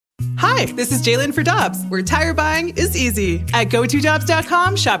Hi, this is Jalen for Dobbs, where tire buying is easy. At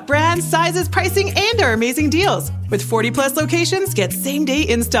GoToDobbs.com, shop brands, sizes, pricing, and our amazing deals. With 40-plus locations, get same-day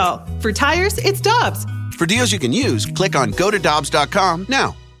install. For tires, it's Dobbs. For deals you can use, click on GoToDobbs.com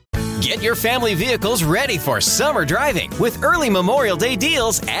now. Get your family vehicles ready for summer driving with early Memorial Day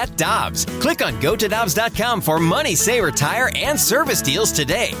deals at Dobbs. Click on GoToDobbs.com for money saver tire and service deals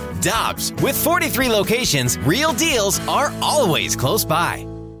today. Dobbs, with 43 locations, real deals are always close by.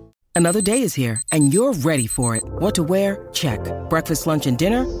 Another day is here, and you're ready for it. What to wear? Check. Breakfast, lunch, and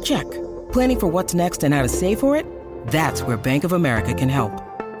dinner? Check. Planning for what's next and how to save for it? That's where Bank of America can help.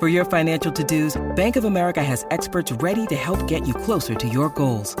 For your financial to-dos, Bank of America has experts ready to help get you closer to your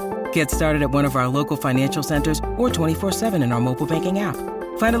goals. Get started at one of our local financial centers or 24/7 in our mobile banking app.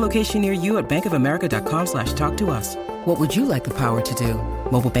 Find a location near you at bankofamerica.com/talktous. What would you like the power to do?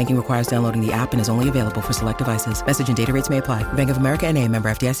 Mobile banking requires downloading the app and is only available for select devices. Message and data rates may apply. Bank of America N.A., member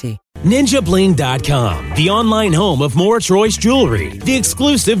FDIC. NinjaBling.com, the online home of Moritz Royce Jewelry, the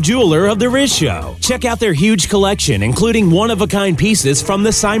exclusive jeweler of the Riz Show. Check out their huge collection, including one-of-a-kind pieces from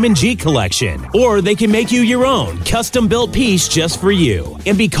the Simon G collection. Or they can make you your own, custom-built piece just for you.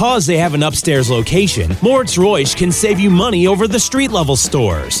 And because they have an upstairs location, Moritz Royce can save you money over the street-level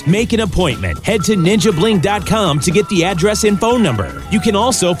stores. Make an appointment. Head to NinjaBling.com to get the address and phone number. You can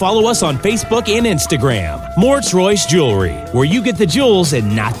also follow us on Facebook and Instagram. Moritz Royce Jewelry, where you get the jewels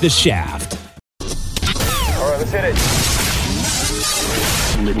and not the shaft. All right, let's hit it.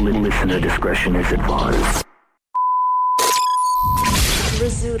 Listener discretion is advised.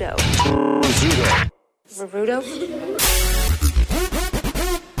 Rizzuto. Rizzuto.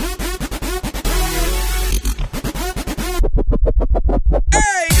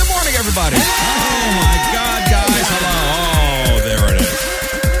 Hey, good morning, everybody. Oh, my God, guys. Hello. Oh, there it is.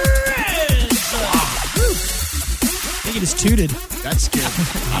 I think it is tooted. That's scary.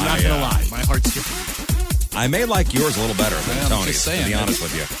 I'm not going to lie. My heart's skipping. I may like yours a little better than Tony's, to be honest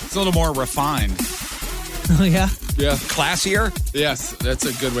with you. It's a little more refined. Oh, yeah? Yeah. Classier? Yes, that's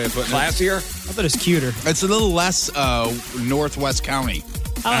a good way of putting it. Classier? I thought it was cuter. It's a little less Northwest County.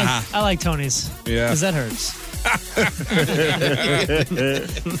 I like Tony's. Yeah. Because that hurts.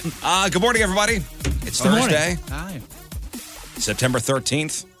 Good morning, everybody. It's Good Thursday, Hi. September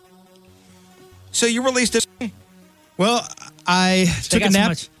 13th. So you released this. Well, I took a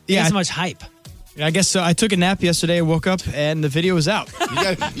nap. So much hype. I guess so. I took a nap yesterday, woke up, and the video was out.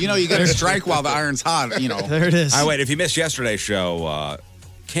 You got to strike while the iron's hot, There it is. All right, wait, if you missed yesterday's show,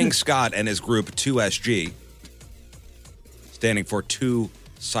 King Scott and his group 2SG, standing for Two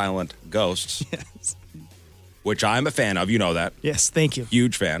Silent Ghosts, Yes. which I'm a fan of. You know that. Yes, thank you.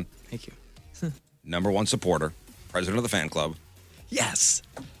 Huge fan. Thank you. Number one supporter. President of the fan club. Yes.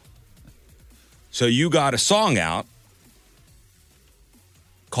 So you got a song out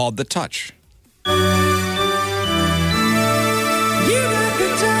called The Touch. You got the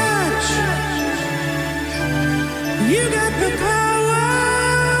touch. You got the power.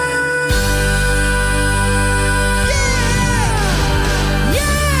 Yeah.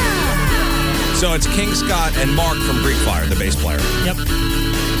 Yeah. So it's King Scott and Mark from Greek Fire, the bass player. Yep.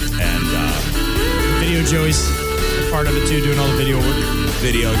 And Video Joey's part of it, too, doing all the video work.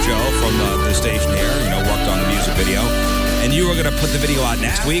 Video Joe from the station here, worked on the music video. And you were going to put the video out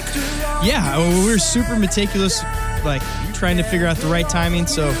next week? Yeah, we were super meticulous, trying to figure out the right timing.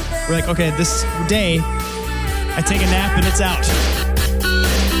 So we're like, okay, this day, I take a nap and it's out.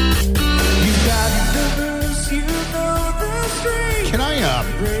 Can I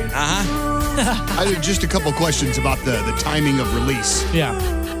just a couple questions about the timing of release. Yeah.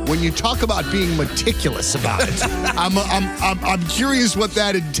 When you talk about being meticulous about it, I'm curious what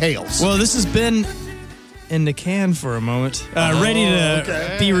that entails. Well, this has been in the can for a moment, ready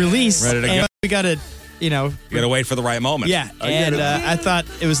to be released. Ready to go. We got to, You got to wait for the right moment. Yeah, I thought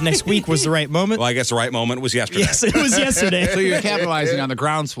it was next week was the right moment. Well, I guess the right moment was yesterday. Yes, it was yesterday. So you're capitalizing on the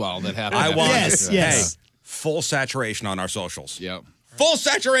groundswell that happened. I want Yes. Hey, full saturation on our socials. Yep. Full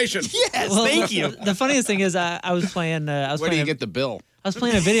saturation. Yes, thank you. The funniest thing is I was playing. Where do you get the bill? I was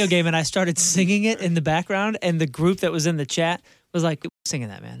playing a video game and I started singing it in the background, and the group that was in the chat was like, singing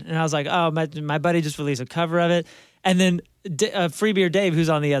that, man. And I was like, oh, my buddy just released a cover of it. And then Free Beer Dave, who's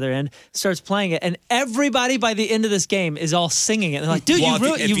on the other end, starts playing it. And everybody by the end of this game is all singing it. And they're like, dude, you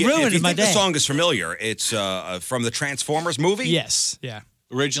ruined if you my think day. the song is familiar, it's from the Transformers movie? Yes. Yeah.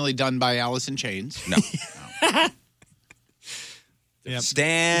 Originally done by Alice in Chains. No. Yep.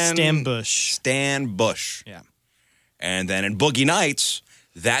 Stan Bush. Stan Bush. Yeah. And then in Boogie Nights,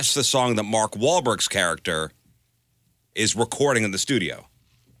 that's the song that Mark Wahlberg's character is recording in the studio,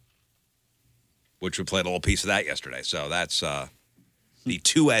 which we played a little piece of that yesterday. So that's the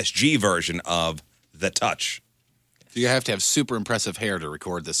 2SG version of The Touch. You have to have super impressive hair to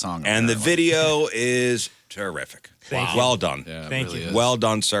record this song. And the video is terrific. Thank you. Well done. Yeah, it Thank really you. is. Well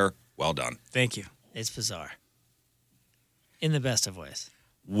done, sir. Well done. Thank you. It's bizarre. In the best of ways.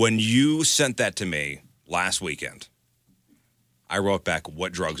 When you sent that to me last weekend, I wrote back,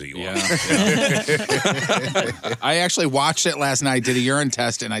 what drugs are you on? I actually watched it last night, did a urine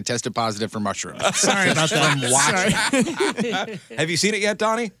test, and I tested positive for mushrooms. Sorry about that. From watching. Have you seen it yet,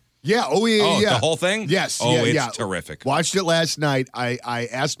 Donnie? Yeah. Oh, yeah. Oh, yeah. the whole thing? Yes. Oh, yeah, it's yeah. terrific. Watched it last night. I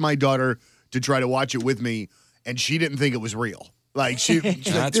asked my daughter to try to watch it with me, and she didn't think it was real. Like she's like,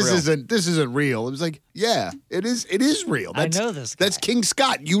 That's this real. isn't real. It was like, yeah, it is. It is real. I know this guy. That's King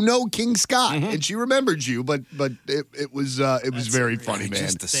Scott. You know King Scott, and she remembered you. But it was very funny, man.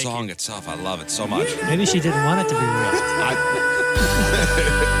 Just the song itself, I love it so much. Maybe she didn't want it to be real.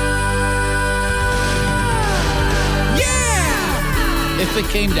 If it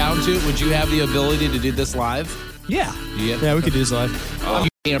came down to it, would you have the ability to do this live? Yeah. Yeah, we could do this live.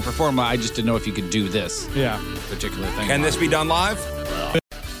 You can't perform. I just didn't know if you could do this Yeah. particular thing. Can this be done live?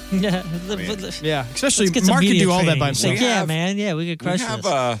 Yeah. Yeah. Especially Let's get some Mark could media do all that training. by It's himself. like, yeah, man. Yeah, we could We crush have,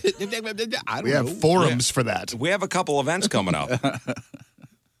 this. I don't We have know. forums for that. we have a couple events coming up.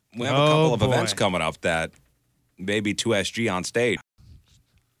 We have a Oh, couple of boy. events coming up that maybe 2SG on stage.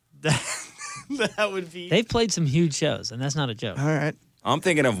 That would be. They've played some huge shows, and that's not a joke. All right. I'm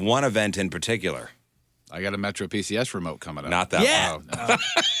thinking of one event in particular. I got a Metro PCS remote coming up. Not that Yeah. one. Oh,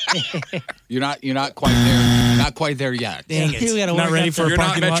 no. You're not quite there. Not quite there yet. Dang it. We gotta Not work ready up for the- a You're not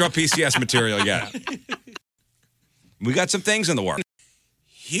parking Metro lot. PCS material yet. We got some things in the works.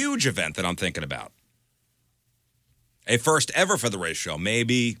 Huge event that I'm thinking about. A first ever for the race show.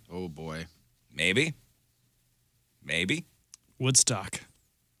 Maybe. Oh, boy. Maybe. Woodstock.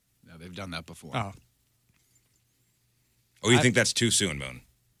 Yeah, they've done that before. Oh. Or you think that's too soon, Moon?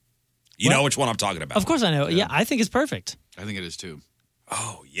 You What? know which one I'm talking about. Of course I know. Yeah, I think it's perfect. I think it is, too.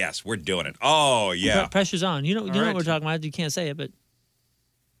 Oh, yes, we're doing it. Oh, yeah. Pressure's on. You know right. what we're talking about. You can't say it, but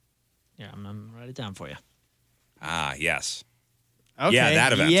yeah, I'm gonna write it down for you. Ah, yes. Okay. Yeah,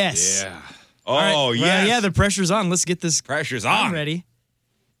 that event. Yes. Yeah. Oh, All right. Well, yes. yeah, the pressure's on. Let's get this. Pressure's I'm on. ready.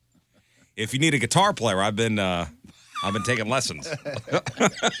 If you need a guitar player, I've been taking lessons.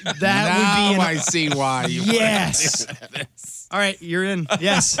 That Now would be. I see why. Yes. All right, you're in.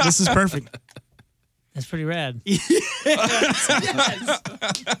 Yes, this is perfect. That's pretty rad.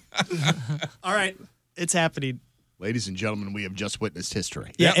 All right, it's happening. Ladies and gentlemen, we have just witnessed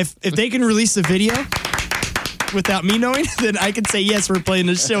history. Yeah, if they can release the video without me knowing, then I can say yes, we're playing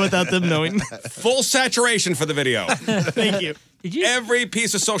this show without them knowing. Full saturation for the video. Thank you. Did you? Every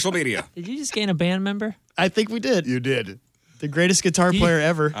piece of social media. Did you just gain a band member? I think we did. You did. The greatest guitar player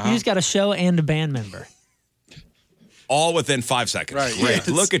ever. You just got a show and a band member. All within 5 seconds. Right, Great. yes.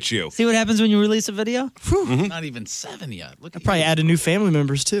 Look at you. See what happens when you release a video? Not even 7 yet. Look at Probably added new family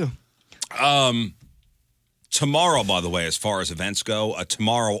members too. Tomorrow, by the way, as far as events go,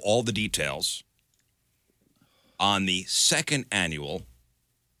 tomorrow, all the details on the second annual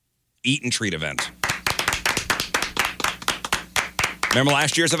Eat and Treat event. Remember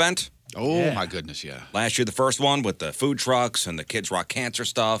last year's event? Oh, my goodness, yeah. Last year, the first one with the food trucks and the Kids Rock Cancer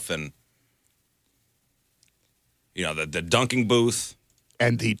stuff and, you know, the dunking booth.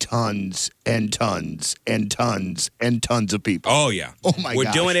 And the tons and tons and tons and tons of people. Oh, yeah. Oh, my We're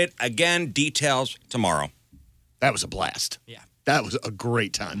gosh. doing it again, details tomorrow. That was a blast. Yeah. That was a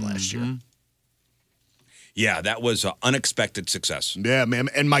great time last year. Yeah, that was an unexpected success. Yeah, man.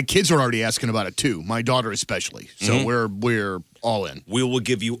 And my kids are already asking about it too. My daughter especially. So we're all in. We will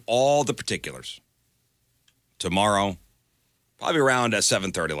give you all the particulars tomorrow, probably around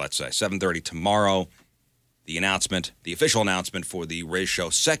 7:30, let's say. 7:30 tomorrow, the announcement, the official announcement for the Race Show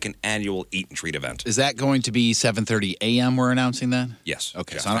second annual Eat and Treat event. Is that going to be 7:30 a.m. we're announcing that? Yes.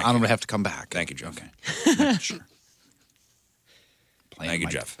 Okay, Jeff, so I don't have to come back. Thank you, Jeff. Okay. Sure. Thank you,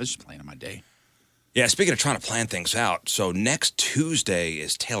 Jeff. I was just playing on my day. Yeah, speaking of trying to plan things out, so next Tuesday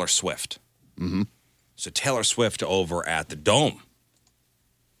is Taylor Swift. Mm-hmm. So Taylor Swift over at the Dome.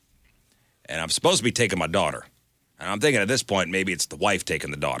 And I'm supposed to be taking my daughter. And I'm thinking at this point, maybe it's the wife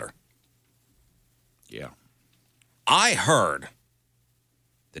taking the daughter. Yeah. I heard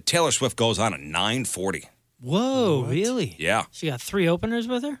that Taylor Swift goes on at 9:40. Whoa, really? Yeah. She got 3 openers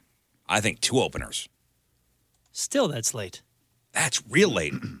with her? I think 2 openers. Still, that's late. That's real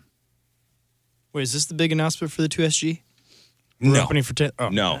late. Wait, is this the big announcement for the 2SG? We're No. opening for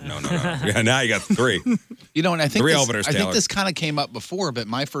No. Yeah, now you got 3. You know, and I think 3 this, openers, I think Taylor. this kind of came up before, but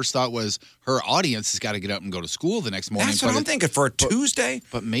my first thought was her audience has got to get up and go to school the next morning. That's what but I'm thinking for a Tuesday.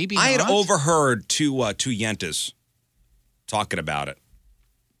 But maybe I had not. overheard two Yentas talking about it.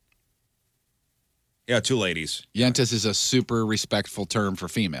 Yeah, two ladies. Yentas is a super respectful term for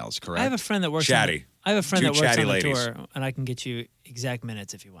females, correct? I have a friend that works. Chatty. I have a friend Two that works chatty on the ladies. tour, and I can get you exact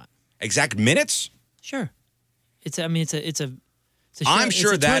minutes if you want. Exact minutes? Sure. It's a show, I'm sure it's a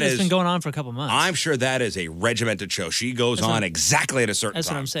tour that that's is- been going on for a couple months. I'm sure that is a regimented show. She goes That's what on I'm- exactly at a certain That's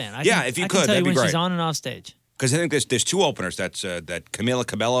time. what I'm saying. Yeah, if you I could, can tell that'd you be when great. she's on and off stage. Because I think there's two openers. That's that Camila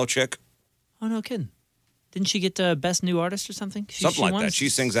Cabello chick. Oh, no kidding. Didn't she get Best New Artist or something? Something like won that. She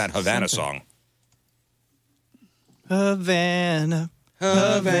sings that Havana something. song. Havana,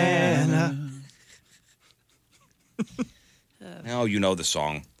 Havana. Now you know the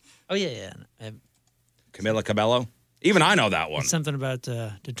song. Oh, yeah. Camila Cabello? Even I know that one. It's something about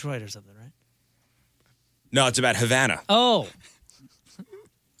Detroit or something, right? No, it's about Havana. Oh.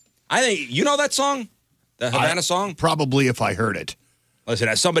 I think you know that song? The Havana song? Probably if I heard it. Listen,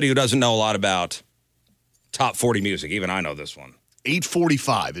 as somebody who doesn't know a lot about top 40 music, even I know this one.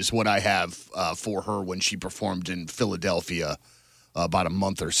 8:45 is what I have for her when she performed in Philadelphia about a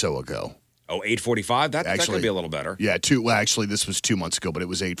month or so ago. Oh, 8:45? That Actually, could be a little better. Yeah, well, actually, this was 2 months ago, but it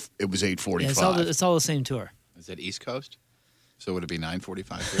was 8:45. Yeah, it's all the same tour. Is that East Coast? So would it be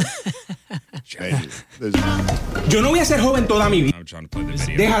 9:45 here? Yo no voy a ser joven toda mi vida. I'm trying to play the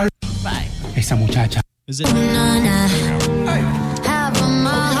video. Deja esa muchacha. Is it?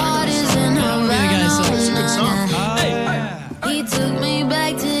 He took me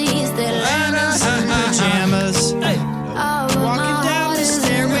back to East Atlanta. Pajamas. Walking down the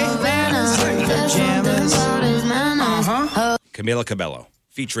stairway. Pajamas. Camila Cabello,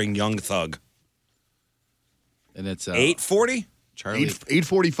 featuring Young Thug. And it's 8:40? Charlie.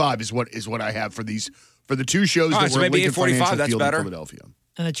 8:45 is what I have for the two shows All that right, so were at maybe Lincoln 8:45, Financial that's Field in better. Philadelphia.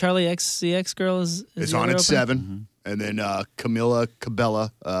 And the Charlie XCX girl is It's the on other at opener? 7, and then Camila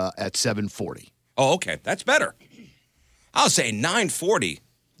Cabella at 7:40. Oh, okay. That's better. I'll say 9:40.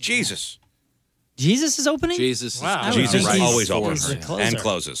 Jesus. Jesus is opening? Jesus is Wow. Jesus right always before opens her. He's the closer. and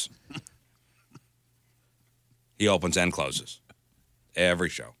closes. He opens and closes. Every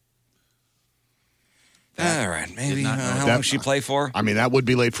show. All right. Maybe. How long does she play for? I mean, that would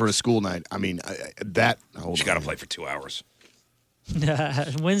be late for a school night. I mean, She got to play for 2 hours.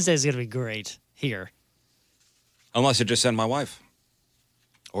 Wednesday's going to be great here. Unless I just send my wife.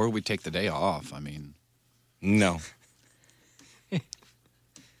 Or we take the day off. I mean, No.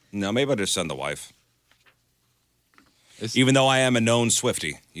 No, maybe I'll just send the wife. Even though I am a known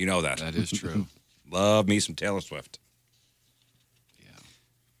Swiftie. You know that. that is true. Love me some Taylor Swift.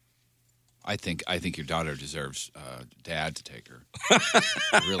 I think your daughter deserves Dad to take her.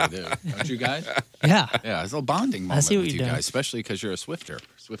 I really do. Don't you guys? Yeah. Yeah, it's a little bonding moment see what with you're you doing. guys, especially because you're a Swiftie.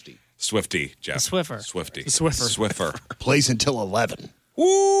 Swiftie, Jeff. A Swiffer. Swiftie. Swiffer. plays until 11.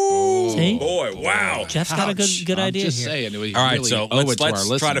 Woo! See? Boy, wow. Jeff's got a good I'm idea just here. saying. We All right, really so owe it let's to our try to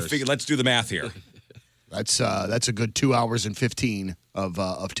listeners. figure. Let's do the math here. That's a good 2 hours and 15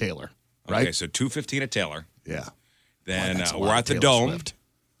 of Taylor, right? Okay, so 2:15 at Taylor. Yeah. Then that's a we're lot at the of Taylor Dome. Swift.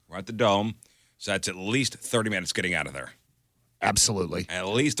 We're at the Dome. So that's at least 30 minutes getting out of there. Absolutely. At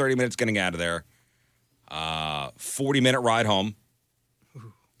least 30 minutes getting out of there. 40-minute ride home.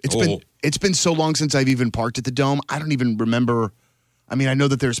 It's been so long since I've even parked at the Dome. I don't even remember. I mean, I know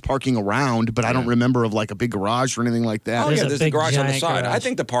that there's parking around, but I don't remember of like a big garage or anything like that. Oh, yeah, there's the big, garage on the giant side. I garage.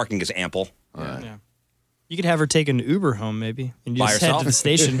 think the parking is ample. All right. Yeah. You could have her take an Uber home, maybe, and you By just head herself? to the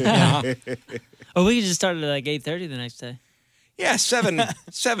station. Yeah. Oh, we could just start at like 8:30 the next day. Yeah, 7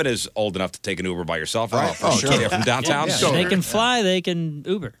 is old enough to take an Uber by yourself, right? for sure. Yeah, from downtown. Yeah, they can fly, they can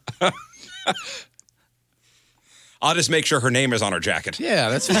Uber. I'll just make sure her name is on her jacket. Yeah,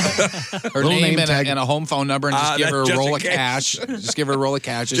 that's fine. Her Little name name tag. and a home phone number, and just give her a just roll in of case. cash. Just give her a roll of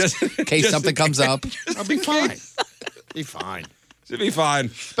cash, just in case just something in comes up. I'll be fine. Be fine. Should be fine.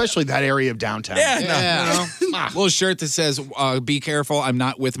 Especially that area of downtown. Yeah, Yeah, little shirt that says "Be careful, I'm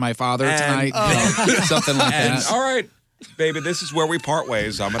not with my father And- tonight." You know, something like And that. all right, baby, this is where we part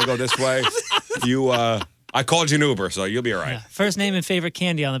ways. I'm gonna go this way. You, I called you an Uber, so you'll be all right. Yeah. First name and favorite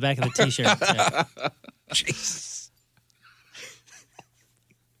candy on the back of the T-shirt. Yeah. Jesus.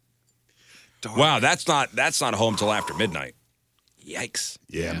 Wow, that's not home till after midnight. Yikes.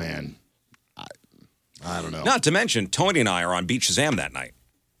 Yeah, man. I don't know. Not to mention, Tony and I are on Beat Shazam that night.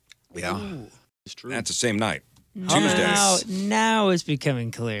 Yeah. It's true. That's the same night. Now it's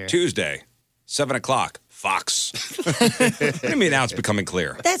becoming clear. Tuesday, 7 o'clock, Fox. What do you mean now it's becoming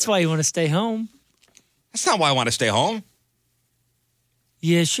clear? That's why you want to stay home. That's not why I want to stay home.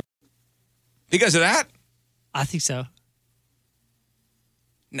 Yeah, sure. Because of that? I think so.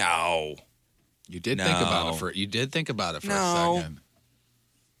 No. You did think about it for a second.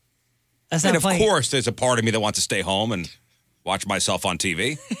 That's And not of playing. course, there's a part of me that wants to stay home and watch myself on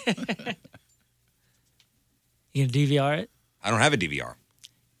TV. You gonna DVR it? I don't have a DVR.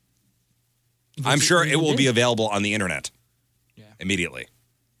 I'm sure it will be available on the internet immediately.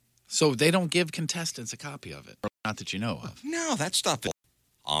 So they don't give contestants a copy of it? Not that you know of. No, that stuff is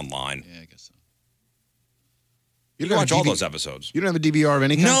online. Yeah, I guess so. You can watch all those episodes. You don't have a DVR of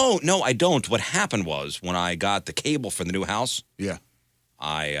any kind? No, I don't. What happened was when I got the cable for the new house,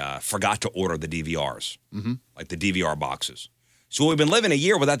 I forgot to order the DVRs, like the DVR boxes. So we've been living a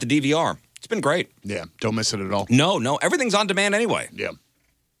year without the DVR. It's been great. Yeah, don't miss it at all. No, everything's on demand anyway. Yeah.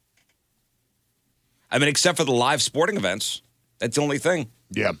 I mean, except for the live sporting events. That's the only thing.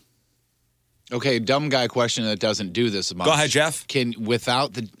 Yeah. Okay, dumb guy question that doesn't do this much. Go ahead, Jeff.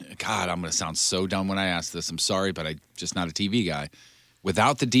 God, I'm going to sound so dumb when I ask this. I'm sorry, but I'm just not a TV guy.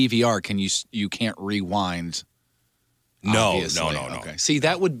 Without the DVR, you can't rewind? No. Okay. See,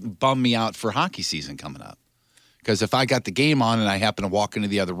 that would bum me out for hockey season coming up. Because if I got the game on and I happen to walk into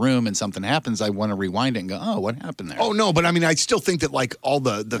the other room and something happens, I want to rewind it and go, oh, what happened there? Oh, no, but I mean, I still think that, like, all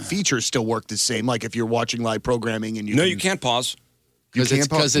the features still work the same. Like, if you're watching live programming and you can't pause. Because it's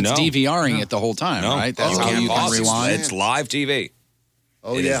DVRing it the whole time, right? That's how you can rewind. It's live TV.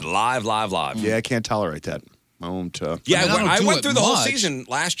 Oh, it is live. Yeah, I can't tolerate that. I won't. I went through the whole season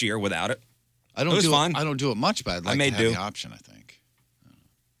last year without it. It was fine. I don't do it much, but I'd like to have the option, I think.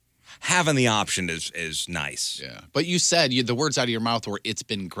 Having the option is nice. Yeah, but you said the words out of your mouth were "It's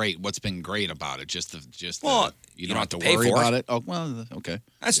been great." What's been great about it? You don't have to pay worry for about it. Oh well, okay.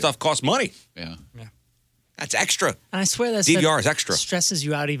 That stuff costs money. Yeah. That's extra. And I swear that DVR is extra. Stresses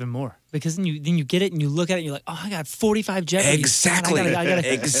you out even more because then you get it and you look at it and you're like, oh, I got 45 jet reviews. Exactly. I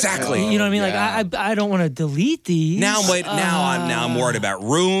gotta, exactly. You know what I mean? Like I don't want to delete these. Now I'm worried about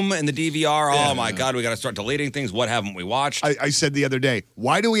Room and the DVR. Oh my God, we got to start deleting things. What haven't we watched? I said the other day,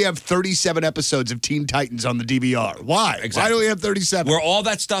 why do we have 37 episodes of Teen Titans on the DVR? Why? Exactly. Why do we have 37? Where all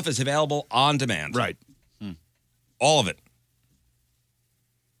that stuff is available on demand. Right. All of it.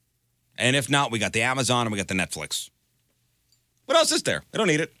 And if not, we got the Amazon and we got the Netflix. What else is there? I don't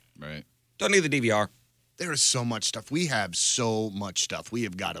need it. Right. Don't need the DVR. There is so much stuff. We have so much stuff. We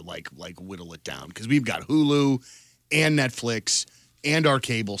have got to like whittle it down because we've got Hulu and Netflix and our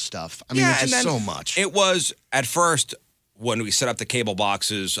cable stuff. I mean, it's just so much. It was at first when we set up the cable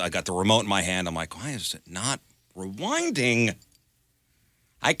boxes, I got the remote in my hand. I'm like, why is it not rewinding?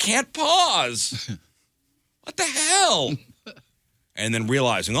 I can't pause. What the hell? And then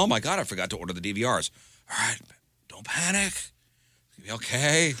realizing, oh my God, I forgot to order the DVRs. All right, don't panic.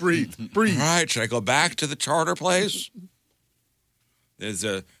 Okay. Breathe. All right, should I go back to the charter place? There's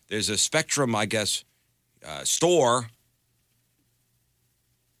a Spectrum, I guess, store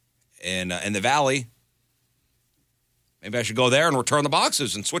in the Valley. Maybe I should go there and return the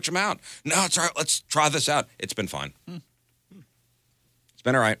boxes and switch them out. No, it's all right. Let's try this out. It's been fine. It's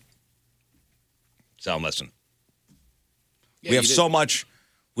been all right. So listen. Yeah,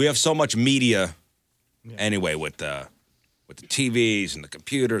 we have so much media anyway with the TVs and the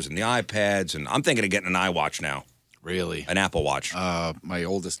computers and the iPads, and I'm thinking of getting an iWatch now. Really? An Apple Watch. My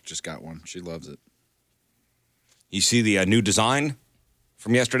oldest just got one. She loves it. You see the new design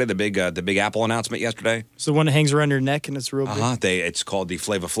from yesterday, the big Apple announcement yesterday? It's the one that hangs around your neck and it's real big. It's called the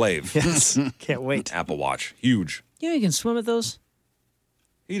Flava Flav. Yes. Can't wait. Apple Watch. Huge. You can swim with those?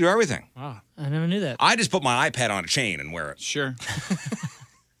 You do everything. Wow. I never knew that. I just put my iPad on a chain and wear it. Sure.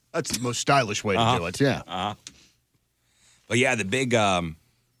 That's the most stylish way to do it. Yeah. But yeah, the big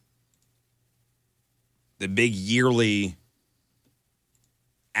yearly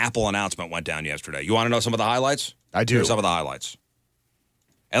Apple announcement went down yesterday. You want to know some of the highlights? I do. Here's some of the highlights.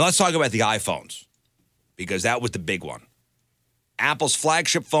 And let's talk about the iPhones, because that was the big one. Apple's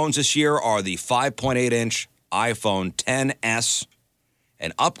flagship phones this year are the 5.8-inch iPhone XS,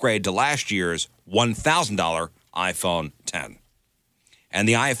 an upgrade to last year's $1,000 iPhone X. And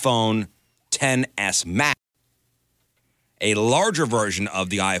the iPhone XS Max, a larger version of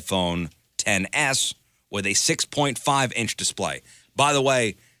the iPhone XS with a 6.5-inch display. By the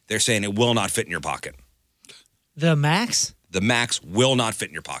way, they're saying it will not fit in your pocket. The Max? The Max will not fit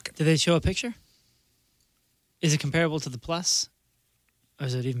in your pocket. Did they show a picture? Is it comparable to the Plus? Or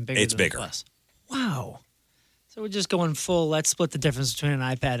is it even bigger It's than bigger. the Plus? Wow. So we're just going full, let's split the difference between an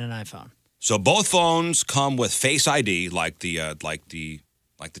iPad and an iPhone. So both phones come with Face ID like the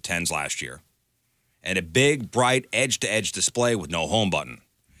 10s last year. And a big, bright, edge-to-edge display with no home button.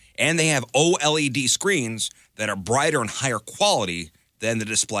 And they have OLED screens that are brighter and higher quality than the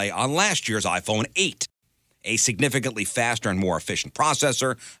display on last year's iPhone 8. A significantly faster and more efficient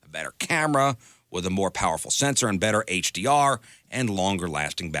processor, a better camera with a more powerful sensor and better HDR, and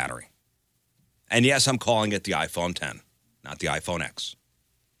longer-lasting battery. And yes, I'm calling it the iPhone X, not the iPhone X,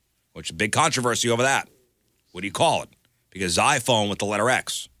 which is a big controversy over that. What do you call it? Because iPhone with the letter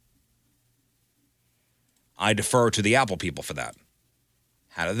X. I defer to the Apple people for that.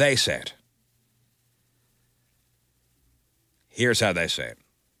 How do they say it? Here's how they say it.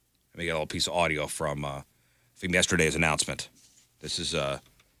 Let me get a little piece of audio from yesterday's announcement. This is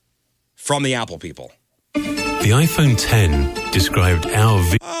from the Apple people. The iPhone 10 described our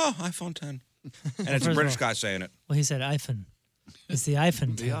iPhone 10. And it's a British guy saying it. Well, he said iPhone. It's the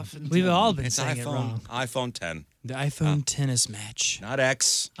iPhone 10. We've all been saying it wrong. iPhone 10. The iPhone tennis match. Not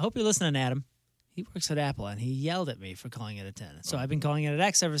X. I hope you're listening, Adam. He works at Apple, and he yelled at me for calling it a 10. So I've been calling it an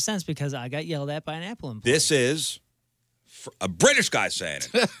X ever since because I got yelled at by an Apple employee. This is a British guy saying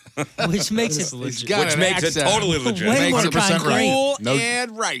it. Which makes it totally legit. Way makes more it percent concrete. right.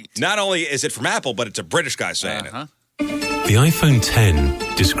 And right. Not only is it from Apple, but it's a British guy saying it. The iPhone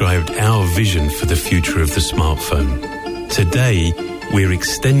 10 described our vision for the future of the smartphone. Today, we're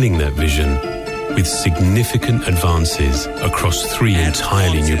extending that vision with significant advances across 3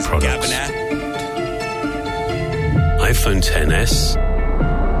 entirely new products. iPhone XS,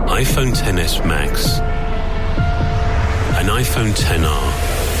 iPhone XS Max, and iPhone XR.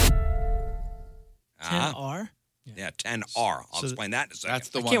 10R? Yeah, 10R. I'll explain that in a second. That's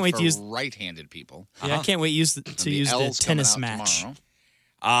the I one can't wait for to use- right-handed people. Yeah, I can't wait to use the L's tennis coming out match.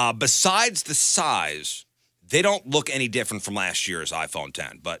 tomorrow. Besides the size, they don't look any different from last year's iPhone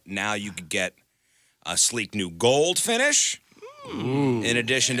 10. But now you could get a sleek new gold finish in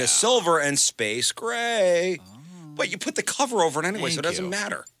addition to silver and space gray. But you put the cover over it anyway, so it doesn't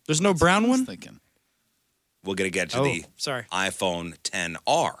matter. There's no brown one? We're going to get to the iPhone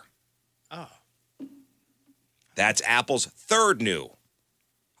 10R. Oh. That's Apple's third new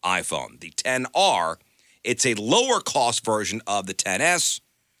iPhone, the 10R. It's a lower cost version of the 10S.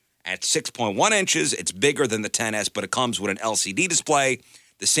 At 6.1 inches, it's bigger than the 10S, but it comes with an LCD display,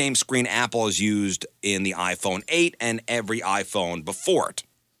 the same screen Apple has used in the iPhone 8 and every iPhone before it.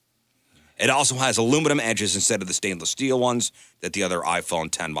 It also has aluminum edges instead of the stainless steel ones that the other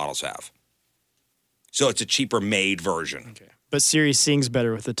iPhone 10 models have. So it's a cheaper made version. Okay. But Siri sings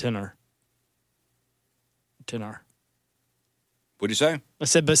better with the 10R. 10R. What'd you say? I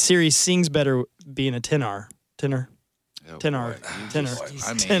said, but Siri sings better being a 10R. 10R. 10R. 10R.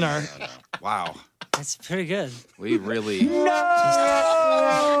 10R. Wow. That's pretty good. We really... So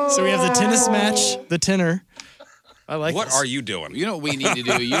we have the tennis match, the 10R. I like What this. are you doing? You know what we need to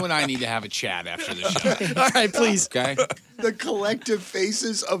do? You and I need to have a chat after the show. All right, please. Okay? The collective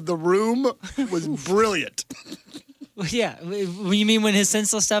faces of the room was brilliant. Well, yeah. You mean when his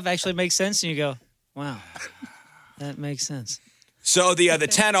senseless stuff actually makes sense and you go, wow, that makes sense. So the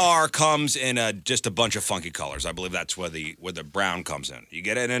 10R comes in just a bunch of funky colors. I believe that's where the brown comes in. You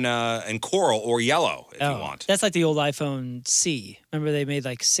get it in coral or yellow if you want. That's like the old iPhone C. Remember they made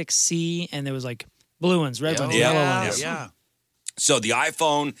like 6C and there was like blue ones, red ones, yellow ones. Yeah. So the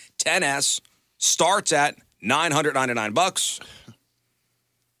iPhone 10s starts at $999.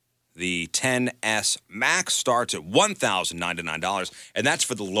 The 10s Max starts at $1,099, and that's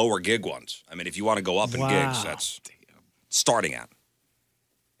for the lower gig ones. I mean, if you want to go up in gigs, that's starting at.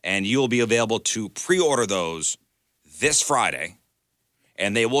 And you'll be available to pre-order those this Friday,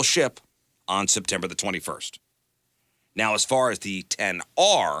 and they will ship on September the 21st. Now, as far as the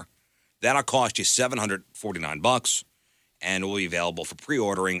 10R, that'll cost you $749, and will be available for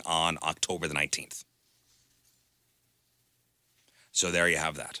pre-ordering on October the 19th. So there you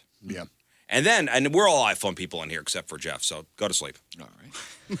have that. Yeah. And we're all iPhone people in here except for Jeff, so go to sleep. All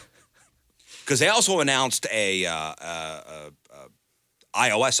right. Because they also announced a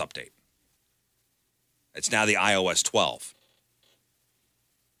iOS update. It's now the iOS 12.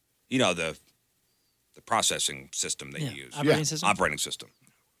 You know, the processing system that you use. Operating system? Operating system.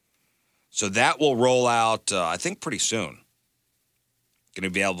 So that will roll out, I think, pretty soon. Going to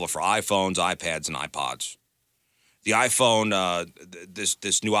be available for iPhones, iPads, and iPods. The iPhone,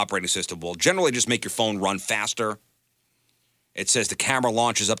 this new operating system will generally just make your phone run faster. It says the camera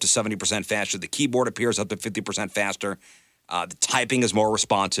launches up to 70% faster. The keyboard appears up to 50% faster. The typing is more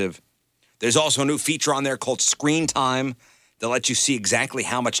responsive. There's also a new feature on there called Screen Time that lets you see exactly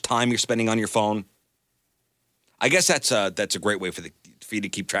how much time you're spending on your phone. I guess that's a great way for you to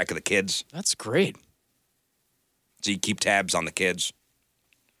keep track of the kids. That's great. So you keep tabs on the kids.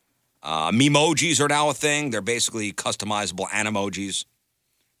 Memojis are now a thing. They're basically customizable animojis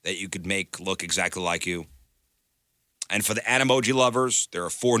that you could make look exactly like you. And for the Animoji lovers, there are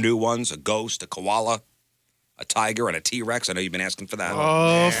 4 new ones: a ghost, a koala, a tiger, and a T-Rex. I know you've been asking for that.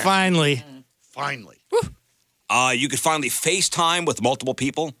 Oh, finally. Finally. You could finally FaceTime with multiple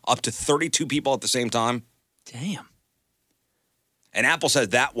people, up to 32 people at the same time. Damn. And Apple says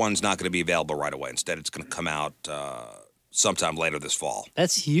that one's not going to be available right away. Instead, it's going to come out sometime later this fall.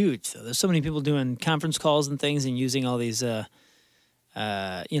 That's huge, though. There's so many people doing conference calls and things and using all these, camera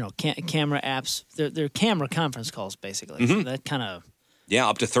apps. They're camera conference calls, basically. So that kind of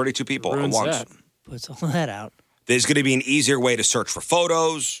up to 32 people at once. That. Puts all that out. There's going to be an easier way to search for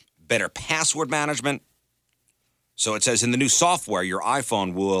photos, better password management. So it says in the new software, your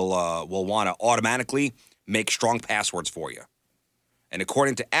iPhone will want to automatically make strong passwords for you. And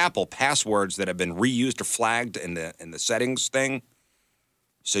according to Apple, passwords that have been reused are flagged in the settings thing,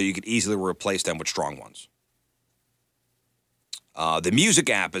 so you could easily replace them with strong ones. The music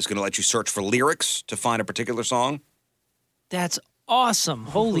app is going to let you search for lyrics to find a particular song. That's awesome.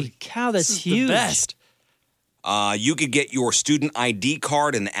 Holy cow, that's huge. The best. You could get your student ID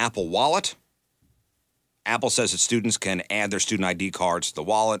card in the Apple Wallet. Apple says that students can add their student ID cards to the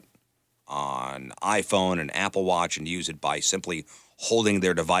wallet on iPhone and Apple Watch and use it by simply holding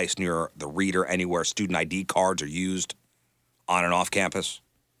their device near the reader anywhere student ID cards are used on and off campus.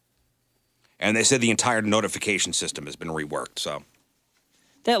 And they said the entire notification system has been reworked. So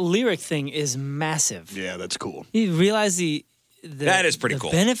that lyric thing is massive. Yeah, that's cool. You realize that is pretty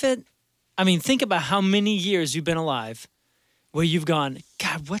cool. Benefit? I mean, think about how many years you've been alive where you've gone,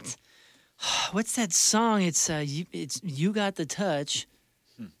 God, what's that song? It's You Got the Touch.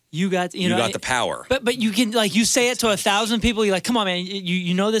 You got you got the power. But you can you say it to 1,000 people. You're like, come on, man,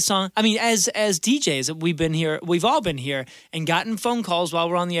 you know this song. I mean, as DJs, we've all been here and gotten phone calls while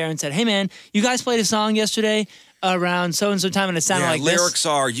we're on the air and said, hey man, you guys played a song yesterday around so and so time and it sounded like lyrics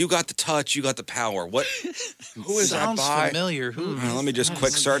are you got the touch, you got the power. What? Who is that by? Sounds familiar. Who? Let me just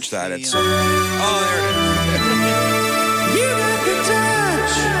quick search that. It's there it is. You got the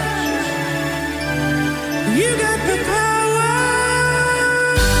touch. You got the power.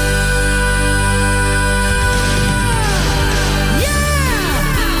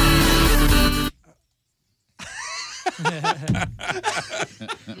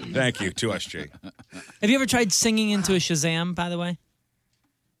 Thank you, 2SG. Have you ever tried singing into a Shazam, by the way?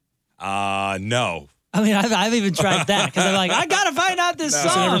 No. I mean, I've even tried that because I'm like, I got to find out this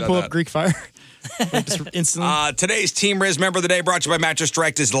song. So never pull up Greek Fire? Just instantly? Today's Team Riz Member of the Day brought to you by Mattress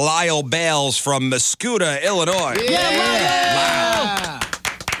Direct is Lyle Bales from Mascoutah, Illinois. Yeah,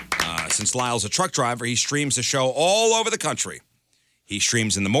 Lyle! Since Lyle's a truck driver, he streams the show all over the country. He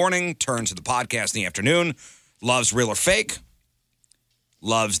streams in the morning, turns to the podcast in the afternoon, loves Real or Fake,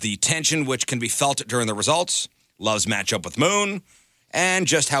 loves the tension which can be felt during the results, loves Match Up with Moon, and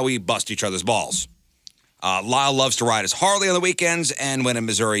just how we bust each other's balls. Lyle loves to ride his Harley on the weekends, and when in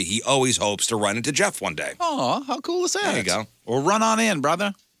Missouri, he always hopes to run into Jeff one day. Oh, how cool is that? There you go. Or run on in,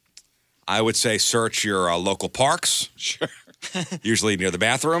 brother. I would say search your local parks. Sure. Usually near the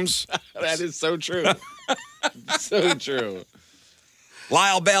bathrooms. That is so true. So true.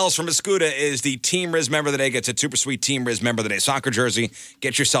 Lyle Bales from Mascoutah is the Team Riz Member of the Day. Gets a super sweet Team Riz Member of the Day soccer jersey.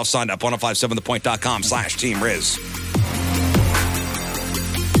 Get yourself signed up. 1057thepoint.com/Team Riz.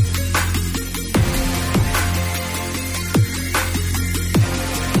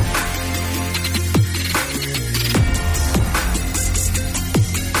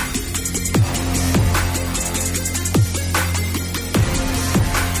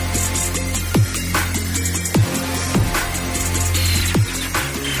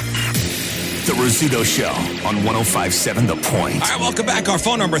 Rizzuto Show on 105.7 The Point. All right, welcome back. Our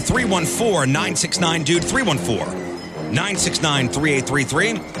phone number, 314-969-DUDE,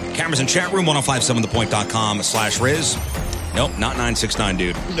 314-969-3833. Cameras in chat room, 1057thepoint.com/Riz. Nope, not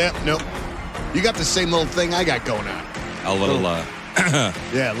 969-DUDE. Nope. You got the same little thing I got going on. A little,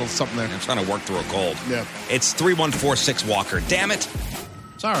 yeah, a little something there. I'm trying to work through a cold. Yeah. It's 3146-WALKER. Damn it.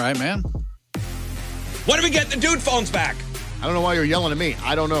 It's all right, man. When do we get the dude phones back? I don't know why you're yelling at me.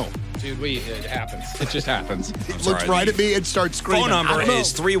 I don't know. Dude, it happens. It just happens. He looks right at me and starts screaming. Phone number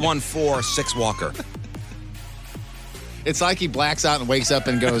is 3146-WALKER. It's like he blacks out and wakes up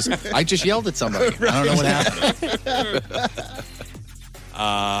and goes, I just yelled at somebody. Right. I don't know what happened.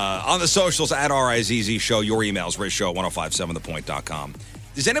 On the socials, at RIZZ Show, your emails, RizShow, 1057thepoint.com.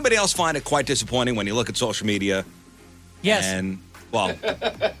 Does anybody else find it quite disappointing when you look at social media? Yes. And, well,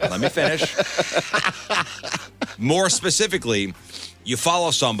 let me finish. More specifically, you follow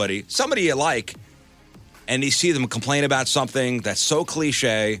somebody you like, and you see them complain about something that's so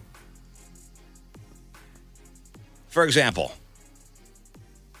cliche. For example,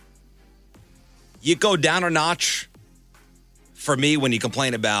 you go down a notch for me when you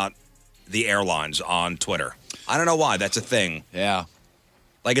complain about the airlines on Twitter. I don't know why. That's a thing. Yeah.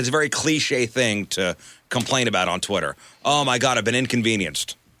 Like, it's a very cliche thing to complain about on Twitter. Oh, my God, I've been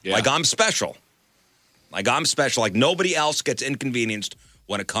inconvenienced. Yeah. Like, I'm special. Like, I'm special. Like, nobody else gets inconvenienced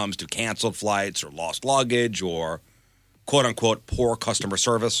when it comes to canceled flights or lost luggage or, quote-unquote, poor customer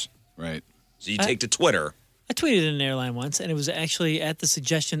service. Right. So you take to Twitter. I tweeted at an airline once, and it was actually at the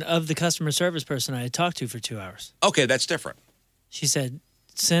suggestion of the customer service person I had talked to for 2 hours. Okay, that's different. She said,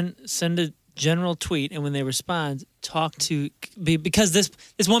 send a general tweet, and when they respond, talk to because this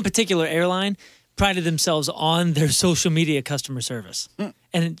one particular airline prided themselves on their social media customer service.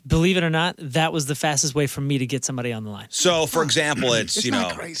 And believe it or not, that was the fastest way for me to get somebody on the line. So, for example, it's you know,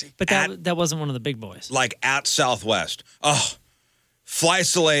 crazy. But that wasn't one of the big boys. Like at Southwest. Oh,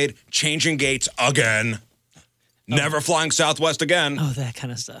 flights delayed, changing gates again. Never flying Southwest again. Oh, that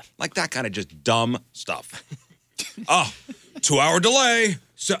kind of stuff. Like that kind of just dumb stuff. 2-hour delay.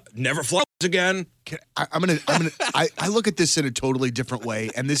 So never fly again. I look at this in a totally different way,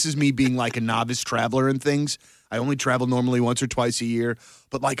 and this is me being like a novice traveler and things. I only travel normally once or twice a year,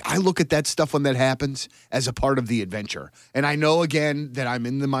 but like I look at that stuff when that happens as a part of the adventure. And I know again that I'm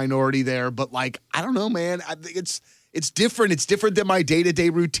in the minority there, but like I don't know, man. I think it's different. It's different than my day-to-day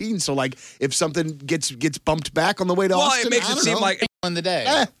routine. So like if something gets bumped back on the way to Austin, it makes it seem like in the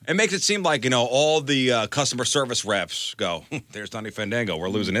day. It makes it seem like, you know, all the customer service reps go, there's Donnie Fandango. We're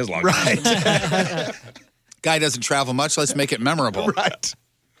losing his luggage. Right. Guy doesn't travel much. Let's make it memorable. Right.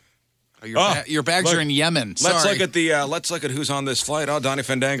 Your bags are in Yemen. Let's Sorry. look at the. Let's look at who's on this flight. Oh, Donnie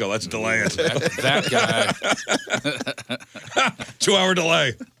Fandango. Let's delay it. that guy. 2-hour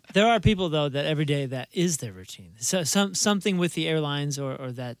delay. There are people, though, that every day that is their routine. So something with the airlines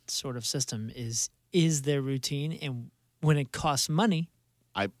or that sort of system is their routine. And when it costs money,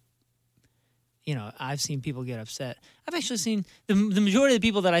 I've seen people get upset. I've actually seen the majority of the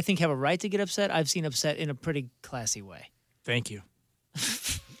people that I think have a right to get upset, I've seen upset in a pretty classy way. Thank you.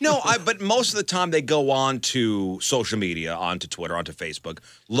 No, but most of the time they go on to social media, onto Twitter, onto Facebook,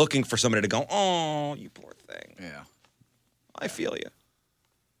 looking for somebody to go, oh, you poor thing. Yeah. I feel you.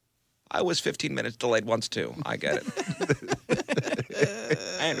 I was 15 minutes delayed once, too. I get it.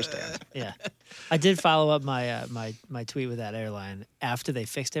 I understand. Yeah. I did follow up my tweet with that airline after they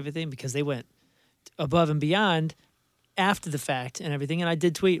fixed everything because they went above and beyond after the fact and everything. And I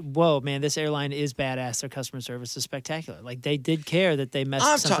did tweet, whoa, man, this airline is badass. Their customer service is spectacular. Like, they did care that they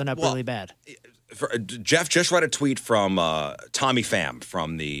messed something up really bad. Jeff just read a tweet from Tommy Pham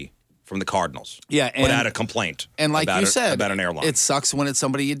from the Cardinals. Yeah, put out a complaint. And like you said, about an airline. It sucks when it's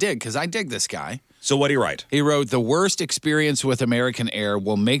somebody you dig, because I dig this guy. So what did he write? He wrote, the worst experience with American Air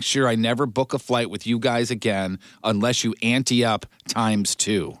will make sure I never book a flight with you guys again unless you ante up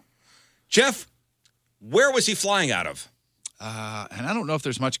 ×2. Jeff, where was he flying out of? And I don't know if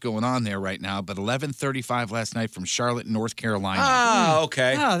there's much going on there right now, but 11:35 last night from Charlotte, North Carolina. Ah,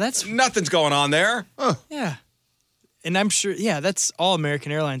 okay. Oh, that's nothing's going on there. Yeah. And I'm sure, that's all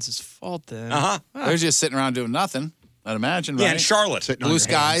American Airlines' fault then. Uh-huh. They're just sitting around doing nothing, I'd imagine, right? Yeah, in Charlotte. Blue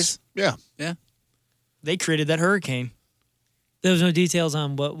skies. Yeah. Yeah. They created that hurricane. There was no details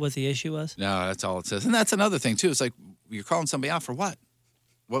on what the issue was? No, that's all it says. And that's another thing, too. It's like, you're calling somebody out for what?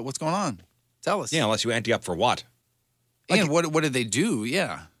 What's going on? Tell us. Yeah, unless you ante up for what? And what did they do?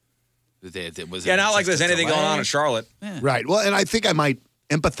 Yeah. Not like there's anything going on in Charlotte. Yeah. Right. Well, and I think I might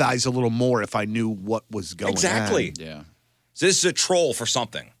empathize a little more if I knew what was going on. Exactly. Yeah. So this is a troll for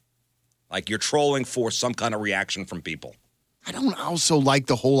something. Like you're trolling for some kind of reaction from people. I don't also like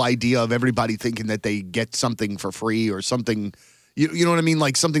the whole idea of everybody thinking that they get something for free or something. You know what I mean?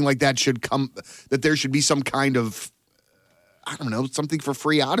 Like something like that should come, that there should be some kind of, I don't know, something for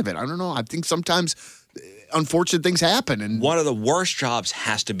free out of it. I don't know. I think sometimes unfortunate things happen. And one of the worst jobs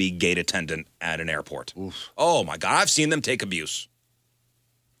has to be gate attendant at an airport. Oof. Oh my God. I've seen them take abuse.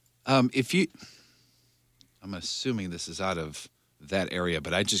 I'm assuming this is out of that area,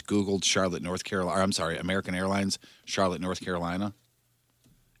 but I just Googled Charlotte, North Carolina. I'm sorry, American Airlines, Charlotte, North Carolina.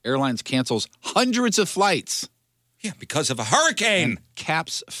 Airlines cancels hundreds of flights. Yeah, because of a hurricane. And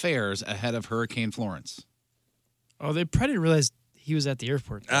caps fares ahead of Hurricane Florence. Oh, they probably didn't realize he was at the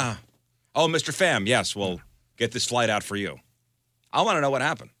airport. Oh, Mr. Pham, yes, we'll get this flight out for you. I want to know what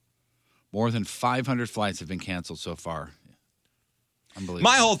happened. More than 500 flights have been canceled so far. Unbelievable.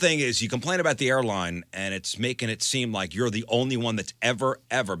 My whole thing is you complain about the airline, and it's making it seem like you're the only one that's ever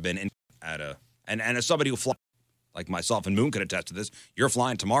been in at a and as somebody who flies, like myself and Moon could attest to this, you're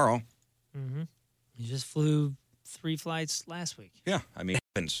flying tomorrow. Mm-hmm. You just flew 3 flights last week. Yeah, I mean, it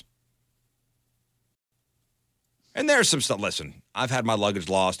happens. And there's some stuff. Listen, I've had my luggage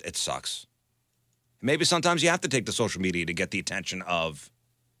lost. It sucks. Maybe sometimes you have to take to social media to get the attention of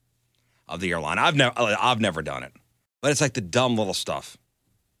the airline. I've never done it. But it's like the dumb little stuff.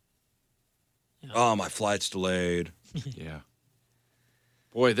 Yeah. Oh, my flight's delayed. Yeah.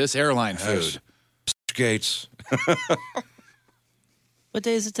 Boy, this airline food. Gates. What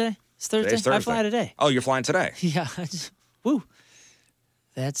day is it today? It's Thursday. Today's Thursday. I fly today. Oh, you're flying today? Yeah. Woo.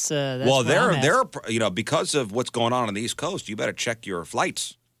 That's well, where I'm at. they're because of what's going on the East Coast, you better check your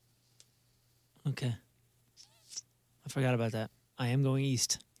flights. Okay. I forgot about that. I am going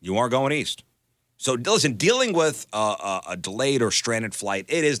east. You are going east. So listen, dealing with a delayed or stranded flight,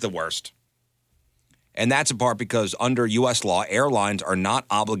 it is the worst. And that's in part because under U.S. law, airlines are not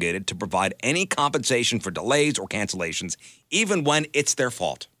obligated to provide any compensation for delays or cancellations, even when it's their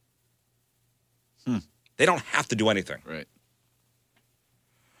fault. They don't have to do anything. Right.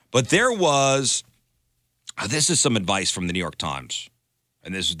 But there was, this is some advice from the New York Times.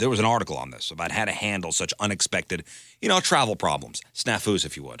 And there was an article on this about how to handle such unexpected, travel problems, snafus,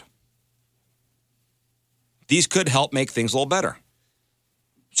 if you would. These could help make things a little better.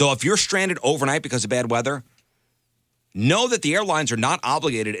 So if you're stranded overnight because of bad weather, know that the airlines are not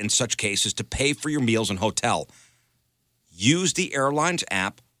obligated in such cases to pay for your meals and hotel. Use the airline's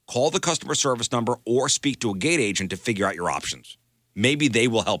app, call the customer service number, or speak to a gate agent to figure out your options. Maybe they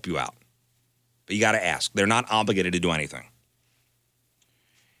will help you out. But you got to ask. They're not obligated to do anything.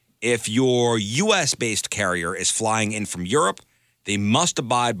 If your U.S.-based carrier is flying in from Europe, they must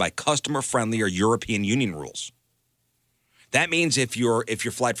abide by customer-friendly or European Union rules. That means if your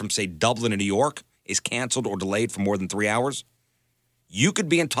flight from, say, Dublin to New York is canceled or delayed for more than 3 hours, you could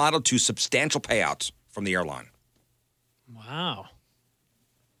be entitled to substantial payouts from the airline. Wow.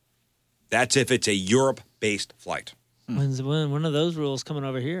 That's if it's a Europe-based flight. When are those rules coming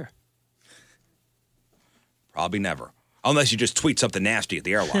over here? Probably never. Unless you just tweet something nasty at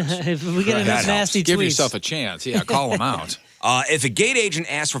the airlines. If we get enough nasty tweets. Give yourself a chance. Yeah, call them out. If a gate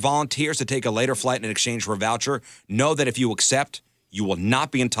agent asks for volunteers to take a later flight in exchange for a voucher, know that if you accept, you will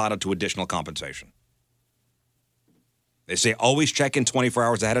not be entitled to additional compensation. They say always check in 24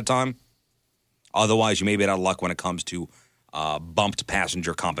 hours ahead of time. Otherwise, you may be out of luck when it comes to bumped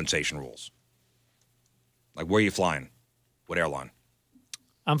passenger compensation rules. Like, where are you flying? What airline?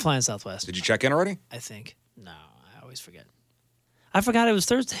 I'm flying Southwest. Did you check in already? I think. No, I always forget. I forgot it was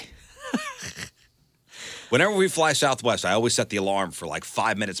Thursday. Whenever we fly Southwest, I always set the alarm for like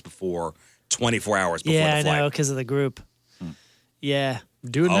 5 minutes before, 24 hours before yeah, the flight. I know, because of the group. Yeah.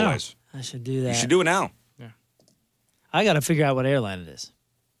 Do it Always. now. I should do that. You should do it now. I got to figure out what airline it is.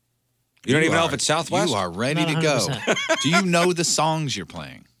 You don't even know if it's Southwest? You are ready to Not go. 100%. Do you know the songs you're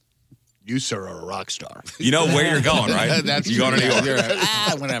playing? You, sir, are a rock star. You know where you're going, right? That's you going to New York.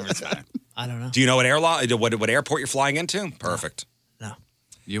 Whatever, it's fine. I don't know. Do you know what airline, what airport you're flying into? Perfect. No.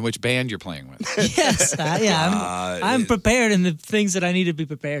 You know which band you're playing with? Yes. I'm prepared in the things that I need to be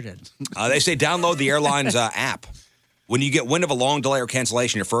prepared in. They say download the airline's app. When you get wind of a long delay or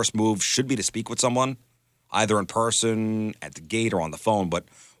cancellation, your first move should be to speak with someone, either in person, at the gate, or on the phone. But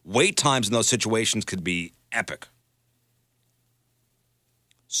wait times in those situations could be epic.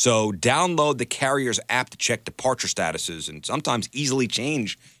 So download the carrier's app to check departure statuses and sometimes easily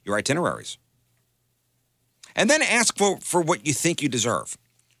change your itineraries. And then ask for what you think you deserve.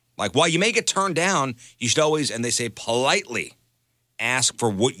 Like, while you may get turned down, you should always, and they say politely, ask for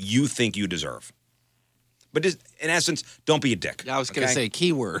what you think you deserve. But just, in essence, don't be a dick. I was going to say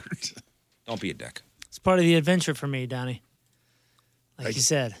keyword. Don't be a dick. It's part of the adventure for me, Donnie. Like you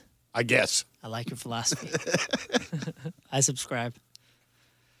said. I guess. I like your philosophy. I subscribe.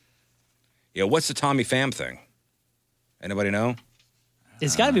 Yeah, what's the Tommy Pham thing? Anybody know?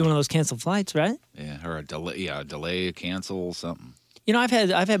 It's got to be one of those canceled flights, right? Yeah, or a delay, cancel, something. You know, I've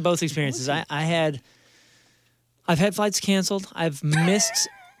had both experiences. I've had flights canceled. I've missed.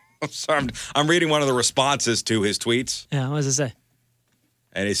 I'm sorry. I'm reading one of the responses to his tweets. Yeah, what does it say?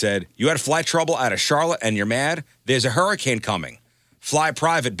 And he said, "You had flight trouble out of Charlotte and you're mad? There's a hurricane coming. Fly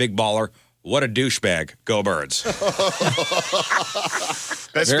private, big baller. What a douchebag. Go Birds."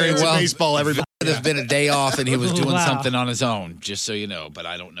 Best Very fans well. in baseball, everybody. It would have been a day off and he was doing Wow. something on his own, just so you know, but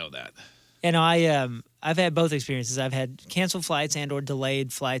I don't know that. You know, I've had both experiences. I've had canceled flights and or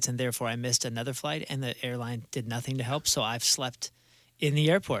delayed flights, and therefore I missed another flight, and the airline did nothing to help. So I've slept in the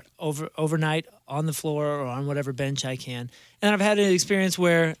airport overnight on the floor or on whatever bench I can. And I've had an experience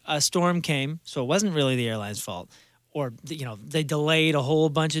where a storm came, so it wasn't really the airline's fault, or they delayed a whole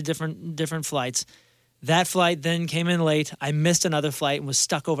bunch of different flights. That flight then came in late. I missed another flight and was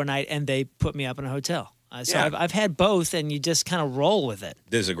stuck overnight, and they put me up in a hotel. So Yeah. I've had both, and you just kind of roll with it.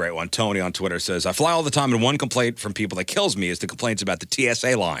 This is a great one. Tony on Twitter says, "I fly all the time, and one complaint from people that kills me is the complaints about the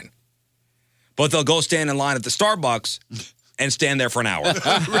TSA line. But they'll go stand in line at the Starbucks and stand there for an hour."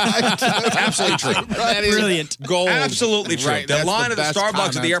 Absolutely true. That is Brilliant. Gold. Absolutely true. Right, The that's line at the best Starbucks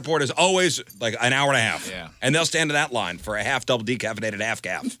at the comment. airport is always like an hour and a half. Yeah. And they'll stand in that line for a half double decaffeinated half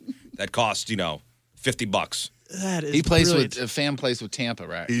calf that costs, $50. That is He plays brilliant. with Pham plays with Tampa,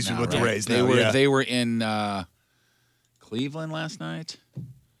 right? He's now, with the right? Rays They now, were yeah. they were in Cleveland last night.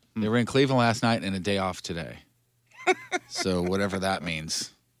 They were in Cleveland last night and a day off today. So whatever that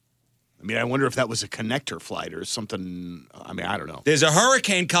means. I mean, I wonder if that was a connector flight or something. I mean, I don't know. There's a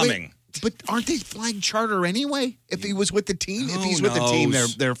hurricane coming. But aren't they flying charter anyway? If he was with the team, if Who he's with the team,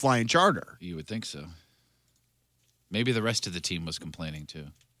 knows? they're flying charter. You would think so. Maybe the rest of the team was complaining too.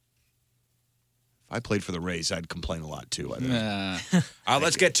 If I played for the Rays, I'd complain a lot too. I think. All right,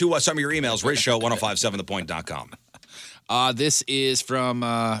 let's get to some of your emails. RizShow1057thepoint.com. This is from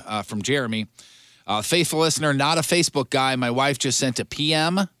Jeremy. Faithful listener, not a Facebook guy. My wife just sent a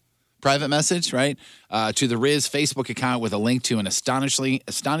PM, private message, right, to the Riz Facebook account with a link to an astonishingly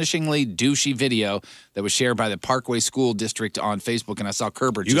douchey video that was shared by the Parkway School District on Facebook. And I saw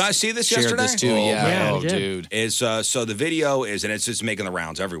Kerber. You guys see this shared yesterday? This too. Yeah, we did. Dude. Is so the video is, and it's just making the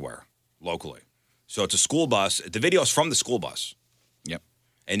rounds everywhere locally. So it's a school bus. The video is from the school bus. Yep.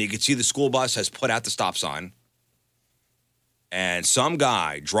 And you can see the school bus has put out the stop sign. And some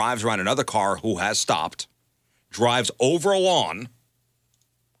guy drives around another car who has stopped, drives over a lawn,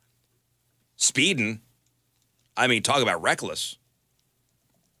 speeding. I mean, talk about reckless.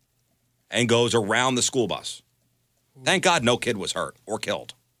 And goes around the school bus. Thank God no kid was hurt or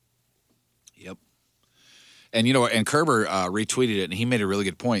killed. Yep. And, and Kerber retweeted it, and he made a really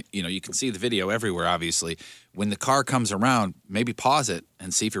good point. You can see the video everywhere, obviously. When the car comes around, maybe pause it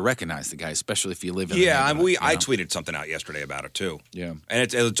and see if you recognize the guy, especially if you live in the neighborhood, I tweeted something out yesterday about it, too. Yeah.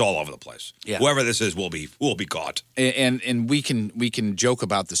 And it's all over the place. Yeah. Whoever this is will be caught. And we can joke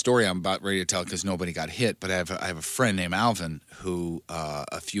about the story I'm about ready to tell because nobody got hit, but I have a friend named Alvin who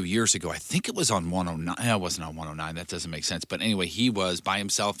a few years ago, I think it was on 109. It wasn't on 109. That doesn't make sense. But anyway, he was by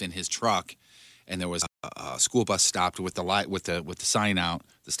himself in his truck, and there was a school bus stopped with the light with the sign out,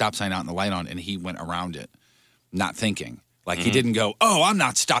 the stop sign out and the light on, and he went around it, not thinking. Like he didn't go, "Oh, I'm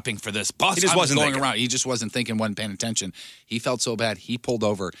not stopping for this bus." He just I'm wasn't going thinking. around. He just wasn't thinking, wasn't paying attention. He felt so bad, he pulled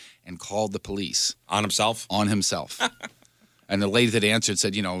over and called the police On himself? on himself. And the lady that answered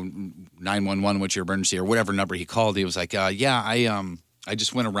said, 911, what's your emergency, or whatever number he called. He was like, "Yeah, I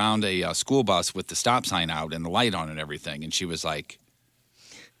just went around a school bus with the stop sign out and the light on and everything." And she was like,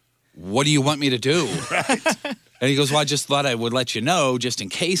 "What do you want me to do?" And he goes, "Well, I just thought I would let you know just in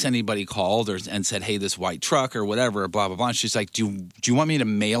case anybody called and said, hey, this white truck or whatever, blah, blah, blah." And she's like, do you want me to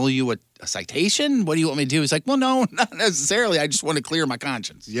mail you a citation? What do you want me to do?" He's like, "Well, no, not necessarily. I just want to clear my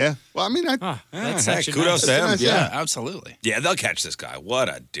conscience." Yeah. Well, I mean, That's Hey, actually kudos nice. to him. nice, Yeah, absolutely. Yeah, they'll catch this guy. What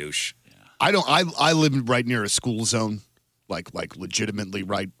a douche. I live right near a school zone, like legitimately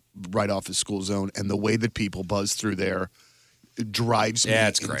right off a school zone, and the way that people buzz through there drives me. Yeah,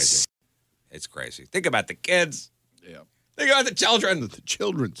 it's crazy. It's crazy. Think about the kids. Yeah. Think about the children. The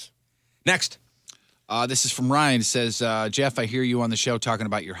children's. Next. This is from Ryan. It says, Jeff, I hear you on the show talking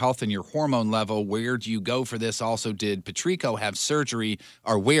about your health and your hormone level. Where do you go for this? Also, did Patrico have surgery,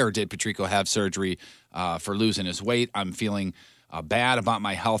 or where did Patrico have surgery for losing his weight? I'm feeling bad about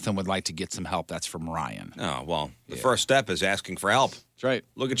my health and would like to get some help. That's from Ryan. Oh, well, the first step is asking for help. That's right.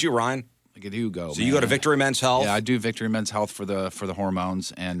 Look at you, Ryan. Look at you go. So you go to Victory Men's Health? Yeah, I do Victory Men's Health for the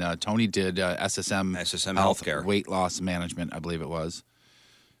hormones, and Tony did SSM Health Healthcare. Weight Loss Management, I believe it was,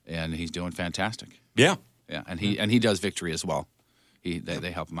 and he's doing fantastic. Yeah. Yeah, and he does Victory as well.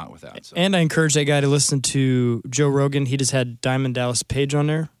 They help him out with that. So. And I encourage that guy to listen to Joe Rogan. He just had Diamond Dallas Page on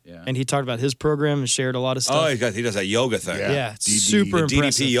there, and he talked about his program and shared a lot of stuff. Oh, he does that yoga thing. Yeah, it's super the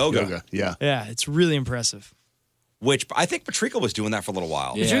impressive. DDP yoga. Yeah. Yeah, it's really impressive. Which I think Patrico was doing that for a little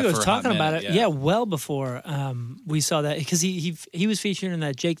while. Yeah, Patrico was for a hot talking about minute, it, yeah. well before we saw that, because he was featured in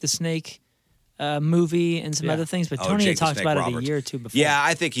that Jake the Snake movie and some other things, but Tony Jake had the talked Snake about Roberts. it a year or two before. Yeah,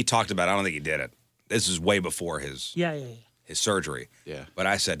 I think he talked about it. I don't think he did it. This is way before his his surgery. Yeah. But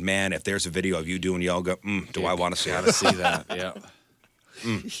I said, man, if there's a video of you doing yoga, do I want to see it? Gotta see that,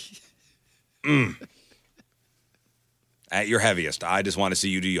 yeah. At your heaviest, I just want to see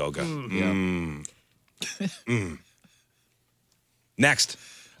you do yoga. Next.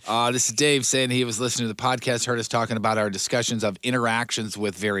 This is Dave saying he was listening to the podcast, heard us talking about our discussions of interactions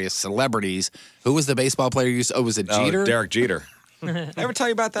with various celebrities. Who was the baseball player you said? Oh, was it Jeter? Derek Jeter. Did I ever tell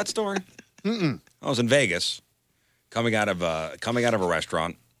you about that story? I was in Vegas, coming out of a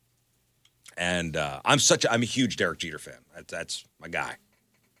restaurant, and I'm a huge Derek Jeter fan. That's my guy.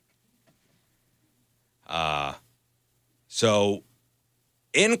 So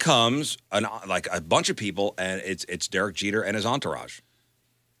in comes a bunch of people, and it's Derek Jeter and his entourage.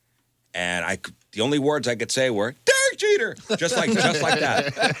 And the only words I could say were Derek Jeter, just like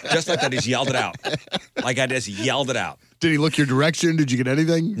that, just like that. He's yelled it out, like I just yelled it out. Did he look your direction? Did you get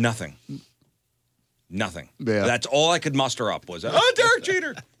anything? Nothing. Nothing. Yeah. That's all I could muster up was, Derek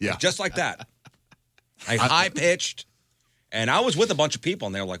Jeter. Yeah. Just like that. I high-pitched, and I was with a bunch of people,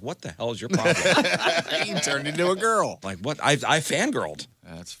 and they were like, what the hell is your problem? You turned into a girl. Like, what? I fangirled.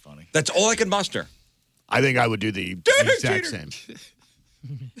 That's funny. That's all I could muster. I think I would do the exact same.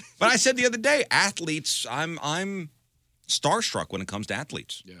 But I said the other day, athletes, I'm starstruck when it comes to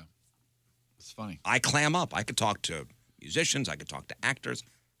athletes. Yeah. It's funny. I clam up. I could talk to musicians. I could talk to actors.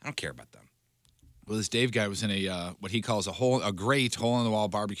 I don't care about them. Well, this Dave guy was in a what he calls a great hole-in-the-wall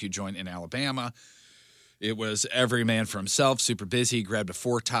barbecue joint in Alabama. It was every man for himself, super busy. He grabbed a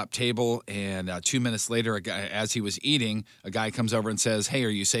 4-top table, and 2 minutes later, a guy, as he was eating, a guy comes over and says, hey, are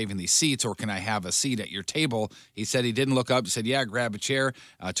you saving these seats, or can I have a seat at your table? He said he didn't look up. He said, yeah, grab a chair.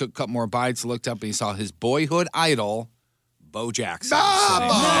 Took a couple more bites, looked up, and he saw his boyhood idol, Bo Jackson.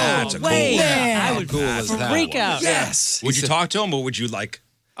 That's a cool way. one. I would cool as that freak was. out. Yes. Would you talk to him, or would you like?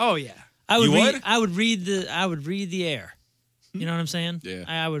 Oh yeah. I would You read. would? I would read the air. You know what I'm saying? Yeah.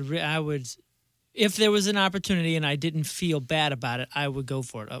 I would. If there was an opportunity and I didn't feel bad about it, I would go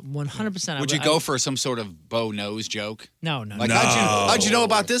for it. 100%. Would you go for some sort of Bo knows joke? No. Like, how'd you know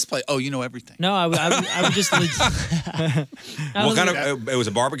about this play? Oh, you know everything. No, I would just. What kind of? It was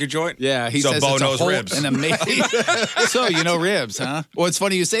a barbecue joint. Yeah, he so says Bo it's a knows whole, ribs. An amazing. So you know ribs, huh? Well, it's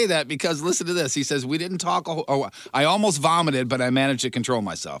funny you say that because listen to this. He says we didn't talk. I almost vomited, but I managed to control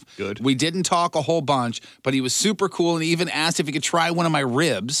myself. Good. We didn't talk a whole bunch, but he was super cool and he even asked if he could try one of my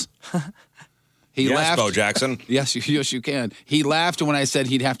ribs. He yes, laughed. Bo Jackson. Yes, you can. He laughed when I said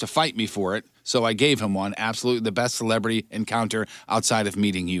he'd have to fight me for it, so I gave him one. Absolutely the best celebrity encounter outside of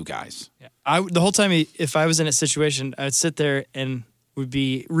meeting you guys. Yeah. The whole time, if I was in a situation, I would sit there and would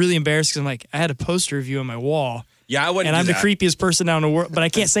be really embarrassed because I'm like, I had a poster of you on my wall. Yeah, I wouldn't. And I'm do the that. creepiest person down in the world, but I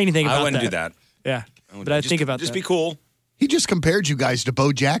can't say anything about that. I wouldn't do that. Yeah, but I think about just that. be cool. He just compared you guys to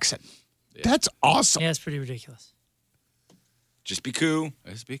Bo Jackson. Yeah. That's awesome. Yeah, it's pretty ridiculous. Just be cool.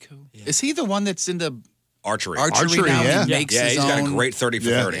 Just be cool. Yeah. Is he the one that's into archery? Archery now? Yeah. He makes yeah, his he's got a own- great 30 for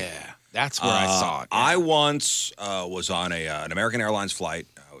 30. Yeah, that's where I saw it. Yeah. I once was on an American Airlines flight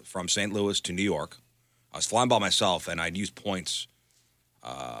from St. Louis to New York. I was flying by myself, and I'd use points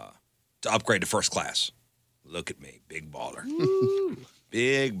to upgrade to first class. Look at me, big baller.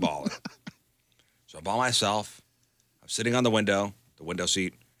 Big baller. So I'm by myself. I'm sitting on the window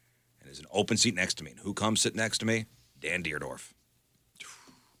seat, and there's an open seat next to me. And who comes sit next to me? Dan Deerdorf.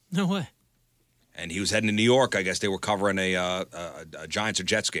 No way. And he was heading to New York. I guess they were covering a Giants or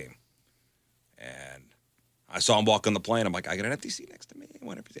Jets game. And I saw him walk on the plane. I'm like, I got an empty seat next to me.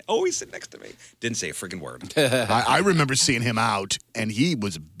 Oh, he's sitting next to me. Didn't say a freaking word. I remember seeing him out, and he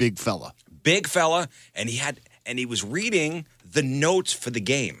was a big fella. Big fella, and he was reading the notes for the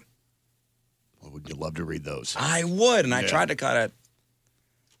game. Well, would you love to read those? I would, and I Yeah. tried to kind of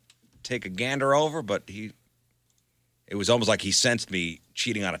take a gander over, but it was almost like he sensed me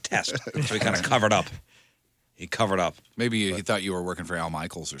cheating on a test, so he kind of covered up. He covered up. Maybe he thought you were working for Al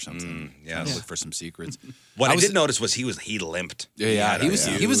Michaels or something. Yeah, Look for some secrets. What I did notice was he limped.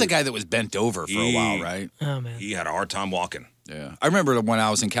 He was a guy that was bent over for a while, right? Oh man. He had a hard time walking. Yeah, I remember when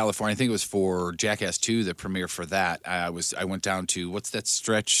I was in California. I think it was for Jackass 2, the premiere for that. I went down to what's that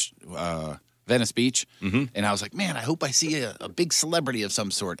stretch, Venice Beach, and I was like, man, I hope I see a big celebrity of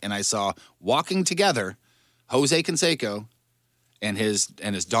some sort. And I saw walking together, Jose Canseco, and his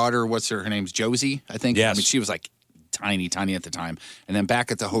daughter. What's her name's Josie, I think. Yes. I mean, she was like tiny at the time. And then back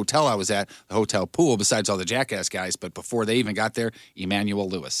at the hotel I was at, the hotel pool, besides all the Jackass guys, but before they even got there, Emmanuel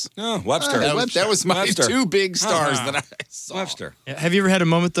Lewis. Oh, Webster. That was my Webster. two big stars Uh-huh. that I saw. Webster. Yeah. Have you ever had a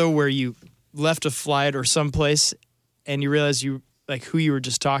moment though where you left a flight or someplace and you realized you like who you were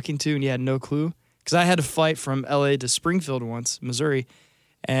just talking to and you had no clue? Because I had a flight from LA to Springfield once, Missouri,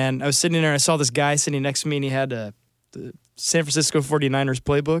 and I was sitting there and I saw this guy sitting next to me and he had the San Francisco 49ers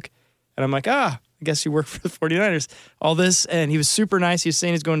playbook. And I'm like, I guess you work for the 49ers. All this, and he was super nice. He was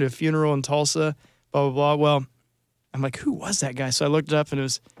saying he's going to a funeral in Tulsa, blah, blah, blah. Well, I'm like, who was that guy? So I looked it up and it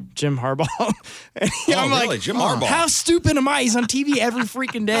was Jim Harbaugh. And I'm really? like, Jim Harbaugh? How stupid am I? He's on TV every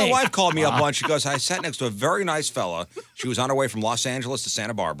freaking day. My wife called me up once. She goes, I sat next to a very nice fella. She was on her way from Los Angeles to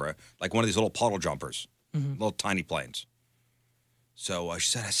Santa Barbara, like one of these little puddle jumpers, little tiny planes. So she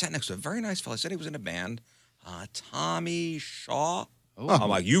said, I sat next to a very nice fella. Said he was in a band, Tommy Shaw. I'm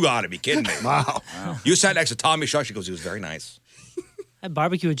like, you got to be kidding me. Wow. You sat next to Tommy Shaw. She goes, he was very nice. I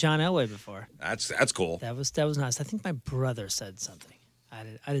barbecued with John Elway before. That's cool. That was nice. I think my brother said something.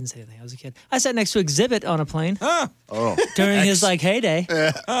 I didn't say anything. I was a kid. I sat next to Exhibit on a plane during his heyday.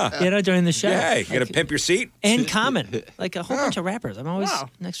 During the show. Yeah, you got to pimp your seat. And Common, like a whole bunch of rappers. I'm always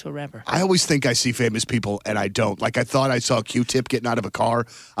next to a rapper. I always think I see famous people, and I don't. Like, I thought I saw Q-Tip getting out of a car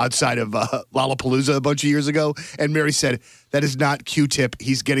outside of Lollapalooza a bunch of years ago, and Mary said, that is not Q-Tip.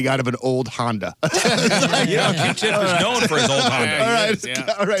 He's getting out of an old Honda. Q-Tip is known for his old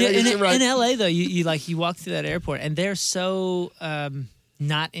Honda. All right. In L.A., though, you walk through that airport, and they're so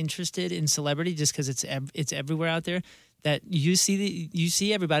not interested in celebrity just because it's everywhere out there that you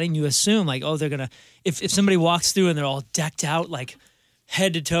see everybody and you assume like, oh, they're gonna if somebody walks through and they're all decked out like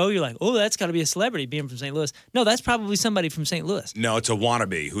head to toe, you're like, oh, that's got to be a celebrity being from St. Louis. No, that's probably somebody from St. Louis. No, it's a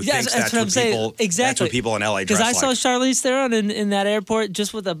wannabe who thinks that's what I'm saying. Exactly. That's what people in LA dress like. Because I saw Charlize Theron in that airport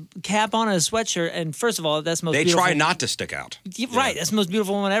just with a cap on and a sweatshirt, and first of all, that's the most They beautiful. try not to stick out. Right, that's the most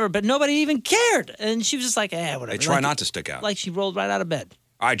beautiful woman ever, but nobody even cared. And she was just like, whatever. They try not to stick out. Like she rolled right out of bed.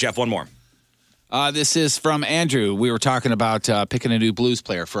 All right, Jeff, one more. This is from Andrew. We were talking about picking a new blues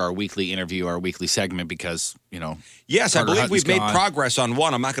player for our weekly interview, our weekly segment, because, Yes, Carter I believe Hutton's we've made gone. progress on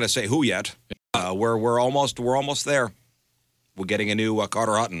one. I'm not going to say who yet. We're almost there. We're getting a new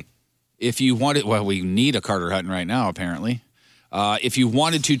Carter Hutton. If you wanted, we need a Carter Hutton right now, apparently. If you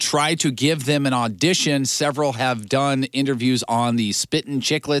wanted to try to give them an audition, several have done interviews on the Spittin'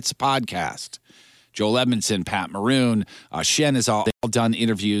 Chicklets podcast. Joel Edmondson, Pat Maroon, Shen has all done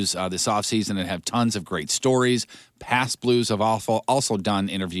interviews this offseason and have tons of great stories. Past Blues have also done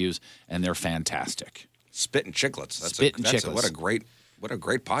interviews, and they're fantastic. Spittin' Chicklets. Chicklets. What a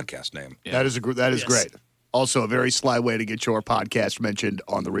great podcast name. Yeah. That is great. Also, a very sly way to get your podcast mentioned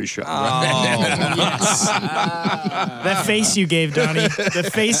on the Riz Show. Oh, yes. That face you gave, Donnie.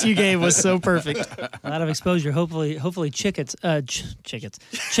 The face you gave was so perfect. A lot of exposure. Hopefully, Chicklets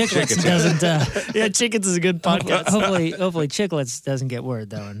doesn't. Yeah, Chickens is a good podcast. Hopefully, Chicklets doesn't get word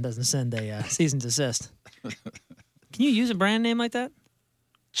though and doesn't send a cease and desist. Can you use a brand name like that?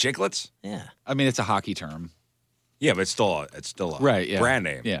 Chicklets? Yeah. I mean, it's a hockey term. Yeah, but it's still a brand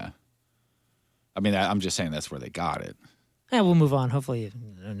name. Yeah. I mean, I'm just saying that's where they got it. Yeah, we'll move on. Hopefully,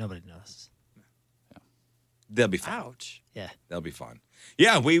 nobody knows. They'll be fine. Ouch. Yeah. They'll be fine.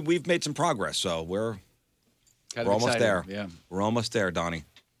 Yeah, we've made some progress, so we're almost there. Yeah. We're almost there, Donnie.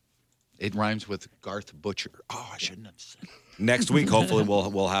 It rhymes with Garth Butcher. Oh, I shouldn't have said. Next week, hopefully,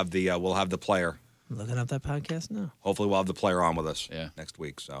 we'll have the player. I'm looking up that podcast now. Hopefully, we'll have the player on with us next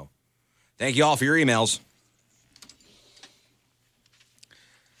week. So, thank you all for your emails.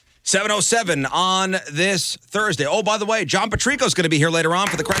 7:07 on this Thursday. Oh, by the way, John Patrico's going to be here later on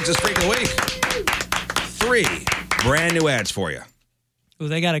for the Craigslist Freak of the Week. 3 brand new ads for you. Oh,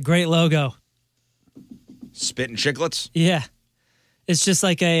 they got a great logo. Spittin' Chicklets? Yeah. It's just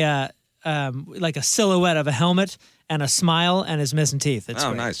like a silhouette of a helmet and a smile and his missing teeth. It's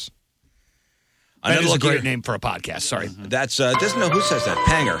great. Nice. That is a great name for a podcast. Sorry. That's, doesn't know who says that.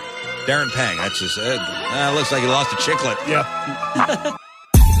 Panger. Darren Pang. That's just, looks like he lost a chicklet. Yeah.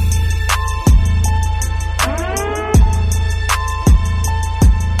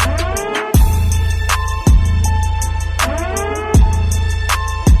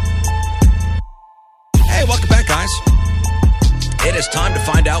 It is time to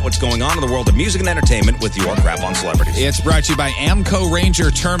find out what's going on in the world of music and entertainment with your Crap on Celebrities. It's brought to you by Amco Ranger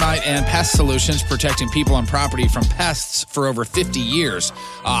Termite and Pest Solutions, protecting people and property from pests for over 50 years.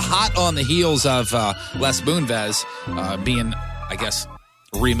 Hot on the heels of Les Moonves being, I guess,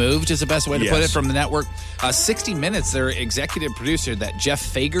 removed is the best way to put it from the network. 60 Minutes, their executive producer, that Jeff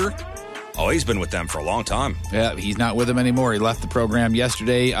Fager. Oh, he's been with them for a long time. Yeah, he's not with them anymore. He left the program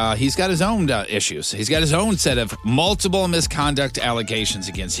yesterday. He's got his own issues. He's got his own set of multiple misconduct allegations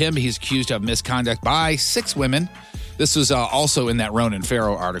against him. He's accused of misconduct by 6 women. This was also in that Ronan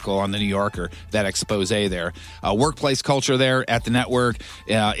Farrow article on the New Yorker, that expose there. Workplace culture there at the network.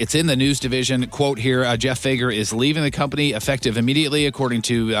 It's in the news division. Quote here, Jeff Fager is leaving the company effective immediately, according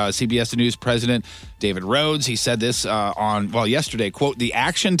to CBS News president David Rhodes. He said this yesterday, quote, the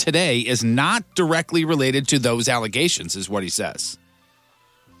action today is not directly related to those allegations, is what he says.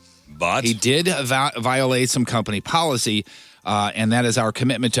 But he did violate some company policy. And that is our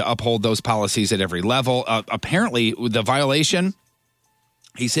commitment to uphold those policies at every level. Apparently, the violation,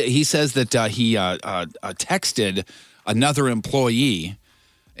 he says that he texted another employee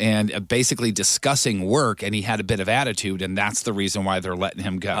and basically discussing work, and he had a bit of attitude, and that's the reason why they're letting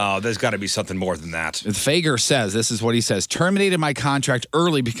him go. Oh, there's got to be something more than that. Fager says, this is what he says, terminated my contract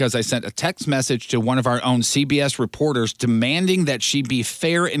early because I sent a text message to one of our own CBS reporters demanding that she be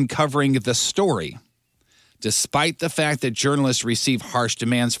fair in covering the story. Despite the fact that journalists receive harsh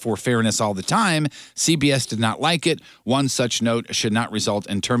demands for fairness all the time, CBS did not like it. One such note should not result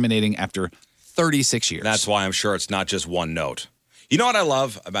in terminating after 36 years. That's why I'm sure it's not just one note. You know what I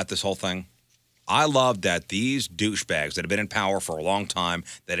love about this whole thing? I love that these douchebags that have been in power for a long time,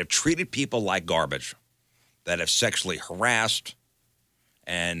 that have treated people like garbage, that have sexually harassed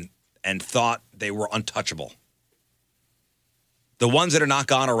and thought they were untouchable. The ones that are not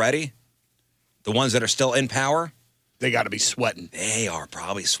gone already, the ones that are still in power, they got to be sweating. They are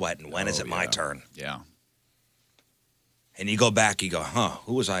probably sweating. When is it my turn? Yeah. And you go back, you go,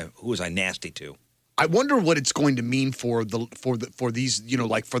 who was I nasty to? I wonder what it's going to mean for these,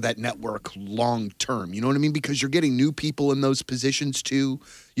 like for that network long term. You know what I mean? Because you're getting new people in those positions too.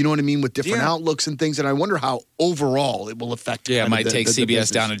 You know what I mean? With different outlooks and things. And I wonder how overall it will affect. Yeah, it might take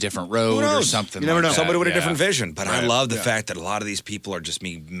CBS down a different road or something. You never know. That. Somebody with a Yeah. different vision. But I Right. love the fact that a lot of these people are just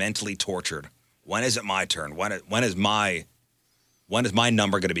being mentally tortured. When is it my turn? When is my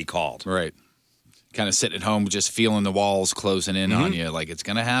number going to be called? Right. Kind of sitting at home, just feeling the walls closing in on you. Like it's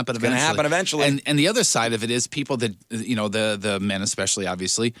going to happen eventually. It's going to happen eventually. And the other side of it is people that, the men especially,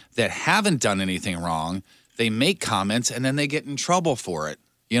 obviously, that haven't done anything wrong. They make comments and then they get in trouble for it.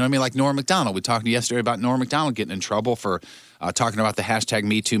 You know what I mean? Like Norm Macdonald. We talked yesterday about Norm Macdonald getting in trouble for talking about the hashtag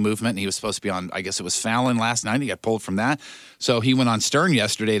 #MeToo movement. And he was supposed to be on, I guess it was Fallon last night. He got pulled from that. So he went on Stern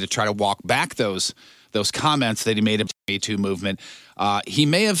yesterday to try to walk back those comments that he made about the #MeToo movement. He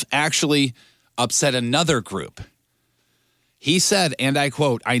may have actually upset another group. He said, and I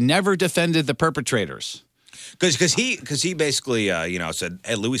quote, "I never defended the perpetrators." Because he basically said,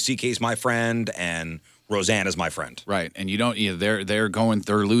 "Hey, Louis C.K.'s my friend and Roseanne is my friend." Right, and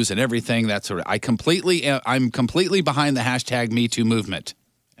they're losing everything. That sort of. I'm completely behind the hashtag #MeToo movement,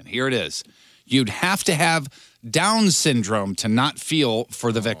 and here it is. You'd have to have Down syndrome to not feel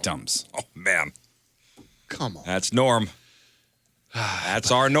for the victims. Oh man, come on, that's Norm.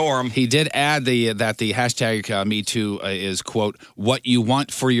 That's our Norm. He did add that the hashtag #MeToo is, quote, "what you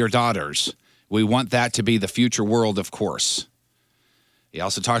want for your daughters. We want that to be the future world, of course." He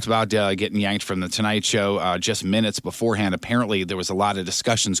also talked about getting yanked from The Tonight Show just minutes beforehand. Apparently, there was a lot of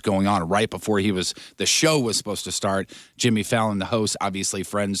discussions going on right before the show was supposed to start. Jimmy Fallon, the host, obviously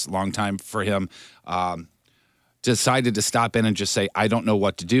friends, long time for him, decided to stop in and just say, "I don't know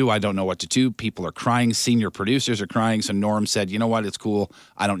what to do. I don't know what to do. People are crying. Senior producers are crying." So Norm said, "You know what? It's cool.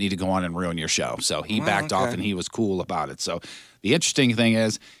 I don't need to go on and ruin your show." So he backed off and he was cool about it. So the interesting thing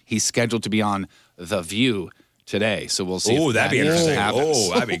is he's scheduled to be on The View today. So we'll see. Oh, that'd be interesting. Happens.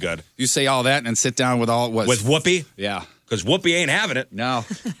 Oh, that'd be good. You say all that and then sit down with Whoopi? Yeah. Because Whoopi ain't having it. No.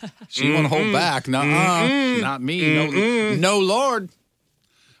 She won't hold back. Nuh-uh. Not me. No, Lord.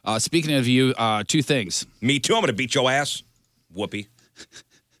 Speaking of you, two things. Me too. I'm going to beat your ass. Whoopi.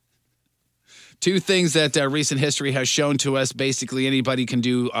 Two things that recent history has shown to us. Basically, anybody can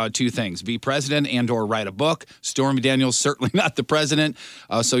do two things: be president and or write a book. Stormy Daniels, certainly not the president.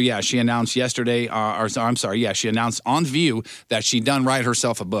 She announced yesterday, she announced on View that she done write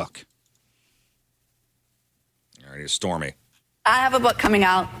herself a book. All right, Stormy. I have a book coming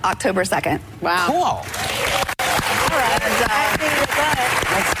out October 2nd. Wow. Cool. All right.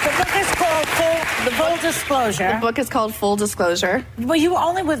 The book is called Full Disclosure. The book is called Full Disclosure. Well, you were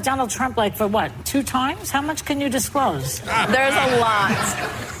only with Donald Trump, for what, 2 times? How much can you disclose? There's a lot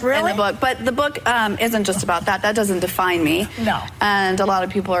in the book. But the book isn't just about that. That doesn't define me. No. And a lot of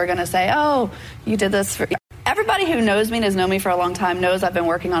people are going to say, oh, you did this for... Everybody who knows me and has known me for a long time knows I've been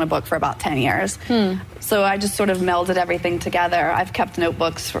working on a book for about 10 years. So I just sort of melded everything together. I've kept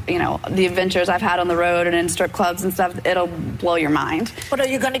notebooks for, the adventures I've had on the road and in strip clubs and stuff. It'll blow your mind. But are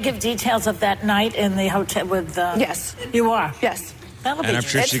you going to give details of that night in the hotel with... Yes. You are? Yes. That'll And I'm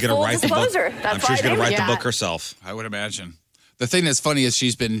sure she's going to write the book. I'm sure she's going to write the book herself. I would imagine. The thing that's funny is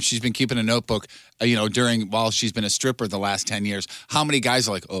she's been keeping a notebook, while she's been a stripper the last 10 years. How many guys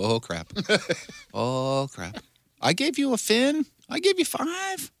are like, oh, crap. Oh, crap. I gave you a fin. I gave you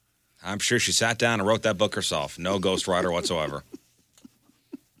 5. I'm sure she sat down and wrote that book herself. No ghostwriter whatsoever.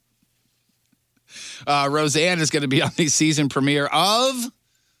 Roseanne is going to be on the season premiere of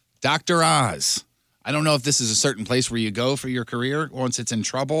Dr. Oz. I don't know if this is a certain place where you go for your career once it's in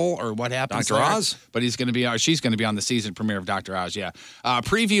trouble or what happens. Dr. Oz? But she's going to be on the season premiere of Dr. Oz, yeah.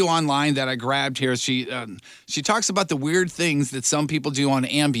 Preview online that I grabbed here. She talks about the weird things that some people do on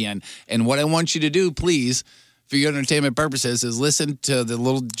Ambien. And what I want you to do, please, for your entertainment purposes, is listen to the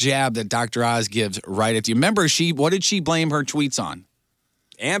little jab that Dr. Oz gives right at you. Remember, what did she blame her tweets on?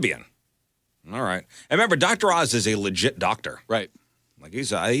 Ambien. All right. And remember, Dr. Oz is a legit doctor. Right. Like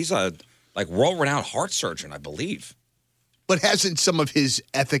he's a world-renowned heart surgeon, I believe. But hasn't some of his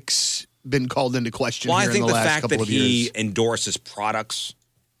ethics been called into question Well, here I think in the the last fact couple that of he years. endorses products,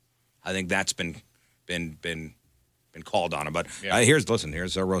 I think that's been called on him. But here's Roseanne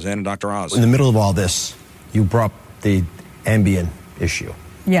and Dr. Oz. In the middle of all this, you brought the Ambien issue.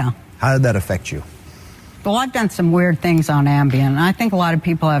 Yeah. How did that affect you? Well, I've done some weird things on Ambien, and I think a lot of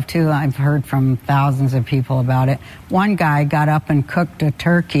people have too. I've heard from thousands of people about it. One guy got up and cooked a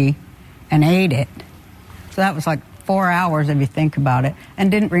turkey and ate it. So that was like 4 hours if you think about it,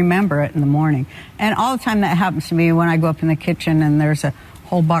 and didn't remember it in the morning. And all the time that happens to me when I go up in the kitchen and there's a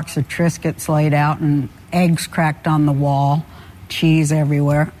whole box of Triscuits laid out and eggs cracked on the wall, cheese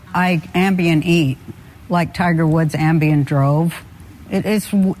everywhere. I Ambien eat, like Tiger Woods Ambien drove.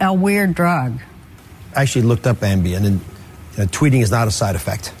 It's a weird drug. I actually looked up Ambien, and tweeting is not a side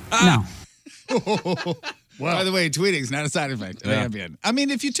effect. No. By the way, tweeting is not a side effect of Ambien. I mean,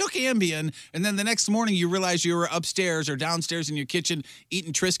 if you took Ambien and then the next morning you realized you were upstairs or downstairs in your kitchen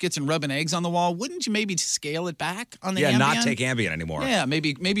eating Triscuits and rubbing eggs on the wall, wouldn't you maybe scale it back on the Ambien? Yeah, not take Ambien anymore. Yeah,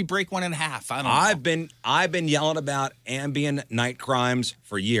 maybe break one in half. I don't know. I've been yelling about Ambien night crimes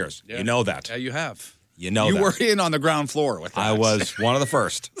for years. Yeah. You know that. Yeah, you have. You know you that. were in on the ground floor with that. I was one of the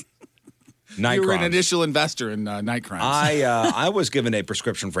first. Night you were crimes. an initial investor in night crimes. I was given a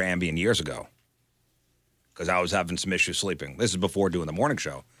prescription for Ambien years ago because I was having some issues sleeping. This is before doing the morning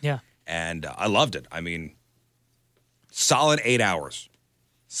show. Yeah. And I loved it. I mean, solid 8 hours.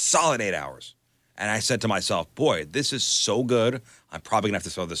 Solid 8 hours. And I said to myself, boy, this is so good. I'm probably going to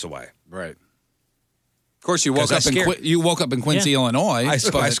have to throw this away. Right. Of course, you woke up in Quincy, Illinois. I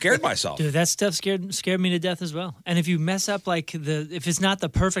scared myself. Dude, that stuff scared me to death as well. And if you mess up if it's not the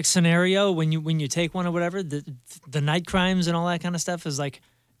perfect scenario when you take one or whatever, the night crimes and all that kind of stuff is like,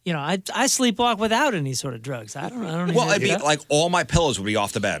 I sleepwalk without any sort of drugs. I don't know. Well, it'd be like all my pillows would be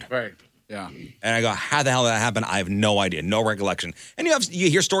off the bed. Right. Yeah. And I go, how the hell did that happen? I have no idea, no recollection. And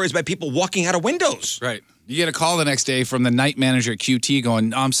you hear stories about people walking out of windows. Right. You get a call the next day from the night manager at QT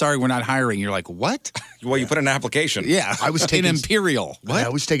going, I'm sorry, we're not hiring. You're like, what? Well, you put in an application. Yeah. I was taking Imperial. What? I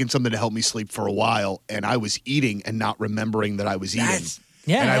was taking something to help me sleep for a while, and I was eating and not remembering that I was eating.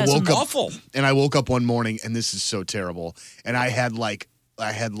 Yeah, and I woke up awful. And I woke up one morning, and this is so terrible. And I had like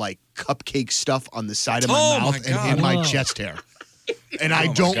cupcake stuff on the side of my mouth and in my chest hair. And I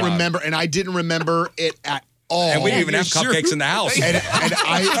don't remember, and I didn't remember it at all. And we didn't even have cupcakes in the house.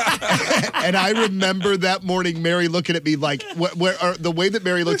 And I remember that morning Mary looking at me like, the way that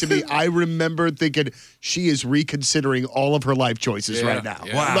Mary looked at me, I remember thinking she is reconsidering all of her life choices right now.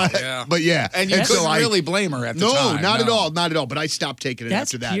 Yeah, wow. But yeah. And you couldn't really blame her at the time. No, not at all. Not at all. But I stopped taking it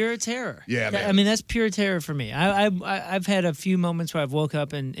after that. That's pure terror. Yeah, man. I mean, that's pure terror for me. I've had a few moments where I've woke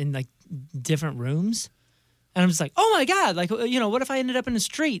up in like different rooms. And I'm just like, oh my God! Like, what if I ended up in the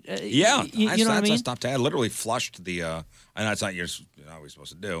street? Yeah, you know what I mean? I stopped. I literally flushed the. I know it's not what you're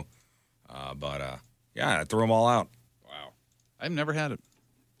supposed to do, but I threw them all out. Wow, I've never had it,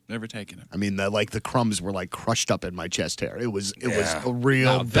 never taken it. I mean, the crumbs were like crushed up in my chest hair. It was a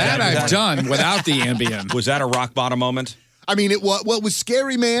real that I've done without the Ambien. Was that a rock bottom moment? I mean, it was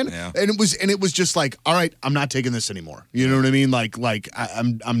scary, man. Yeah. And it was just like, all right, I'm not taking this anymore. You know what I mean? Like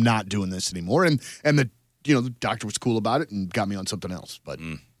I'm not doing this anymore. And the doctor was cool about it and got me on something else, but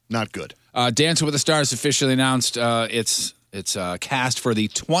not good. Dancing with the Stars officially announced its cast for the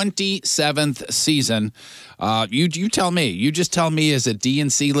 27th season. You tell me. You just tell me, is it D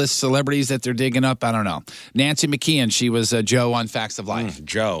and C list celebrities that they're digging up? I don't know. Nancy McKeon, she was Joe on Facts of Life.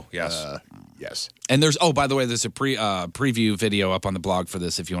 Joe, yes. Yes. And by the way, there's a preview video up on the blog for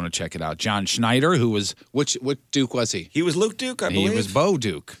this if you want to check it out. John Schneider, who was, what Duke was he? He was Luke Duke, I believe. He was Bo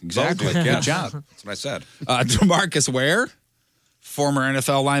Duke. Exactly. Bo Duke, Good job. That's what I said. DeMarcus Ware, former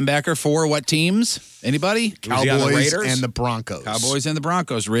NFL linebacker for what teams? Anybody? Cowboys and the Broncos. Cowboys and the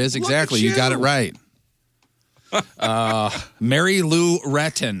Broncos, Riz. Exactly. You got it right. Mary Lou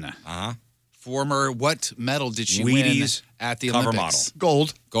Retton. Uh-huh. Former, what medal did she Wheaties win at the cover Olympics? model.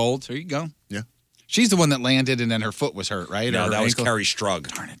 Gold. There you go. Yeah. She's the one that landed and then her foot was hurt, right? No, Or that was ankle? Kerry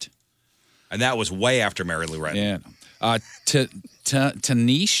Strug. Darn it. And that was way after Mary Lou Retton. Yeah.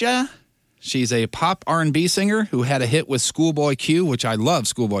 Tanisha, she's a pop R&B singer who had a hit with Schoolboy Q, which I love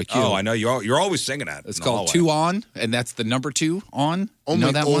Schoolboy Q. Oh, I know. You're always singing that. It's called 2 On, and that's the number 2 on. Only you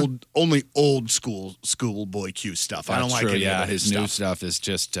know that one? Only old schoolboy Q stuff. I don't That's like true, any yeah, of his his stuff. new stuff is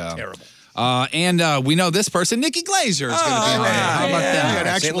just Terrible. And we know this person, Nikki Glaser, is going to be on there. How about that? An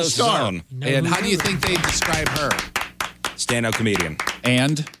actual St. Louis star. Zone. And how do you think they describe her? Stand-up comedian.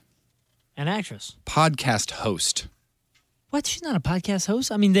 And An actress. podcast host. What? She's not a podcast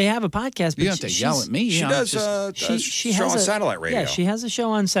host. I mean, they have a podcast. But You don't have to yell at me. She you know, does it's just- she show on satellite radio. Yeah, she has a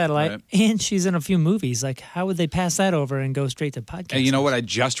show on satellite, and she's in a few movies. Like, how would they pass that over and go straight to podcast? And you know what? I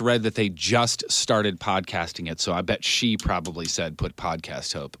just read that they just started podcasting it, so I bet she probably said put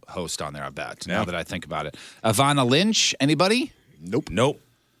podcast host on there. I bet. Now that I think about it, Ivana Lynch. Anybody? Nope.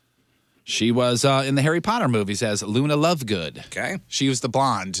 She was in the Harry Potter movies as Luna Lovegood. Okay. She was the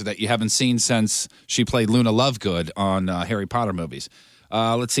blonde that you haven't seen since she played Luna Lovegood on Harry Potter movies.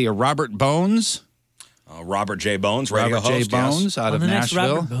 Let's see, Robert Bones. Robert J. Bones, radio Robert J. host, Bones yes. out of the next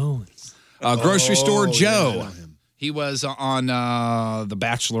Nashville. Robert Bones. Grocery Store Joe. yeah, I know him. He was on The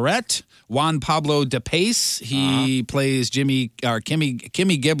Bachelorette. Juan Pablo De Pace. He plays Kimmy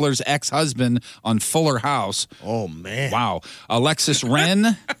Gibbler's ex-husband on Fuller House. Oh, man. Wow. Alexis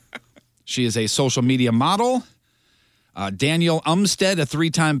Wren. She is a social media model. Daniel Umstead, a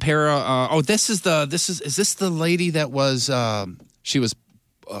 3-time is this the lady that was she was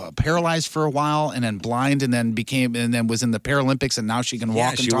paralyzed for a while and then blind and then was in the Paralympics and now she can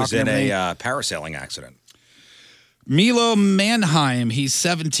walk and she talk. was in a parasailing accident. Milo Manheim, he's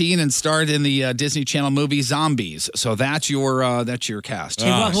 17 and starred in the Disney Channel movie Zombies. So that's your cast. Hey,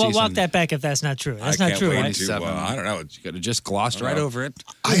 walk that back if that's not true. That's not true, right? I don't know. You could have just glossed right over it.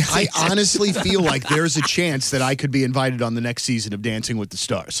 I honestly feel like there's a chance that I could be invited on the next season of Dancing with the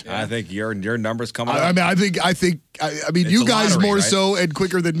Stars. I think your numbers coming up. I mean, It's you a guys lottery, more right? so and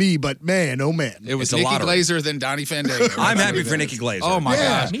quicker than me, but man, oh man. It was It's a Nikki lottery. Glazer than Donnie Fandango. I'm happy for Nikki Glazer. Oh my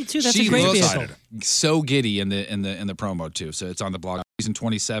gosh, Me too. That's she a great looks vehicle. so giddy in the promo too. So it's on the blog. Season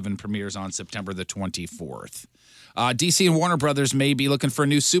 27 premieres on September the 24th. DC and Warner Brothers may be looking for a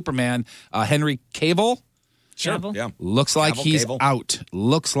new Superman. Henry Cavill. Sure. Cavill? Yeah. Looks like he's Cable. out.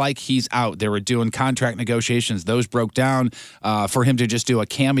 Looks like he's out. They were doing contract negotiations. Those broke down for him to just do a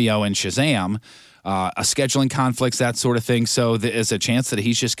cameo in Shazam. A scheduling conflicts, that sort of thing. So there is a chance that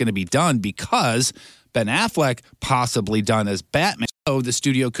he's just going to be done because Ben Affleck possibly done as Batman. So the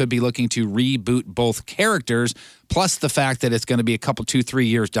studio could be looking to reboot both characters, plus the fact that it's going to be a couple, 2-3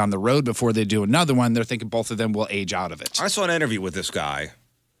 years down the road before they do another one. They're thinking both of them will age out of it. I saw an interview with this guy,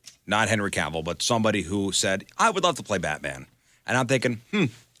 not Henry Cavill, but somebody who said, I would love to play Batman. And I'm thinking,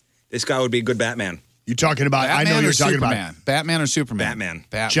 this guy would be a good Batman. You're talking about, Batman I know or you're talking Superman? about. Batman or Superman?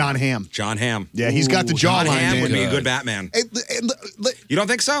 Batman. John Hamm. John Hamm. Yeah, he's got the John jawline. Hamm would man. be a good Batman. You don't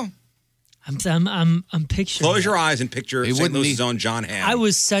think so? I'm picturing. Close your eyes and picture He St. wouldn't Louis's need- own John Hamm. I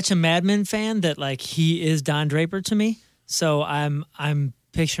was such a Mad Men fan that like he is Don Draper to me. So I'm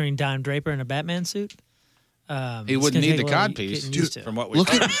picturing Don Draper in a Batman suit. He it's wouldn't gonna need take the a while codpiece, getting used to. from what we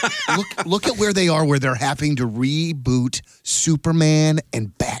Look at where they are, where they're having to reboot Superman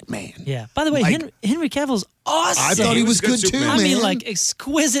and Batman. Yeah. By the way, Like- Henry Cavill's awesome. I thought he was good too, Superman. I mean, man. like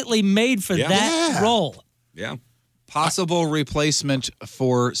exquisitely made for Yeah. that Yeah. role. Yeah. Possible replacement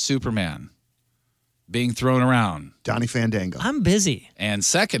for Superman being thrown around. Donnie Fandango. I'm busy. And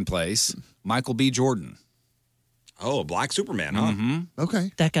second place, Michael B. Jordan. Oh, Black Superman, huh? Mm-hmm.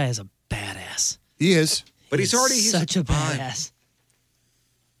 Okay. That guy is a badass. He is. But he's such a badass.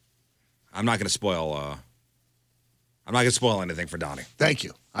 I'm not going to spoil. I'm not going to spoil anything for Donnie. Thank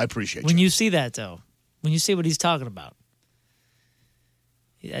you. I appreciate When you. you see that, though, when you see what he's talking about,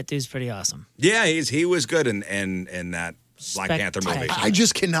 that dude's pretty awesome. Yeah, he was good in that Black Panther movie. I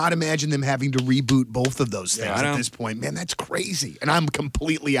just cannot imagine them having to reboot both of those things Yeah, I know. at this point. Man, that's crazy. And I'm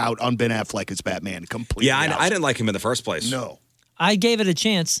completely out on Ben Affleck as Batman. Completely Yeah, out. I didn't like him in the first place. No. I gave it a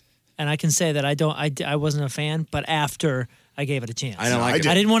chance, and I can say that I wasn't a fan, but after I gave it a chance. I didn't like it.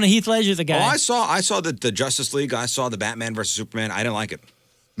 I didn't want to Heath Ledger the guy. Oh, I saw the Justice League. I saw the Batman versus Superman. I didn't like it.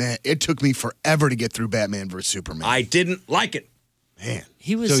 Man, it took me forever to get through Batman vs. Superman. I didn't like it. Man.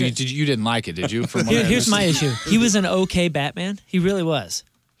 He was. So you didn't like it, did you? From what I Here's my understand? issue. He was an okay Batman. He really was.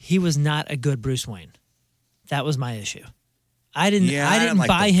 He was not a good Bruce Wayne. That was my issue. I didn't like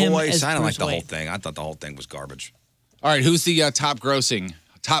buy the him voice. as I didn't like Bruce the whole Wayne. thing. I thought the whole thing was garbage. All right, who's the top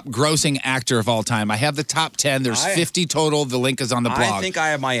grossing actor of all time? I have the top 10. There's 50 total. The link is on the blog. I think I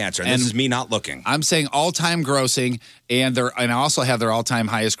have my answer. This is me not looking. I'm saying all-time grossing, and I also have their all-time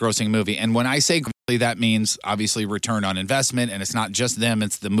highest grossing movie. And when I say grossing, that means obviously return on investment, and it's not just them;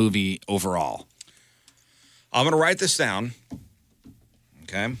 it's the movie overall. I'm going to write this down.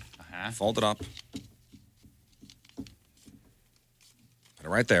 Okay. Fold it up. Put it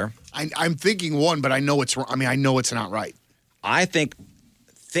right there. I'm thinking one, but I know it's wrong. I mean, I know it's not right. I think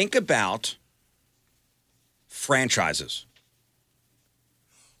about franchises.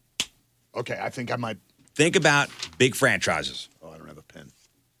 Okay, I think I might. Think about big franchises. Oh, I don't have a pen.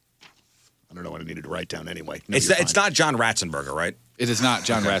 I don't know what I needed to write down anyway. No, It's not John Ratzenberger, right? It is not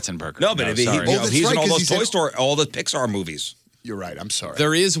John Ratzenberger. No, but he's in all those Toy Story, all the Pixar movies. You're right. I'm sorry.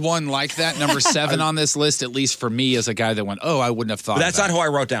 There is one like that, number 7 on this list, at least for me as a guy that went, I wouldn't have thought But that's of that. not who I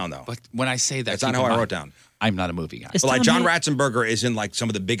wrote down, though. But when I say that, That's not how I wrote down. I'm not a movie guy. But like John Ratzenberger is in like some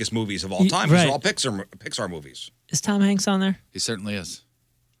of the biggest movies of all time. Right. These are all Pixar movies. Is Tom Hanks on there? He certainly is.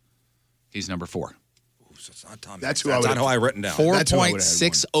 He's number 4. So it's not Tom That's Hanks. who That's not how I written down.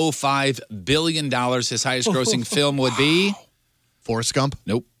 $4.605 billion. His highest grossing film would be Forrest Gump.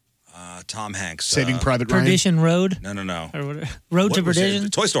 Nope. Tom Hanks. Saving Private Ryan. Perdition Road. No. Or whatever. Road to What was it? Perdition.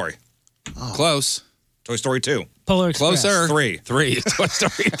 Toy Story. Close. Toy Story 2. Polar Express. Closer. 3. Toy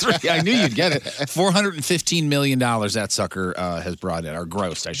Story 3. I knew you'd get it. $415 million that sucker has brought in, or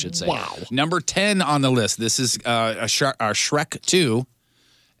grossed, I should say. Wow. Number 10 on the list. This is Shrek 2,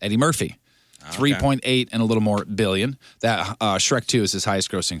 Eddie Murphy. 3.8 and a little more billion. That Shrek 2 is his highest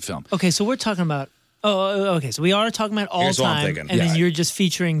grossing film. Okay, so we're talking about. Oh, okay. So we are talking about all Here's what I'm time, thinking. and Yeah. then you're just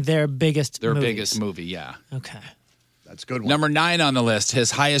featuring their biggest. Their movies. biggest movie, yeah. Okay. That's a good one. Number 9 on the list. His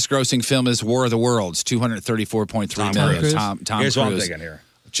highest grossing film is War of the Worlds, $234.3 million. Cruise. Tom Here's what I'm Cruise. thinking here.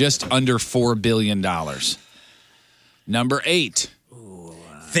 Just under $4 billion. Number 8.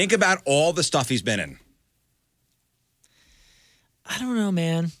 Think about all the stuff he's been in. I don't know,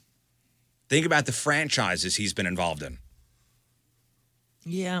 man. Think about the franchises he's been involved in.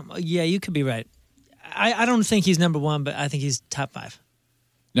 Yeah, you could be right. I don't think he's number 1, but I think he's top 5.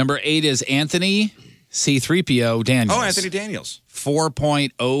 Number 8 is Anthony C-3PO Daniels. Oh, Anthony Daniels.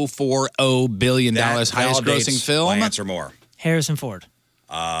 $4.040 billion. Highest grossing film. My answer more. Harrison Ford.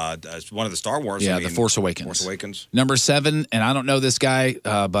 It's one of the Star Wars. Yeah, The Force Awakens. Force Awakens. Number 7, and I don't know this guy,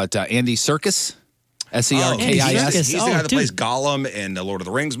 but Andy Serkis. S-E-R-K-I-S. Andy Serkis. He's the guy that dude. plays Gollum in the Lord of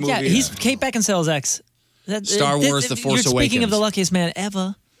the Rings movie. Yeah, he's Kate Beckinsale's ex. Star Wars, The Force You're speaking of Awakens. the luckiest man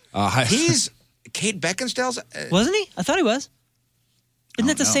ever. He's Kate Beckinsale's. Wasn't he? I thought he was. Isn't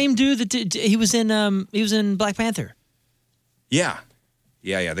that the same dude that he was in Black Panther? Yeah.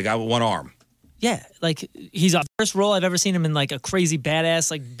 The guy with one arm. Yeah, like he's the first role I've ever seen him in, like a crazy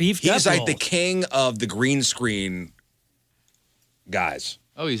badass, like beefed up He's like role. the king of the green screen guys.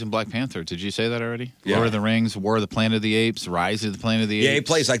 Oh, he's in Black Panther. Did you say that already? Yeah. Lord of the Rings, War of the Planet of the Apes, Rise of the Planet of the Apes. Yeah, he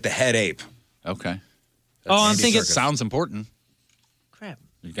plays like the head ape. Okay. I'm Andy thinking. Serkis. Sounds important. Crap.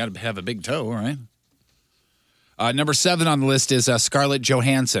 You got to have a big toe, all right? Number 7 on the list is Scarlett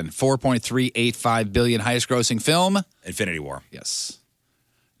Johansson, $4.385 billion, highest grossing film. Infinity War. Yes.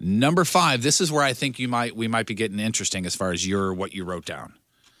 Number 5. This is where I think we might be getting interesting as far as what you wrote down.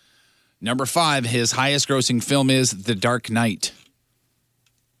 Number 5, his highest grossing film is The Dark Knight.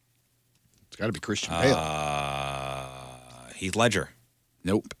 It's got to be Christian Bale. Heath Ledger.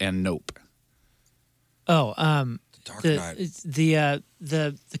 Nope and nope. Oh, Dark Knight.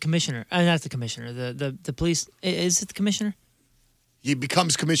 the commissioner. Not the commissioner. The police. Is it the commissioner? He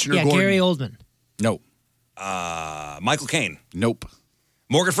becomes Commissioner Yeah, Gordon. Gary Oldman. Nope. Michael Caine. Nope.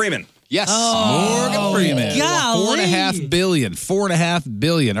 Morgan Freeman. Yes, Oh, Morgan Freeman. golly. $4.5 billion. $4.5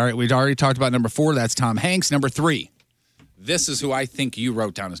 billion. All right, we'd already talked about number 4. That's Tom Hanks. Number 3. This is who I think you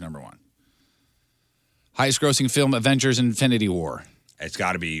wrote down as number 1. Highest grossing film, Avengers Infinity War. It's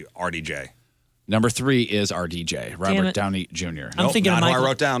got to be RDJ. Number 3 is RDJ, Damn Robert it. Downey Jr. I'm thinking not of who I Michael.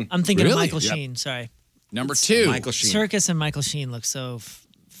 wrote down. I'm thinking of Really? Michael Yep. Sheen. Sorry. Number 2. Michael Sheen. Circus and Michael Sheen look so.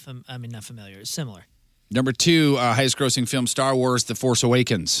 Not familiar. It's similar. Number 2, highest grossing film, Star Wars, The Force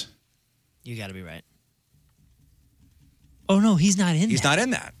Awakens. You got to be right. Oh no, he's not in. He's that. not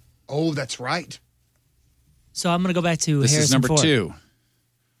in that. Oh, that's right. So I'm gonna go back to This Harrison is number Ford. 2.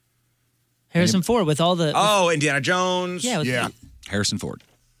 Harrison Ford with all the. Oh, Indiana Jones. Yeah. Yeah. Harrison Ford.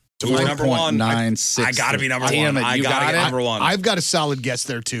 Who's number 1? 4.96. I got to be number Damn 1. it, I you got to got get it? number 1. I've got a solid guess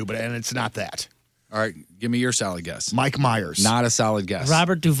there too, and it's not that. All right, give me your solid guess. Mike Myers. Not a solid guess.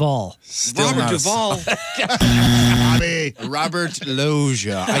 Robert Duvall. Still Robert not a- Duvall. Robert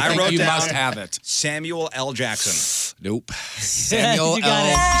Loggia. I think wrote you down must have it. Samuel L. Jackson. Nope. Samuel You got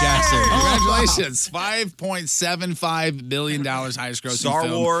L. it. Jackson. Congratulations. $5.75 billion highest grossing Star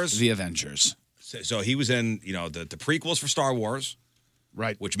film, Wars. The Avengers. So he was in, the prequels for Star Wars,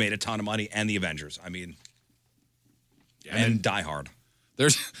 Right. which made a ton of money, and the Avengers. I mean, and Die Hard.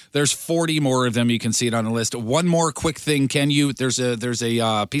 There's 40 more of them. You can see it on the list. One more quick thing, can you? There's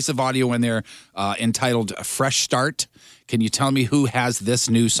a piece of audio in there entitled "Fresh Start." Can you tell me who has this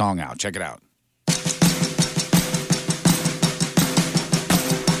new song out? Check it out.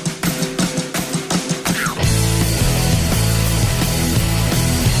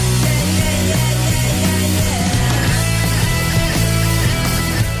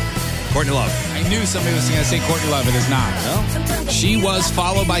 Courtney Love. I knew somebody was going to say Courtney Love. It is not. No. She was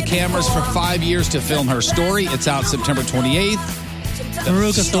followed by cameras for 5 years to film her story. It's out September 28th.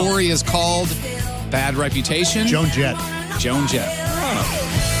 The story is called Bad Reputation. Joan Jett. Joan Jett.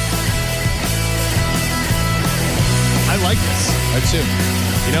 I like this. I too.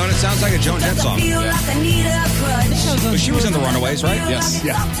 You know what? It sounds like a Joan Jett song. Yeah. But she was in the Runaways, right? Yes.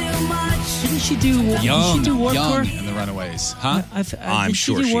 Yeah. Didn't she do? Did she do Warped Tour? in the Runaways, huh? I'm did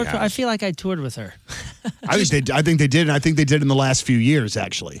sure do she Warped Tour? has. I feel like I toured with her. I think they did, and I think they did in the last few years,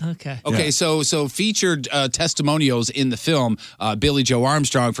 actually. Okay. Okay, Yeah. so featured testimonials in the film. Billy Joe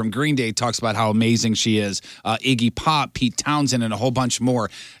Armstrong from Green Day talks about how amazing she is. Iggy Pop, Pete Townsend, and a whole bunch more.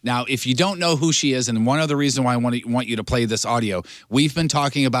 Now, if you don't know who she is, and one other reason why I want you to play this audio, we've been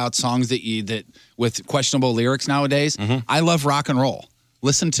talking about songs that with questionable lyrics nowadays. I love rock and roll.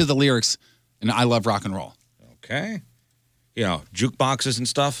 Listen to the lyrics, and I love rock and roll. Okay. You know, jukeboxes and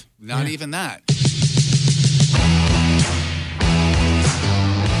stuff. Not even that.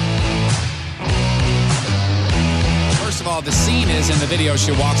 First of all, the scene is in the video,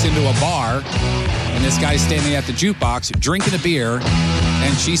 she walks into a bar, and this guy's standing at the jukebox drinking a beer,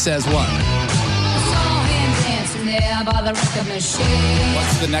 and she says what?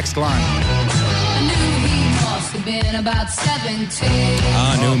 What's the next line? I knew he must have been about 17.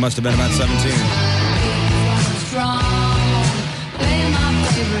 I knew he must have been about 17.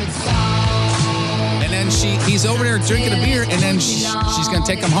 And then he's over there drinking a beer, and then she's going to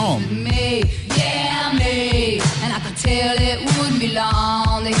take him home. Yeah, me. And I could tell it wouldn't be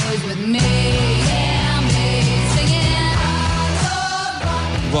long that he was with me. Yeah, me. Singing,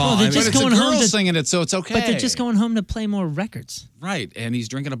 Well, they're just going home to singing it, so it's okay. But they're just going home to play more records. Right, and he's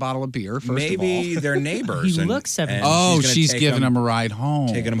drinking a bottle of beer, first of all. Maybe they're neighbors. He looks 17. Oh, gonna she's take giving him a ride home.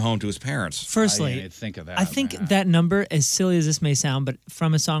 Taking him home to his parents. Firstly, I didn't think of that. I think that number, as silly as this may sound, but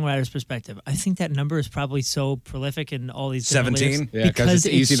from a songwriter's perspective, I think that number is probably so prolific in all these different 17? lyrics Yeah, 'cause it's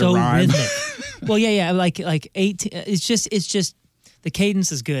easy to so rhyme. rhythmic. Well, yeah, like 18. It's just the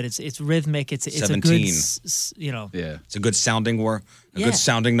cadence is good. It's rhythmic. It's a good 17. Yeah, it's a good sounding word. Yeah. Good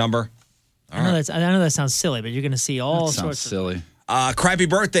sounding number. I know that sounds silly, but you're going to see all that sounds sorts silly. Crappy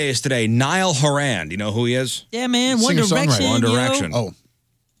birthdays today. Niall Horan. Do you know who he is? Yeah, man. One Direction. One Direction. Oh.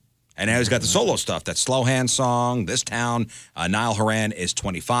 And now he's got the solo stuff. That Slow Hand song, This Town. Niall Horan is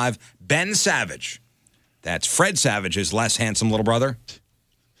 25. Ben Savage. That's Fred Savage's less handsome little brother.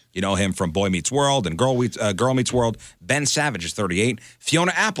 You know him from Boy Meets World and Girl Meets World. Ben Savage is 38.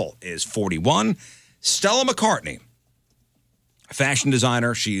 Fiona Apple is 41. Stella McCartney, a fashion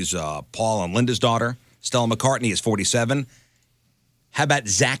designer. She's Paul and Linda's daughter. Stella McCartney is 47. How about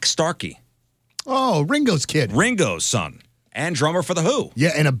Zach Starkey? Oh, Ringo's kid. Ringo's son. And drummer for The Who.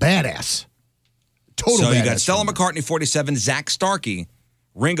 Yeah, and a badass. Total So badass. you got Stella McCartney, 47. Zach Starkey,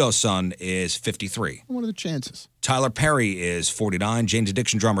 Ringo's son, is 53. What are the chances? Tyler Perry is 49. Jane's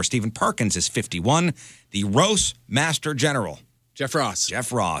Addiction drummer Stephen Perkins is 51. The Roast Master General, Jeff Ross.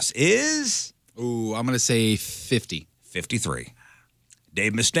 Jeff Ross, is... Ooh, I'm going to say 50. 53.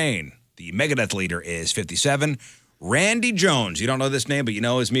 Dave Mustaine, the Megadeth leader, is 57. Randy Jones, you don't know this name, but you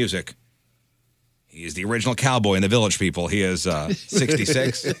know his music. He is the original cowboy in the Village People. He is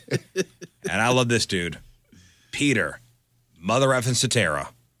 66. And I love this dude. Peter, Mother effing Cetera,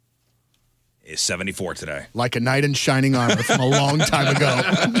 is 74 today. Like a knight in shining armor from a long time ago.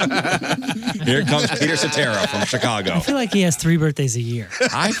 Here comes Peter Cetera from Chicago. I feel like he has 3 birthdays a year.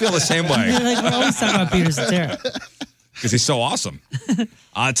 I feel the same way. Like, we're always talking about Peter Cetera. Because he's so awesome.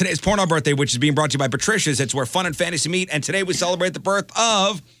 Today's Porno Birthday, which is being brought to you by Patricia's. It's where fun and fantasy meet. And today we celebrate the birth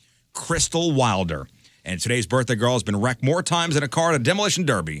of Crystal Wilder. And today's birthday girl has been wrecked more times in a car at a demolition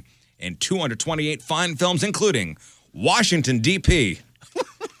derby in 228 fine films, including Washington, D.P.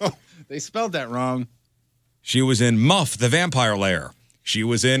 They spelled that wrong. She was in Muff, the Vampire Lair. She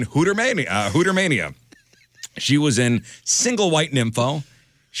was in Hootermania. She was in Single White Nympho.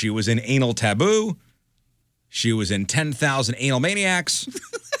 She was in Anal Taboo. She was in 10,000 Anal Maniacs.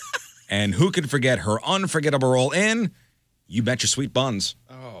 And who could forget her unforgettable role in You Bet Your Sweet Buns.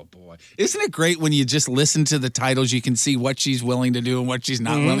 Oh, boy. Isn't it great when you just listen to the titles, you can see what she's willing to do and what she's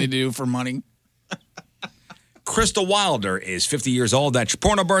not willing to do for money? Crystal Wilder is 50 years old. That's your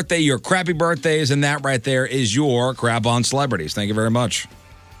porno birthday, your crappy birthdays, and that right there is your Crap on Celebrities. Thank you very much.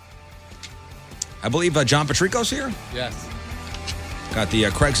 I believe John Patrico's here. Yes. Got the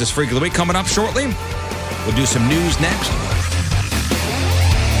Craigslist Freak of the Week coming up shortly. We'll do some news next.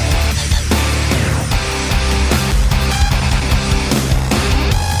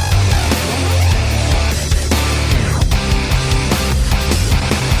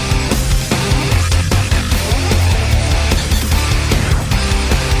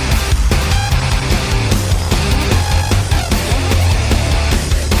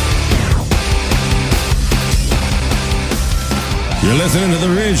 listening to The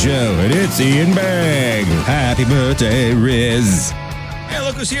Riz Show, and it's Ian Bagg. Happy birthday, Riz. Hey,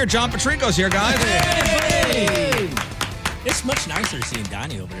 look who's here. John Patrico's here, guys. Hey! It's much nicer seeing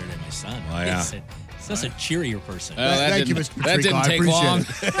Donnie over there than my son. Oh, yeah. He's such a cheerier person. Thank you, Mr. Patrico. I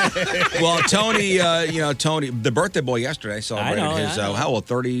appreciate it. Well, Tony, the birthday boy yesterday celebrated his, how old,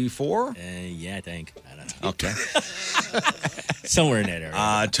 34? Yeah, I think. I don't know. Okay. Somewhere in that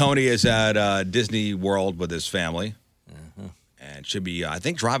area. Tony is at Disney World with his family. And should be, I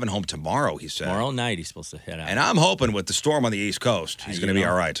think, driving home tomorrow, he said. Tomorrow night he's supposed to head out. And I'm hoping with the storm on the East Coast, he's going to be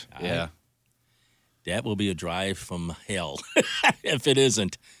all right. Yeah. That will be a drive from hell if it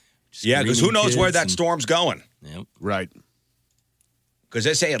isn't. Yeah, because who knows where that storm's going. Yep. Right. Because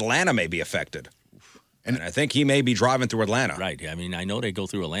they say Atlanta may be affected. And I think he may be driving through Atlanta. Right. I mean, I know they go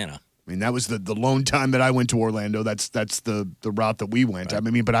through Atlanta. I mean, that was the lone time that I went to Orlando. That's the route that we went. Right.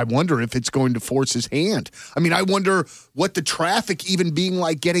 I mean, but I wonder if it's going to force his hand. I mean, I wonder what the traffic even being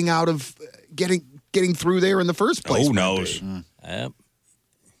like getting out of getting through there in the first place. Who knows? Yep.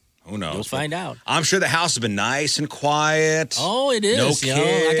 Who knows? You'll find out. I'm sure the house has been nice and quiet. Oh, it is. No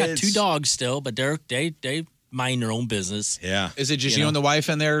kids. I got kids. 2 dogs still, but they mind their own business. Yeah. Is it just you and the wife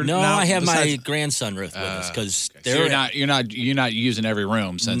in there? No, now, I have my besides- grandson with us because So you're not using every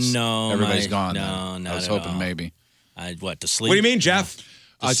room since everybody's gone. No, then. not I was at hoping all. maybe. To sleep. What do you mean, Jeff? To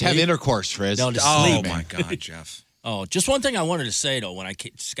To have sleep? intercourse, Riz. No, to Oh, sleep. my God, Jeff. Oh, just one thing I wanted to say, though. When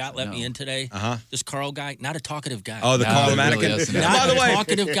Scott let me in today, this Carl guy, not a talkative guy. Oh, the Carl the mannequin? Really Not By the a way,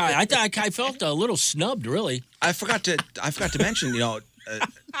 talkative guy. I felt a little snubbed, really. I forgot to mention,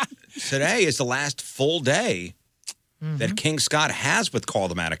 today is the last full day that King Scott has with Carl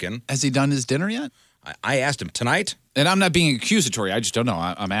the Mannequin. Has he done his dinner yet? I asked him tonight. And I'm not being accusatory. I just don't know.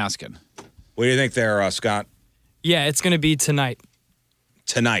 I'm asking. What do you think there, Scott? Yeah, it's going to be tonight.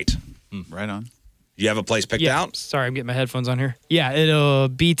 Tonight. Right on. You have a place picked out? Sorry, I'm getting my headphones on here. Yeah, it'll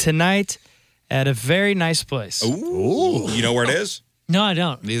be tonight at a very nice place. Ooh. You know where it is? No, I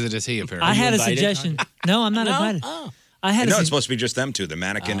don't. Neither does he, apparently. I had a suggestion. No, I'm not invited. Oh. I had No, a it's supposed to be just them two, the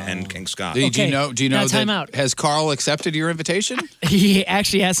mannequin and King Scott. Do you know now time that, out. has Carl accepted your invitation? He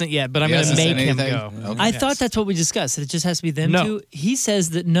actually hasn't yet, but I'm He going to hasn't make said him anything? go. Okay. I thought that's what we discussed. That it just has to be them No. two. He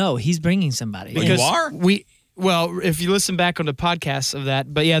says that no, he's bringing somebody. Because you are? Well, if you listen back on the podcasts of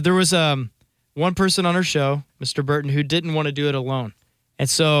that, but yeah, there was one person on our show, Mr. Burton, who didn't want to do it alone. And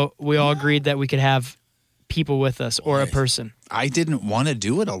so we all agreed that we could have people with us or a person. I didn't want to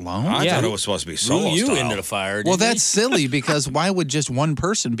do it alone. I thought it was supposed to be solo Blew you style. into the fire. Well, didn't that's silly because why would just one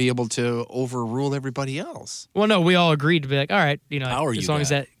person be able to overrule everybody else? Well, no, we all agreed to be like, all right, Power as you long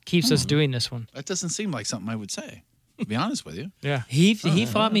as got. that keeps us doing this one. That doesn't seem like something I would say. To be honest with you. Yeah. He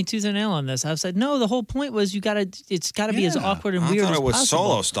fought me tooth and nail on this. I said, no, the whole point was it's got to be as awkward and I thought thought as it was possible.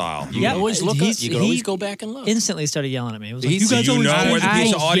 solo style. You can always look up. You can always go back and look. Instantly started yelling at me. It was like, Do you know where the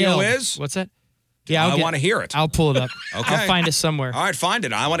piece of audio yelled. is? What's that? Yeah, I want to hear it. I'll pull it up. Okay. I'll find it somewhere. All right, find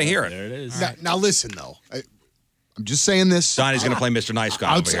it. I want to hear it. There it is. Now listen, though. I'm just saying this. Donnie's going to play Mr. Nice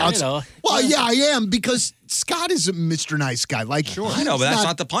Guy over here. Well, yeah, I am because Scott is a Mr. Nice Guy. Like, sure, I know, but that's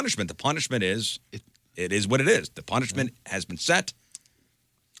not the punishment. The punishment is it is what it is. The punishment has been set.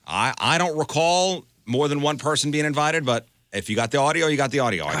 I don't recall more than one person being invited, but if you got the audio, you got the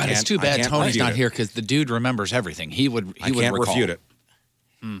audio. God, it's too bad Tony's not here because the dude remembers everything. He would I would can't recall. refute it.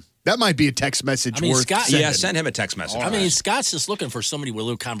 That might be a text message I mean, worth Scott- sending. Yeah, send him a text message. I mean, Scott's just looking for somebody with a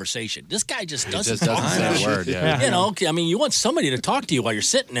little conversation. This guy just doesn't just talk. doesn't say a word, yeah. You know, I mean, you want somebody to talk to you while you're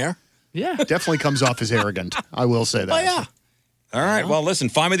sitting there. Yeah. Definitely comes off as arrogant. I will say that. Oh, yeah. All right, well, listen,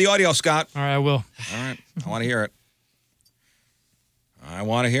 find me the audio, Scott. All right, I will. All right, I want to hear it. I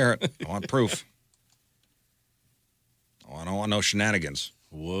want to hear it. I want proof. Oh, I don't want no shenanigans.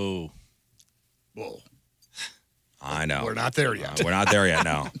 Whoa. Whoa. I know. We're not there yet. We're not there yet,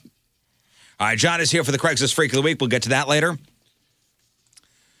 no. All right, John is here for the Craigslist Freak of the Week. We'll get to that later.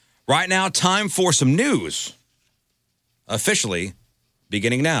 Right now, time for some news. Officially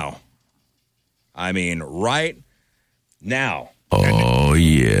beginning now. I mean, right now. Oh,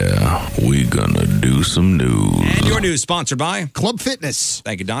 yeah. We gonna do some news. And your news sponsored by Club Fitness.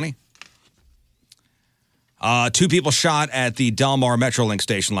 Thank you, Donnie. 2 people shot at the Del Mar Metrolink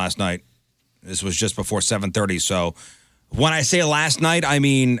station last night. This was just before 7:30, so when I say last night, I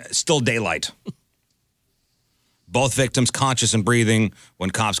mean still daylight. Both victims conscious and breathing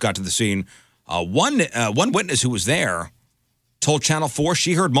when cops got to the scene. One witness who was there told Channel 4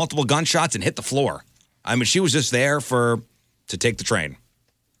 she heard multiple gunshots and hit the floor. I mean, she was just there to take the train.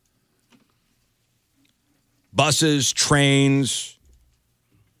 Buses, trains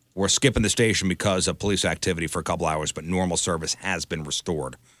were skipping the station because of police activity for a couple hours, but normal service has been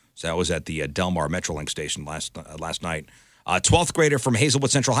restored. So that was at the Del Mar Metrolink station last night. A 12th grader from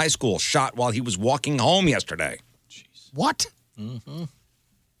Hazelwood Central High School shot while he was walking home yesterday. What? Mm-hmm.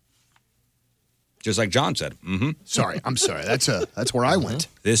 Just like John said. Mm-hmm. Sorry, I'm sorry. That's where I went.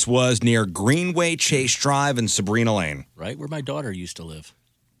 This was near Greenway Chase Drive and Sabrina Lane. Right where my daughter used to live.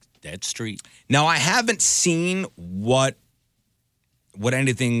 That street. Now, I haven't seen what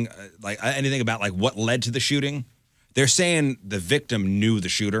anything about like what led to the shooting. They're saying the victim knew the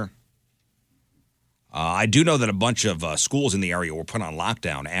shooter. I do know that a bunch of schools in the area were put on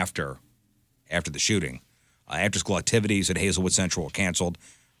lockdown after the shooting. After-school activities at Hazelwood Central were canceled.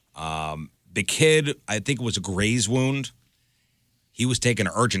 The kid, I think it was a graze wound. He was taken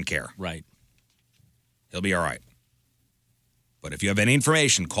to urgent care. Right. He'll be all right. But if you have any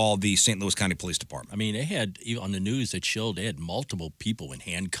information, call the St. Louis County Police Department. I mean, they had, on the news that showed, they had multiple people in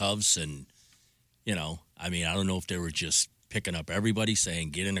handcuffs and, I mean, I don't know if they were just picking up everybody saying,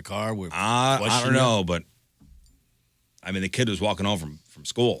 get in the car. I don't know, but I mean, the kid was walking home from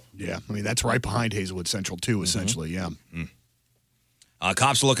school. Yeah, I mean, that's right behind Hazelwood Central, too, essentially, yeah.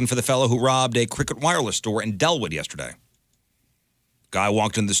 Cops are looking for the fellow who robbed a Cricket Wireless store in Delwood yesterday. Guy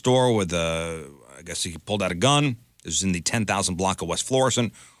walked into the store with I guess he pulled out a gun. This was in the 10,000 block of West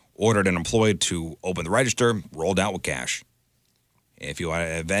Florissant. Ordered an employee to open the register, rolled out with cash. If you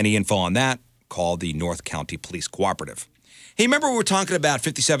have any info on that, call the North County Police Cooperative. Hey, remember we were talking about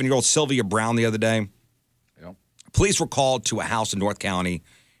 57-year-old Sylvia Brown the other day? Yep. Police were called to a house in North County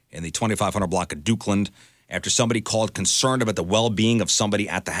in the 2500 block of Dukeland after somebody called concerned about the well-being of somebody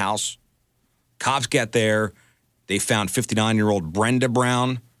at the house. Cops get there. They found 59-year-old Brenda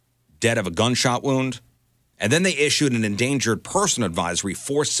Brown dead of a gunshot wound. And then they issued an endangered person advisory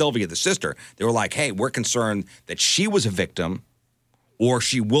for Sylvia, the sister. They were like, hey, we're concerned that she was a victim or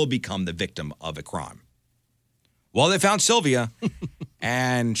she will become the victim of a crime. Well, they found Sylvia,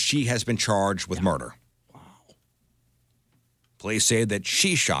 and she has been charged with murder. Wow. Police say that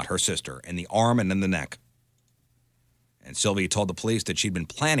she shot her sister in the arm and in the neck. And Sylvia told the police that she'd been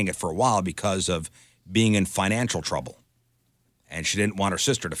planning it for a while because of being in financial trouble. And she didn't want her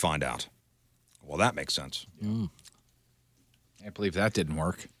sister to find out. Well, that makes sense. Can't believe that didn't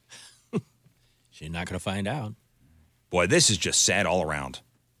work. She's not going to find out. Boy, this is just sad all around.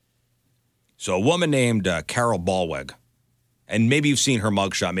 So a woman named Carol Ballweg, and maybe you've seen her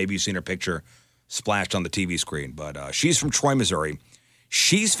mugshot, maybe you've seen her picture splashed on the TV screen, but she's from Troy, Missouri.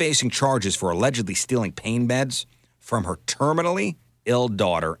 She's facing charges for allegedly stealing pain meds from her terminally ill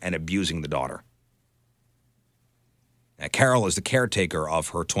daughter and abusing the daughter. Now, Carol is the caretaker of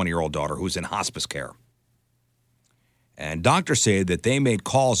her 20-year-old daughter who's in hospice care. And doctors say that they made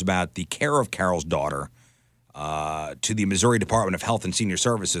calls about the care of Carol's daughter to the Missouri Department of Health and Senior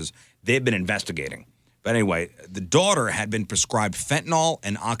Services. They've been investigating. But anyway, the daughter had been prescribed fentanyl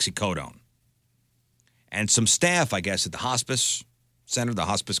and oxycodone. And some staff, I guess, at the hospice center, the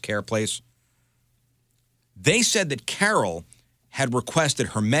hospice care place, they said that Carol had requested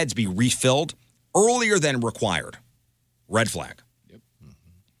her meds be refilled earlier than required. Red flag. Yep. Mm-hmm.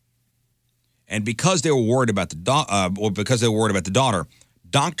 And because they were worried about the daughter,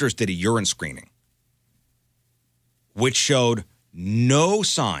 doctors did a urine screening, which showed no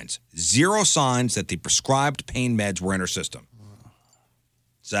signs, zero signs that the prescribed pain meds were in her system.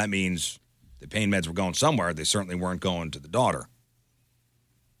 So that means the pain meds were going somewhere. They certainly weren't going to the daughter.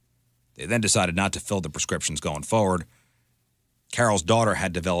 They then decided not to fill the prescriptions going forward. Carol's daughter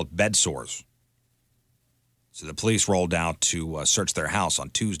had developed bed sores. So the police rolled out to search their house on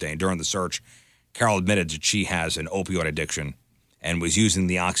Tuesday. And during the search, Carol admitted that she has an opioid addiction and was using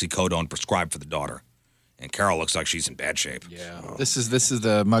the oxycodone prescribed for the daughter. And Carol looks like she's in bad shape. Yeah. This is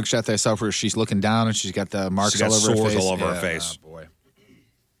the mugshot that I saw where she's looking down and she's got the marks all over her face. Sores all over her face. Oh, boy.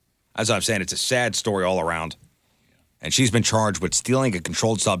 As I'm saying, it's a sad story all around. And she's been charged with stealing a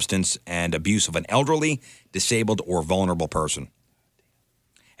controlled substance and abuse of an elderly, disabled, or vulnerable person.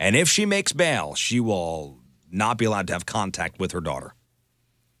 And if she makes bail, she will not be allowed to have contact with her daughter.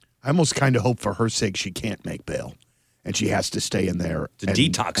 I almost kind of hope for her sake she can't make bail. And she has to stay in there. To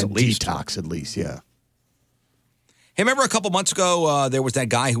detox at least. Detox at least, yeah. Hey, remember a couple months ago, there was that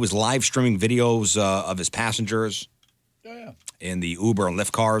guy who was live streaming videos of his passengers in the Uber and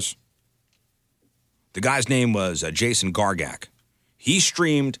Lyft cars? The guy's name was Jason Gargak. He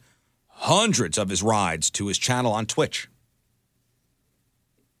streamed hundreds of his rides to his channel on Twitch.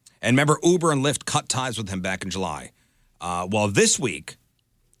 And remember, Uber and Lyft cut ties with him back in July. Well, this week,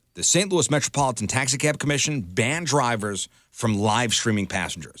 the St. Louis Metropolitan Taxicab Commission banned drivers from live streaming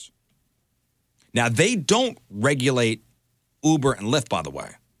passengers. Now, they don't regulate Uber and Lyft, by the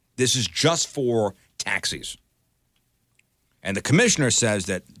way. This is just for taxis. And the commissioner says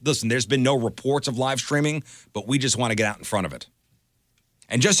that, listen, there's been no reports of live streaming, but we just want to get out in front of it.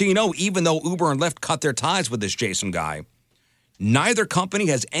 And just so you know, even though Uber and Lyft cut their ties with this Jason guy, neither company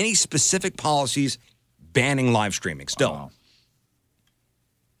has any specific policies banning live streaming still. Wow.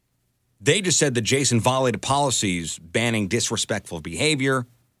 They just said that Jason violated policies banning disrespectful behavior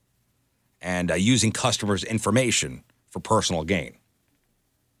and using customers' information for personal gain.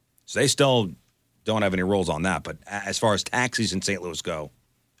 So they still don't have any rules on that. But as far as taxis in St. Louis go,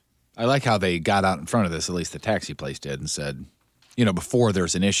 I like how they got out in front of this, at least the taxi place did, and said, before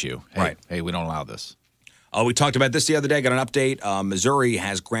there's an issue, hey, we don't allow this. We talked about this the other day, got an update. Missouri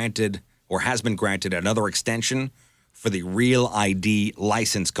has been granted another extension for the Real ID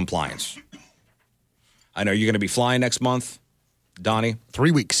license compliance. I know you're going to be flying next month, Donnie.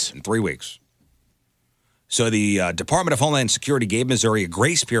 3 weeks. In 3 weeks. So the Department of Homeland Security gave Missouri a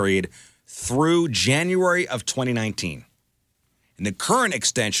grace period through January of 2019. And the current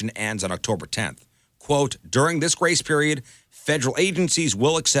extension ends on October 10th. Quote, during this grace period, federal agencies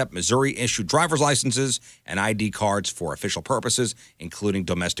will accept Missouri-issued driver's licenses and ID cards for official purposes, including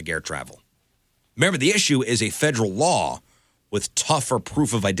domestic air travel. Remember, the issue is a federal law with tougher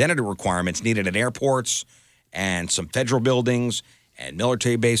proof of identity requirements needed at airports and some federal buildings and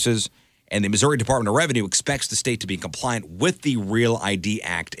military bases. And the Missouri Department of Revenue expects the state to be compliant with the Real ID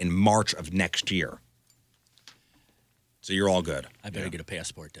Act in March of next year. So you're all good. I better get a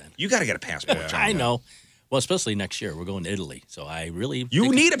passport then. You got to get a passport, John. I know. Well, especially next year. We're going to Italy. So I really...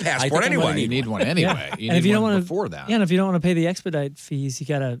 You need a passport anyway. You need one anyway. Yeah. You and if need you don't one want before that. Yeah, and if you don't want to pay the expedite fees, you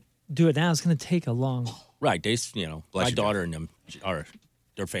got to do it now. It's going to take a long... Right. My daughter and them,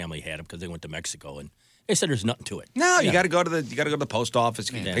 their family had them because they went to Mexico, and they said there's nothing to it. No, you got to go to the post office,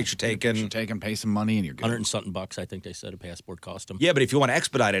 get your picture taken. Pay some money, and you're good. $100 and something bucks, I think they said a passport cost them. Yeah, but if you want to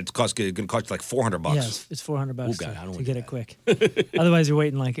expedite it, it's going to cost you like $400. Yeah, it's $400 God, to get it quick. Otherwise, you're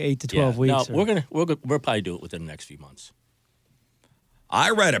waiting like 8 to 12 weeks. No, we'll probably do it within the next few months.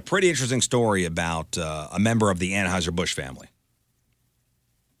 I read a pretty interesting story about a member of the Anheuser-Busch family.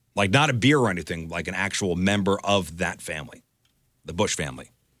 Like not a beer or anything, like an actual member of that family, the Bush family.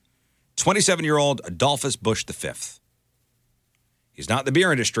 27-year-old Adolphus Bush V. He's not in the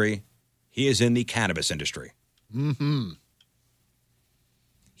beer industry. He is in the cannabis industry. Mm-hmm.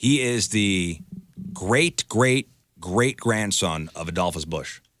 He is the great-great-great-grandson of Adolphus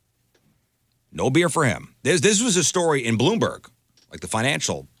Bush. No beer for him. This was a story in Bloomberg, like the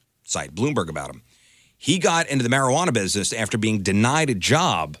financial site, Bloomberg, about him. He got into the marijuana business after being denied a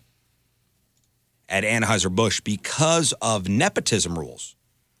job at Anheuser-Busch because of nepotism rules,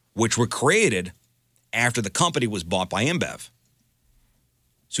 which were created after the company was bought by InBev.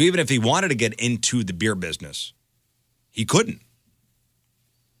 So even if he wanted to get into the beer business, he couldn't.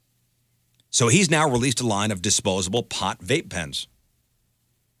 So he's now released a line of disposable pot vape pens.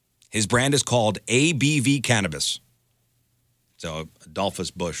 His brand is called ABV Cannabis. So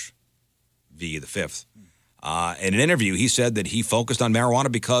Adolphus Bush V. the Fifth. In an interview, he said that he focused on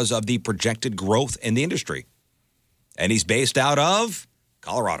marijuana because of the projected growth in the industry. And he's based out of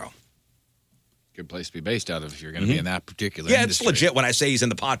Colorado. Good place to be based out of if you're going to be in that particular industry. industry. It's legit when I say he's in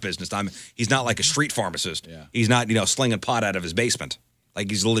the pot business. He's not like a street pharmacist. Yeah. He's not, slinging pot out of his basement.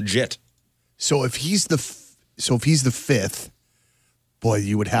 Like he's legit. So if he's the fifth, boy,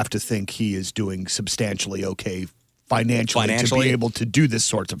 you would have to think he is doing substantially okay financially to be able to do this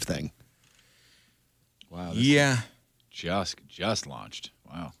sort of thing. Wow. Yeah. Just launched.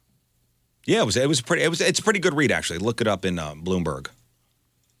 Wow. Yeah, it's a pretty good read actually. Look it up in Bloomberg.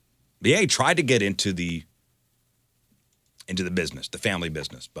 But yeah, he tried to get into the business, the family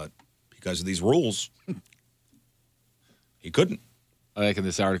business, but because of these rules, he couldn't. I like in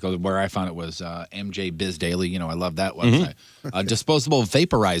this article where I found it was MJ Biz Daily. I love that website. Disposable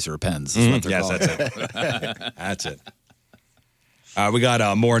vaporizer pens is what they're called. That's it. That's it. We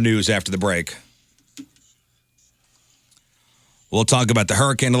got more news after the break. We'll talk about the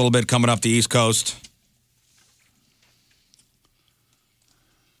hurricane a little bit coming up the East Coast.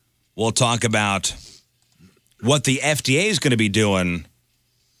 We'll talk about what the FDA is going to be doing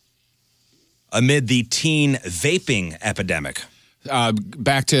amid the teen vaping epidemic.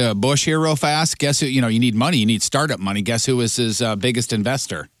 Back to Bush here real fast. Guess who, you need money. You need startup money. Guess who is his biggest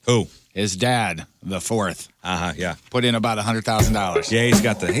investor? Who? His dad, the fourth. Yeah. Put in about $100,000. Yeah, he's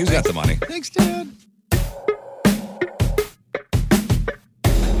got the money. Thanks, Dad.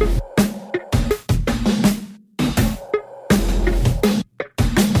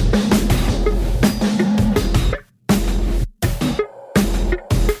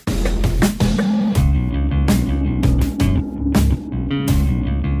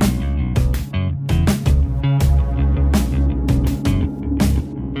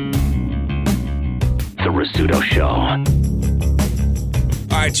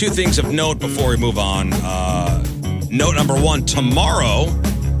 right, two things of note before we move on. Note number one, tomorrow,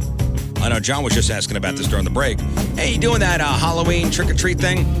 I know John was just asking about this during the break. Hey, you doing that Halloween trick-or-treat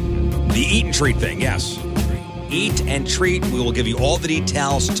thing? The eat and treat thing, yes. Eat and treat. We will give you all the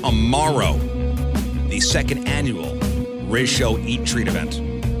details tomorrow. The second annual Riz Show Eat and Treat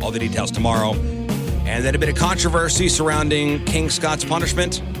event. All the details tomorrow. And then a bit of controversy surrounding King Scott's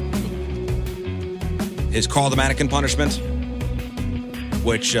punishment. His Carl the Mannequin punishment.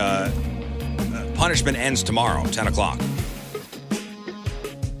 Which punishment ends tomorrow, 10 o'clock.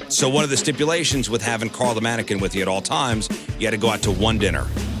 So one of the stipulations with having Carl the Mannequin with you at all times, you had to go out to one dinner.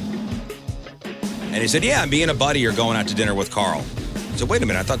 And he said, yeah, me and a buddy are going out to dinner with Carl. I said, wait a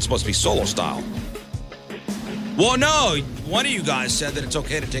minute, I thought it's supposed to be solo style. Well, no, one of you guys said that it's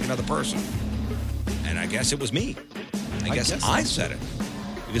okay to take another person. And I guess it was me. I guess I said it.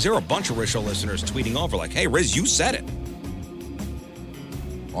 Because there were a bunch of Riz Show listeners tweeting over like, hey, Riz, you said it.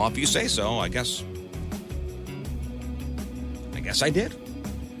 Well, if you say so, I guess I did.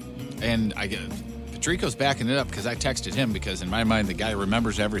 And Patrico's backing it up because I texted him because in my mind the guy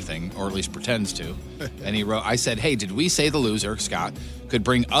remembers everything, or at least pretends to. And he wrote, I said, hey, did we say the loser, Scott, could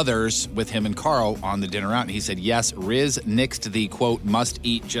bring others with him and Carl on the dinner out? And he said, yes, Riz nixed the, quote, must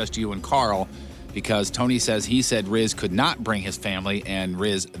eat just you and Carl because Tony says he said Riz could not bring his family and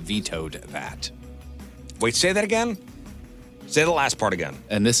Riz vetoed that. Wait, say that again? Say the last part again.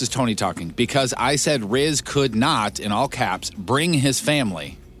 And this is Tony talking. Because I said Riz could not, in all caps, bring his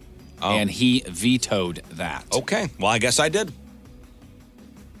family. Oh. And he vetoed that. Okay. Well, I guess I did.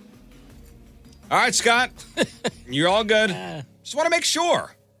 All right, Scott. You're all good. Just want to make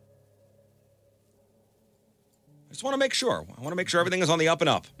sure. I want to make sure everything is on the up and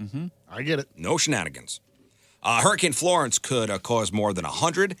up. Mm-hmm. I get it. No shenanigans. Hurricane Florence could cause more than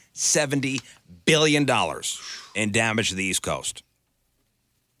 $170 billion in damage to the East Coast.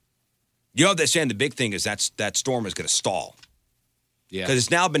 You know what they're saying? The big thing is that storm is going to stall. Yeah. Because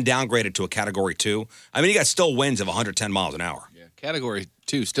it's now been downgraded to a Category 2. I mean, you got still winds of 110 miles an hour. Yeah, Category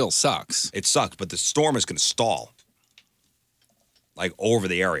 2 still sucks. It sucks, but the storm is going to stall. Like, over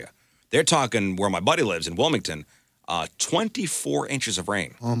the area. They're talking where my buddy lives in Wilmington, 24 inches of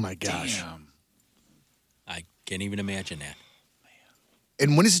rain. Oh, my gosh. Damn. I can't even imagine that.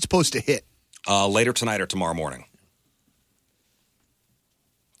 And when is it supposed to hit? Later tonight or tomorrow morning.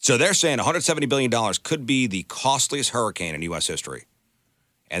 So they're saying $170 billion could be the costliest hurricane in U.S. history.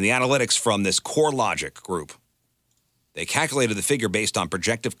 And the analytics from this CoreLogic group, they calculated the figure based on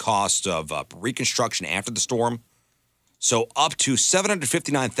projected costs of reconstruction after the storm. So up to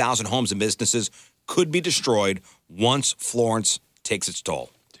 759,000 homes and businesses could be destroyed once Florence takes its toll.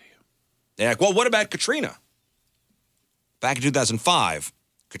 Damn. They're like, well, what about Katrina? Back in 2005,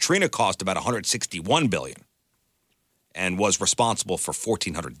 Katrina cost about $161 billion and was responsible for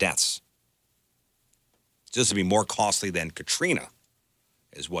 1,400 deaths. This would be more costly than Katrina,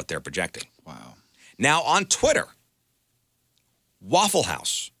 is what they're projecting. Wow. Now, on Twitter, Waffle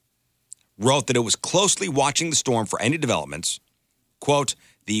House wrote that it was closely watching the storm for any developments. Quote,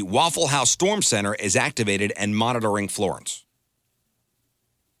 the Waffle House Storm Center is activated and monitoring Florence.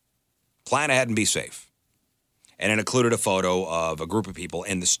 Plan ahead and be safe. And it included a photo of a group of people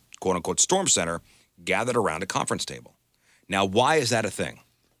in the quote-unquote storm center gathered around a conference table. Now, why is that a thing?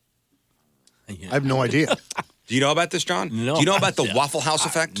 I have no idea. Do you know about this, John? No. Do you know about the Waffle House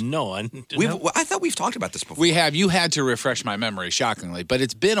effect? No. I thought we've talked about this before. We have. You had to refresh my memory, shockingly. But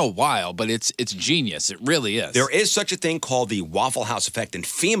it's been a while, but it's genius. It really is. There is such a thing called the Waffle House effect, and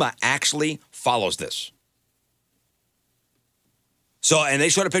FEMA actually follows this. So, and they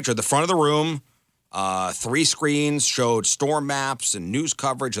showed a picture at the front of the room. 3 screens showed storm maps and news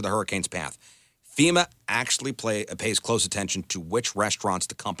coverage of the hurricane's path. FEMA actually pays close attention to which restaurants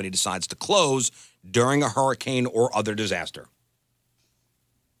the company decides to close during a hurricane or other disaster.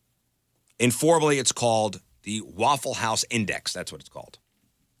 Informally, it's called the Waffle House Index. That's what it's called.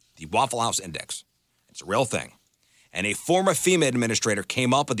 The Waffle House Index. It's a real thing. And a former FEMA administrator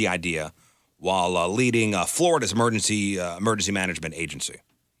came up with the idea while leading Florida's emergency management agency.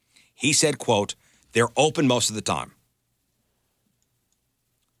 He said, quote, they're open most of the time.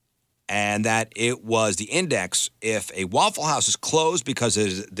 And that it was the index. If a Waffle House is closed because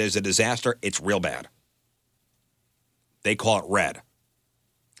there's a disaster, it's real bad. They call it red.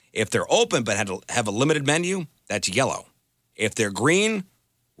 If they're open but have a limited menu, that's yellow. If they're green,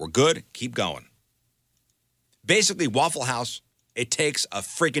 we're good, keep going. Basically, Waffle House, it takes a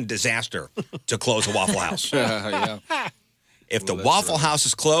freaking disaster to close a Waffle House. Yeah. If the Waffle House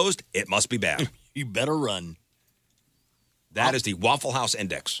is closed, it must be bad. You better run. That is the Waffle House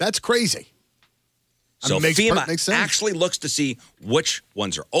Index. That's crazy. So makes FEMA sense. actually looks to see which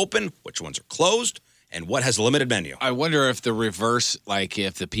ones are open, which ones are closed, and what has a limited menu. I wonder if the reverse, like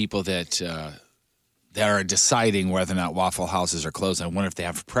if the people that are deciding whether or not Waffle Houses are closed, I wonder if they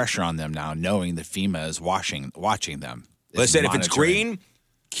have pressure on them now, knowing that FEMA is watching them. Listen, if it's green,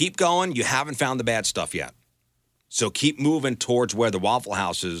 keep going. You haven't found the bad stuff yet. So keep moving towards where the Waffle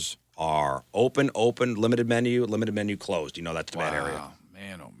Houses are open, limited menu closed. You know that's the bad area.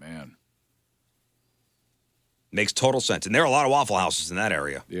 Man, oh, man. Makes total sense. And there are a lot of Waffle Houses in that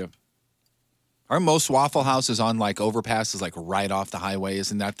area. Yeah. Aren't most Waffle Houses on, like, overpasses, like, right off the highway?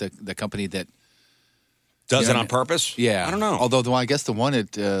 Isn't that the company that does it on purpose? Yeah. I don't know. Although, I guess the one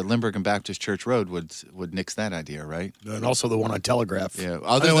at Lindbergh and Baptist Church Road would nix that idea, right? And also the one on Telegraph. Yeah.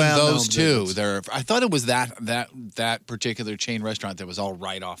 Other than those two, I thought it was that particular chain restaurant that was all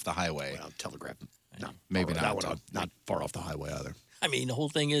right off the highway. Well, Telegraph. No, maybe not. That one not far off the highway either. I mean, the whole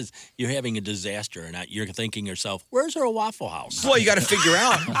thing is you're having a disaster, and you're thinking to yourself, "Where's our Waffle House?" Well, you got to figure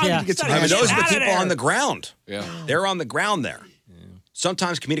out. Yeah. Those are the people on the ground. Yeah, they're on the ground there. Yeah.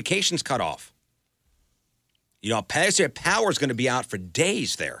 Sometimes communications cut off. You know, power is going to be out for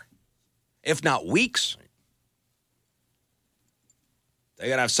days there, if not weeks. They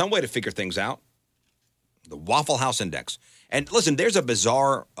got to have some way to figure things out. The Waffle House Index. And listen, there's a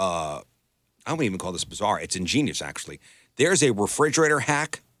bizarre, I wouldn't even call this bizarre. It's ingenious, actually. There's a refrigerator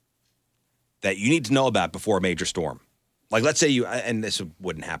hack that you need to know about before a major storm. Like, let's say and this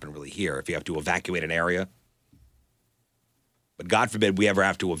wouldn't happen really here if you have to evacuate an area. But God forbid we ever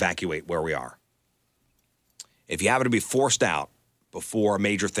have to evacuate where we are. If you happen to be forced out before a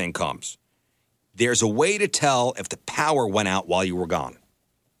major thing comes, there's a way to tell if the power went out while you were gone.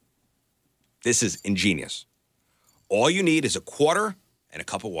 This is ingenious. All you need is a quarter and a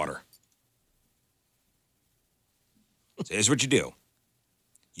cup of water. So here's what you do.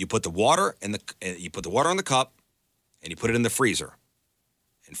 You put the water in the cup and you put it in the freezer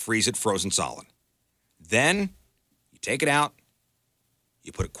and freeze it frozen solid. Then you take it out,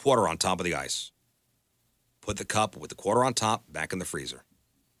 you put a quarter on top of the ice. Put the cup with the quarter on top back in the freezer.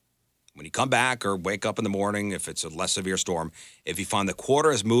 When you come back or wake up in the morning, if it's a less severe storm, if you find the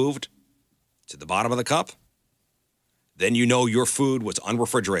quarter has moved to the bottom of the cup, then you know your food was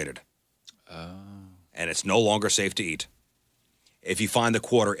unrefrigerated. And it's no longer safe to eat. If you find the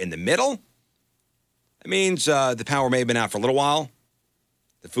quarter in the middle, it means the power may have been out for a little while.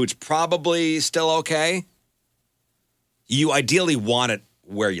 The food's probably still okay. You ideally want it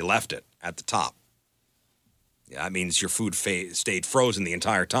where you left it, at the top. Yeah, that means your food stayed frozen the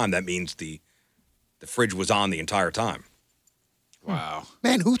entire time. That means the fridge was on the entire time. Wow.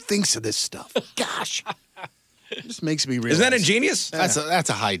 Man, who thinks of this stuff? Gosh. It just makes me realize. Isn't that ingenious? That's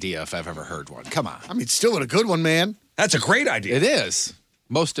a high idea if I've ever heard one. Come on. I mean, still a good one, man. That's a great idea. It is.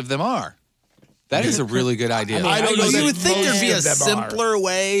 Most of them are. That is a really good idea. I don't know you that would think there'd be a most of them simpler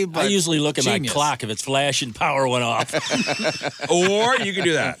way, but I usually look at genius. my clock if it's flashing, power went off. Or you can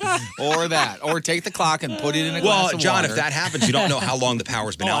do that. Or that. Or take the clock and put it in a glass of John, water. if that happens, you don't know how long the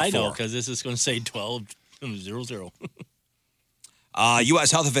power's been out I know, for. because this is going to say 12:00.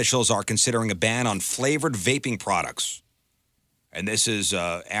 U.S. health officials are considering a ban on flavored vaping products. And this is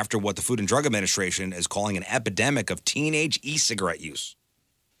after what the Food and Drug Administration is calling an epidemic of teenage e-cigarette use.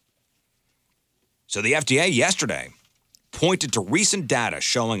 So the FDA yesterday pointed to recent data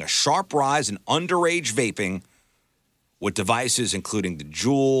showing a sharp rise in underage vaping with devices including the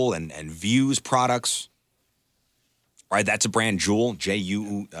Juul and Vuse products. Right, that's a brand, Juul,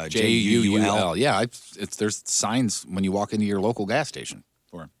 Juul. Yeah, there's signs when you walk into your local gas station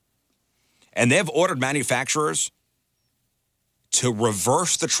for 'em. And they've ordered manufacturers to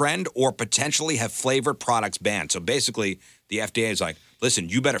reverse the trend or potentially have flavored products banned. So basically, the FDA is like, listen,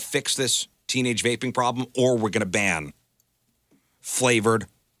 you better fix this teenage vaping problem or we're going to ban flavored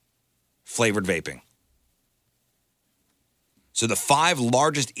vaping. So the 5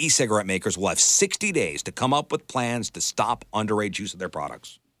 largest e-cigarette makers will have 60 days to come up with plans to stop underage use of their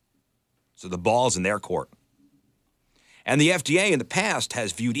products. So the ball's in their court. And the FDA in the past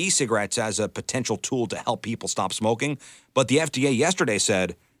has viewed e-cigarettes as a potential tool to help people stop smoking. But the FDA yesterday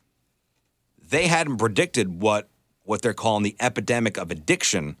said they hadn't predicted what they're calling the epidemic of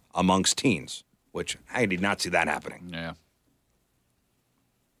addiction amongst teens, which I did not see that happening. Yeah.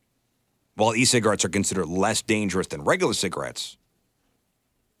 While e-cigarettes are considered less dangerous than regular cigarettes,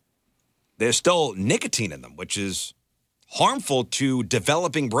 there's still nicotine in them, which is harmful to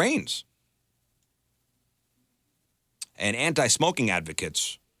developing brains. And anti-smoking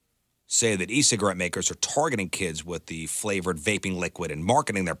advocates say that e-cigarette makers are targeting kids with the flavored vaping liquid and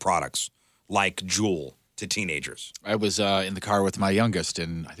marketing their products like Juul to teenagers. I was in the car with my youngest,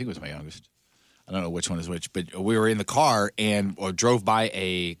 and I think it was my youngest. I don't know which one is which, but we were in the car and drove by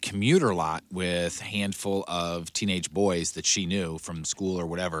a commuter lot with a handful of teenage boys that she knew from school or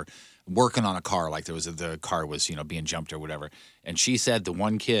whatever, working on a car. Like the car was, being jumped or whatever. And she said the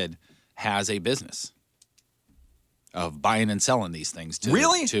one kid has a business of buying and selling these things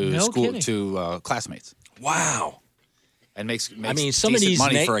to classmates. Wow. And makes some of these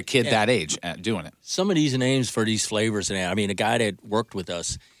money for a kid that age at doing it. Some of these names for these flavors, and I mean, a guy that worked with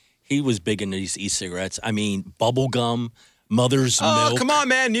us, he was big into these e-cigarettes. I mean, bubble gum, Mother's Milk. Oh, come on,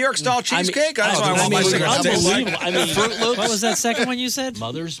 man. New York style cheesecake? That's what I want my cigarettes to taste like. I mean, Fruit Loops. What was that second one you said?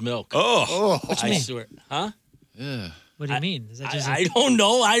 Mother's Milk. Oh. What do you mean? Swear. Huh? Yeah. What do you mean? Is that just I don't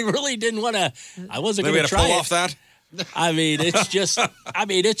know. I really didn't want to. I wasn't going to try pull it. off that? I mean, it's just.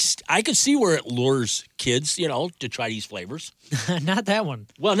 I could see where it lures kids, to try these flavors. Not that one.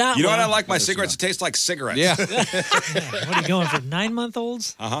 Well, not. You know what? I like my cigarettes to taste like cigarettes. Yeah. What are you going for?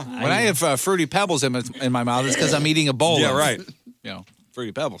 9-month-olds? When I have Fruity Pebbles in my mouth, it's because I'm eating a bowl. Yeah, of, right.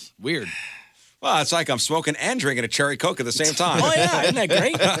 Fruity Pebbles. Weird. Well, it's like I'm smoking and drinking a cherry Coke at the same time. Oh yeah, isn't that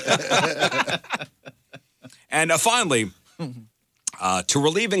great? And finally, to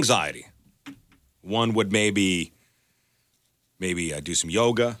relieve anxiety, one would maybe do some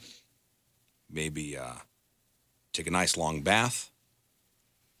yoga, maybe take a nice long bath.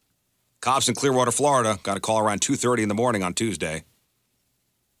 Cops in Clearwater, Florida, got a call around 2:30 in the morning on Tuesday.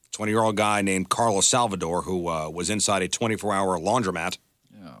 20-year-old guy named Carlos Salvador who was inside a 24-hour laundromat.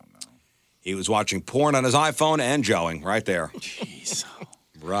 Oh, no. He was watching porn on his iPhone and joeing right there. Jeez.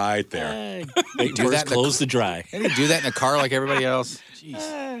 Right there. Wait till it's close to dry. Can he do that in a car like everybody else?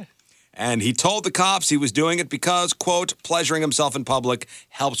 Jeez. And he told the cops he was doing it because, quote, pleasuring himself in public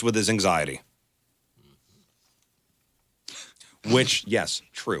helps with his anxiety. Which, yes,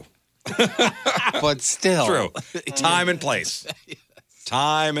 true. But still. True. Time and place.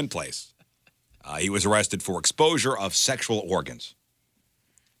 Time and place. He was arrested for exposure of sexual organs.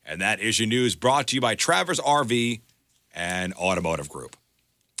 And that is your news brought to you by Travers RV and Automotive Group.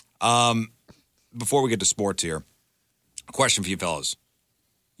 Before we get to sports here, a question for you fellas.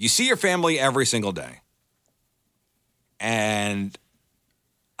 You see your family every single day. And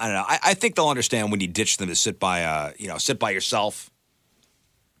I don't know, I think they'll understand when you ditch them to sit by yourself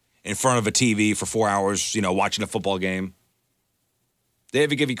in front of a TV for 4 hours, watching a football game. They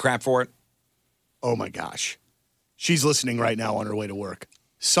ever give you crap for it? Oh, my gosh. She's listening right now on her way to work.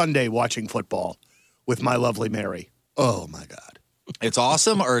 Sunday watching football with my lovely Mary. Oh, my God. It's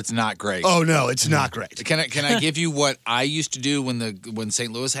awesome or it's not great? Oh, no, it's not great. Can I give you what I used to do when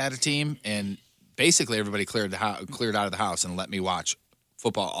St. Louis had a team? And basically everybody cleared out of the house and let me watch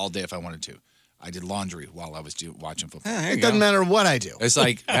football all day if I wanted to. I did laundry while I was watching football. It doesn't matter what I do. It's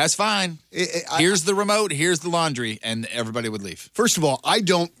like, that's fine. Here's the remote, here's the laundry, and everybody would leave. First of all, I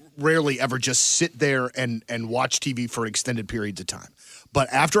don't rarely ever just sit there and watch TV for extended periods of time. But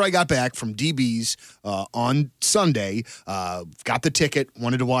after I got back from DB's on Sunday, got the ticket,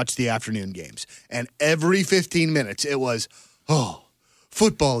 wanted to watch the afternoon games. And every 15 minutes, it was,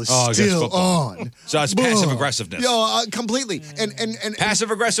 football is still on. So it's passive aggressiveness. Completely. And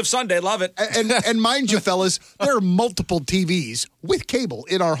passive aggressive Sunday, love it. And mind you, fellas, there are multiple TVs with cable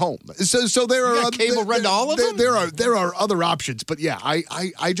in our home. So there are cable run to all of them. There are other options, but yeah,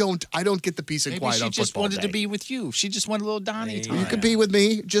 I don't get the peace and quiet on football. Maybe she just wanted day. to be with you. She just wanted a little Donnie time. You could be with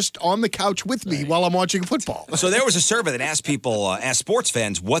me, just on the couch with me while I'm watching football. So there was a survey that asked people, asked sports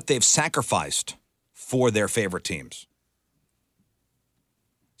fans, what they've sacrificed for their favorite teams.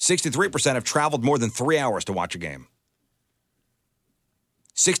 63% have traveled more than 3 hours to watch a game.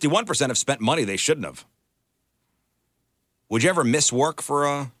 61% have spent money they shouldn't have. Would you ever miss work for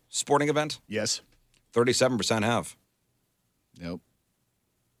a sporting event? Yes. 37% have. Nope.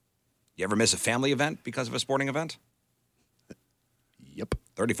 You ever miss a family event because of a sporting event? Yep.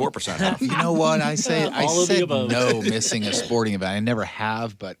 34% have. You know what? I said above. no missing a sporting event. I never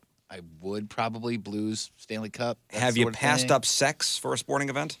have, but I would probably. Blues, Stanley Cup. Have you passed up sex for a sporting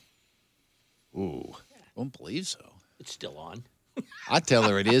event? Ooh. I don't believe so. It's still on. I tell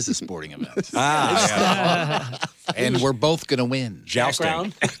her it is a sporting event. And we're both going to win.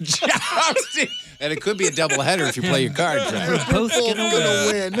 Jousting. Jousting. And it could be a doubleheader if you play your cards right. We're both going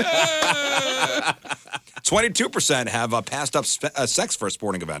to win. 22% have passed up sex for a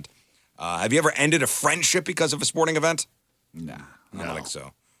sporting event. Have you ever ended a friendship because of a sporting event? Nah. I don't think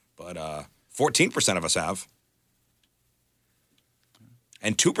so. But 14% of us have.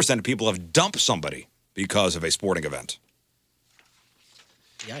 And 2% of people have dumped somebody because of a sporting event.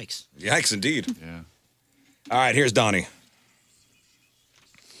 Yikes. Yikes, indeed. Yeah. All right, here's Donnie.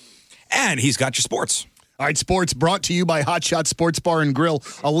 And he's got your sports. All right, sports brought to you by Hot Shot Sports Bar and Grill.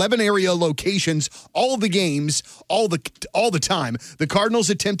 11 area locations, all the games, all the time. The Cardinals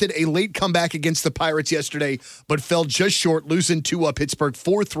attempted a late comeback against the Pirates yesterday, but fell just short, losing to Pittsburgh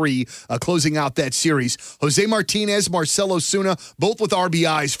 4-3, closing out that series. Jose Martinez, Marcell Ozuna, both with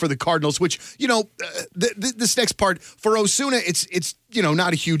RBIs for the Cardinals, which, this next part, for Ozuna, it's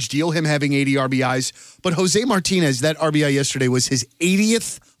not a huge deal, him having 80 RBIs. But Jose Martinez, that RBI yesterday was his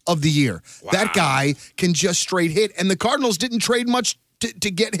 80th of the year. Wow. That guy can just straight hit, and the Cardinals didn't trade much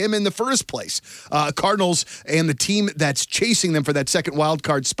to get him in the first place. Cardinals and the team that's chasing them for that second wild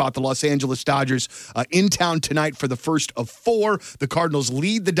card spot, the Los Angeles Dodgers, in town tonight for the first of 4. The Cardinals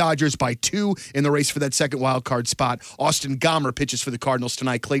lead the Dodgers by 2 in the race for that second wild card spot. Austin Gomber pitches for the Cardinals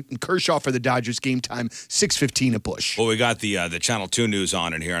tonight. Clayton Kershaw for the Dodgers. Game time 6:15 at Busch. Well, we got the Channel 2 news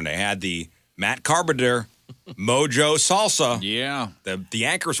on in here, and they had the Matt Carpenter Mojo Salsa. Yeah. The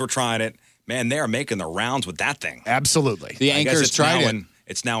anchors were trying it. Man, they are making the rounds with that thing. Absolutely. The anchors tried it.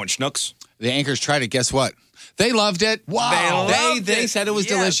 It's now in Schnucks. The anchors tried it. Guess what? They loved it. Wow. They said it was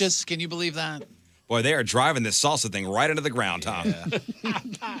delicious. Can you believe that? Boy, they are driving this salsa thing right into the ground, Tom.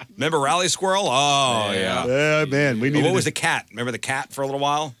 Yeah. Remember Rally Squirrel? Oh, yeah. Yeah, man. What was the cat? Remember the cat for a little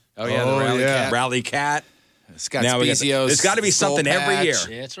while? Oh, yeah. The Rally Cat. Rally Cat. Scott Spezio's there's got to be something every year.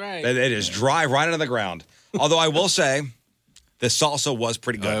 Yeah, that's right. It is drive right into the ground. Although I will say, the salsa was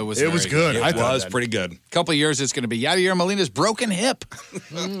pretty good. It was good. It was pretty good. A couple of years, it's going to be Yadier Molina's broken hip.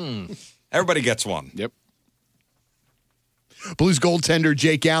 Everybody gets one. Yep. Blues goaltender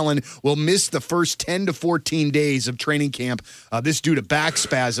Jake Allen will miss the first 10 to 14 days of training camp. This due to back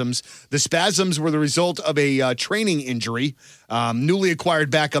spasms. The spasms were the result of a training injury. Newly acquired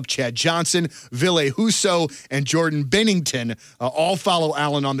backup Chad Johnson, Ville Husso, and Jordan Bennington all follow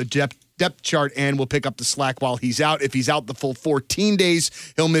Allen on the depth chart and will pick up the slack while he's out. If he's out the full 14 days,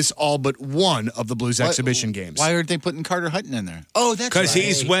 he'll miss all but one of the Blues exhibition games. Why aren't they putting Carter Hutton in there? Oh, that's right. Because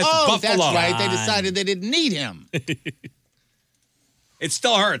he's with Buffalo. That's right. They decided they didn't need him. It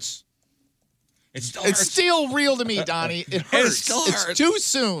still hurts. It's still real to me, Donnie. It hurts. It still hurts. It's too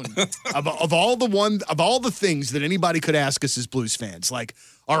soon. of all the things that anybody could ask us as Blues fans, like,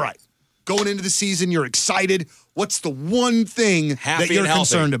 all right, going into the season, you're excited. What's the one thing that you're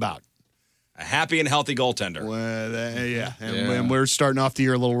concerned about? A happy and healthy goaltender. Well, and we're starting off the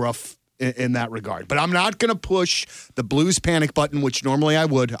year a little rough in that regard. But I'm not going to push the Blues panic button, which normally I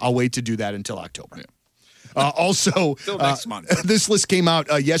would. I'll wait to do that until October. Yeah. Also, next month. This list came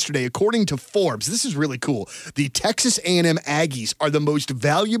out yesterday. According to Forbes, this is really cool. The Texas A&M Aggies are the most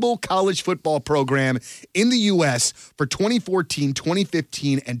valuable college football program in the U.S. for 2014,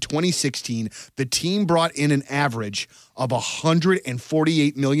 2015, and 2016. The team brought in an average of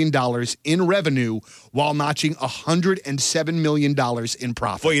 $148 million in revenue while notching $107 million in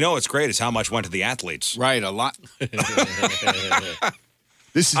profit. Well, what's great is how much went to the athletes. Right, a lot.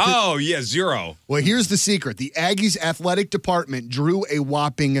 Zero. Well, here's the secret. The Aggies athletic department drew a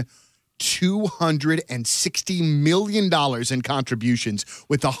whopping $260 million in contributions,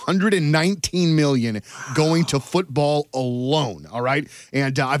 with $119 million going to football alone. All right,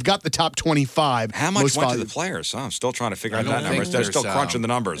 and I've got the top 25. How much went to the players? I'm still trying to figure out that number. They're still crunching the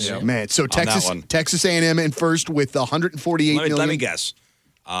numbers. Yeah. Man, so Texas A&M in first with $148 million. Let me guess.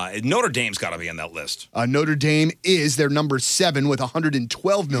 Notre Dame's got to be on that list. Notre Dame is their number 7 with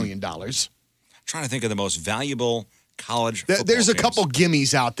 $112 million. I'm trying to think of the most valuable college football There's a teams. couple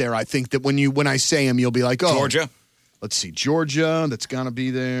gimmies out there, I think, that when I say them, you'll be like, oh. Georgia? Let's see. Georgia, that's got to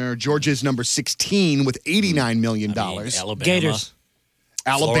be there. Georgia is number 16 with $89 million. Alabama. Gators.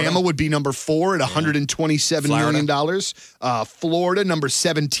 Alabama Florida would be number 4 at $127 million. Florida, number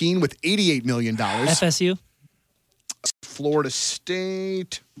 17 with $88 million. FSU. Florida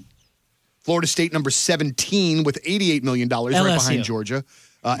State, number 17 with $88 million, right behind Georgia.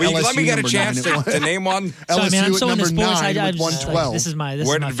 LSU, let me get a chance to name one. Sorry, LSU man, I'm at so in number sports, 9 with 112. This is my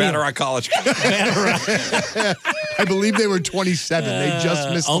Where did Vanderbilt College go? I believe they were 27. They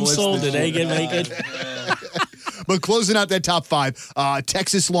just missed the list. Unsold, did they get make it? But closing out that top 5,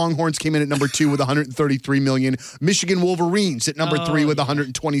 Texas Longhorns came in at number 2 with $133 million. Michigan Wolverines at number 3 with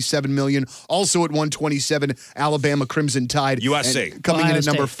 $127 million. Also at 127, Alabama Crimson Tide. USC. And coming in at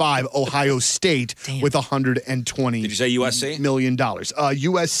number 5, Ohio State with $120 Did you say USC? million.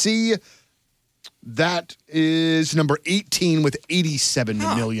 USC, that is number 18 with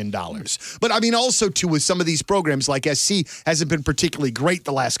 $87 million. But I mean, also, too, with some of these programs, like SC hasn't been particularly great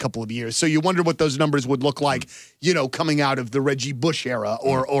the last couple of years. So you wonder what those numbers would look like, coming out of the Reggie Bush era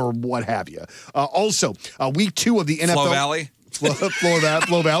or what have you. Also, week 2 of the NFL. Flo Valley?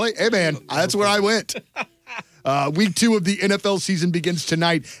 Flo Valley. Hey, man, that's where I went. Week 2 of the NFL season begins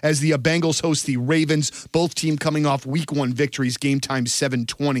tonight as the Bengals host the Ravens. Both teams coming off Week 1 victories. Game time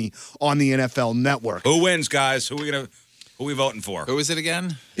 7:20 on the NFL Network. Who wins, guys? Who we voting for? Who is it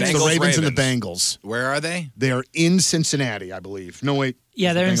again? It's the Ravens and the Bengals. Where are they? They are in Cincinnati, I believe. No, wait.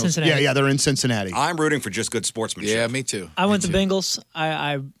 Yeah, they're in Cincinnati. Yeah, they're in Cincinnati. I'm rooting for just good sportsmanship. Yeah, me too. I went the Bengals.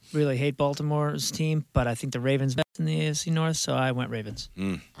 I really hate Baltimore's team, but I think the Ravens best in the AFC North, so I went Ravens.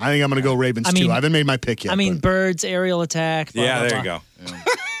 I think I'm going to go Ravens, too. I haven't made my pick yet. Birds, aerial attack. Blah, Yeah, blah, there blah. you go.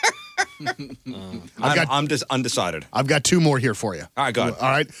 I'm just undecided. I've got 2 more here for you. All right, go ahead. All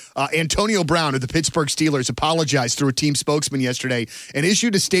right. Antonio Brown of the Pittsburgh Steelers apologized through a team spokesman yesterday and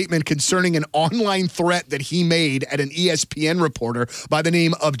issued a statement concerning an online threat that he made at an ESPN reporter by the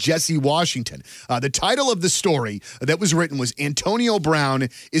name of Jesse Washington. The title of the story that was written was Antonio Brown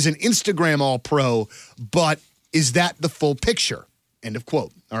is an Instagram All-Pro, but is that the full picture? End of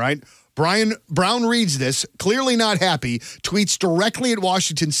quote. All right. Brown reads this, clearly not happy, tweets directly at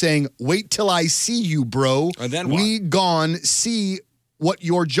Washington saying, "Wait till I see you, bro. And then what? We gone see what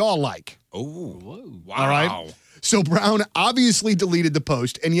your jaw like." Oh, wow. All right. So Brown obviously deleted the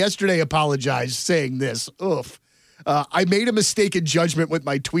post and yesterday apologized saying this, oof. I made a mistaken judgment with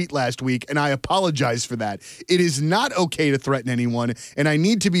my tweet last week, and I apologize for that. It is not okay to threaten anyone, and I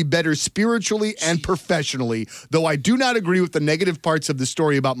need to be better spiritually and professionally. Though I do not agree with the negative parts of the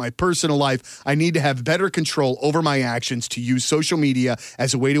story about my personal life, I need to have better control over my actions to use social media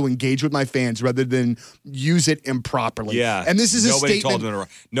as a way to engage with my fans rather than use it improperly. Yeah. And this is nobody a statement.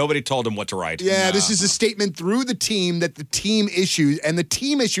 Nobody told him what to write. Yeah, this is a statement through the team that the team issued, and the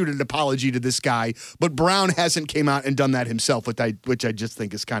team issued an apology to this guy, but Brown hasn't came out and done that himself, which I just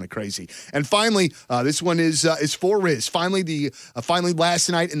think is kind of crazy. And finally, this one is for Riz. Finally, last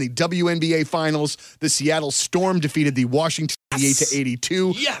night in the WNBA Finals, the Seattle Storm defeated the Washington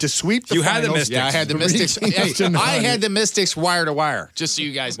 88-82 to sweep the You finals. had the Mystics. Yeah, I had the Mystics. Hey, I had the Mystics wire to wire, just so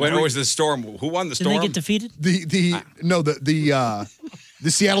you guys know. Wait, it was the Storm. Who won the Storm? Did they get defeated? The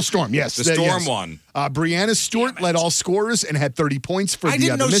Seattle Storm, yes. The Storm won. Brianna Stewart led all scorers and had 30 points for I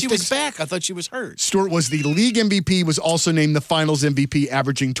didn't know the she was Mystics. back. I thought she was hurt. Stewart was the league MVP, was also named the finals MVP,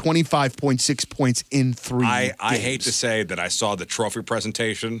 averaging 25.6 points in 3 games. I hate to say that I saw the trophy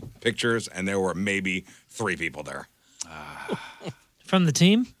presentation pictures, and there were maybe 3 people there. From the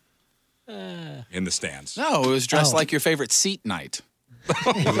team? In the stands. No, it was dressed like your favorite seat night.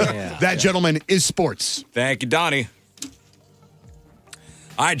 That, gentleman, is sports. Thank you, Donnie.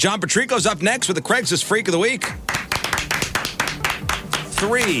 All right, John Patrico's up next with the Craigslist Freak of the Week.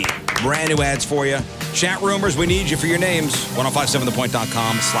 3 brand new ads for you. Chat rumors, we need you for your names.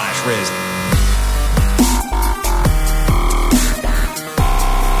 1057thepoint.com/Riz.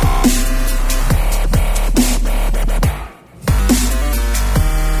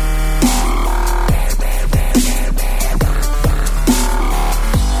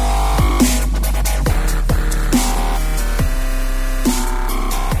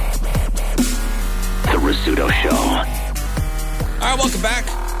 Rizzuto Show. All right, welcome back.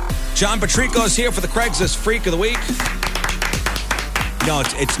 John Patrico's here for the Craigslist Freak of the Week. No,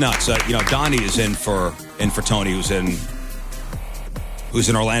 it's nuts. Donnie is in for Tony, who's in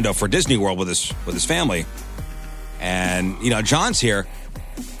Orlando for Disney World with his family, and John's here.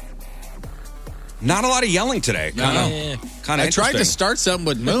 Not a lot of yelling today. Kind of. I tried to start something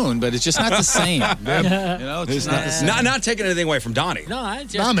with Moon, but it's just not the same. It's just not the same. Not taking anything away from Donnie. No, I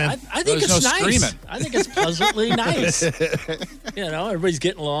think There's it's no nice. screaming. I think it's pleasantly nice. Everybody's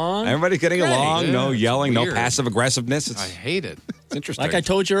getting along. Everybody's getting Great. along. Yeah, no yelling. No weird. passive aggressiveness. I hate it. It's interesting. Like I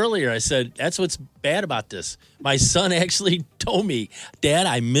told you earlier, I said, that's what's bad about this. My son actually told me, Dad,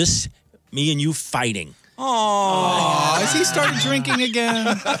 I miss me and you fighting. Oh, has he started drinking again?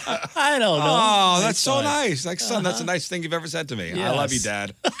 I don't know. Oh, that's so nice. Like, son, that's a nice thing you've ever said to me. I Yes. love you,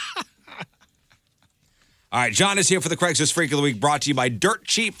 Dad. All right, John is here for the Craigslist Freak of the Week, brought to you by Dirt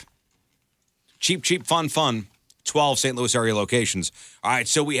Cheap. Cheap, cheap, fun, fun. 12 St. Louis area locations. All right,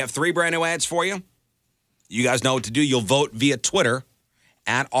 so we have 3 brand new ads for you. You guys know what to do. You'll vote via Twitter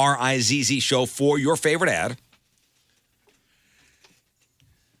at RIZZ Show for your favorite ad.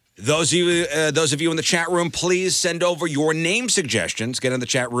 Those of you in the chat room, please send over your name suggestions. Get in the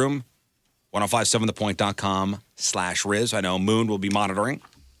chat room, 1057thepoint.com/Riz. I know Moon will be monitoring.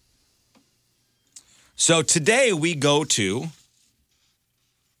 So today we go to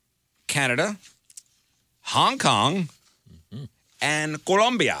Canada, Hong Kong, and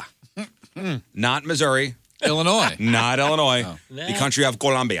Colombia. Not Missouri. Illinois. Not Illinois. Oh. The country of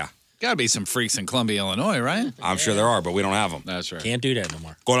Colombia. Got to be some freaks in Columbia, Illinois, right? I'm sure there are, but we don't have them. That's right. Can't do that no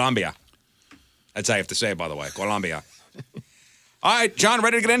more. Colombia. That's how you have to say it, by the way. Colombia. All right, John,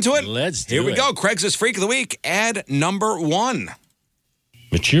 ready to get into it? Let's do Here we it. go. Craig's Freak of the Week, ad number 1.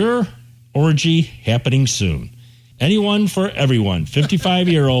 Mature orgy happening soon. Anyone for everyone.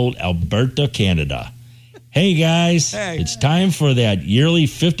 55-year-old Alberta, Canada. Hey, guys. It's time for that yearly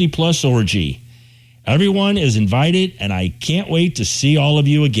 50-plus orgy. Everyone is invited, and I can't wait to see all of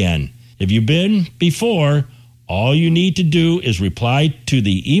you again. If you've been before, all you need to do is reply to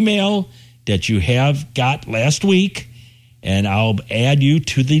the email that you have got last week, and I'll add you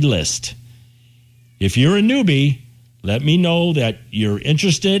to the list. If you're a newbie, let me know that you're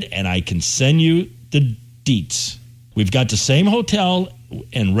interested, and I can send you the deets. We've got the same hotel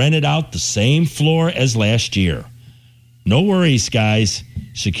and rented out the same floor as last year. No worries, guys.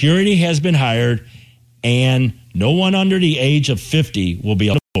 Security has been hired, and no one under the age of 50 will be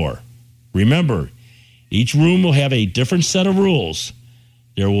on the floor. Remember, each room will have a different set of rules.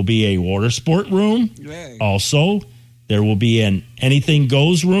 There will be a water sport room. Also, there will be an anything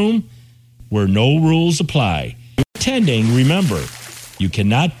goes room where no rules apply. Attending, remember, you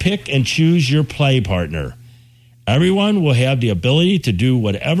cannot pick and choose your play partner. Everyone will have the ability to do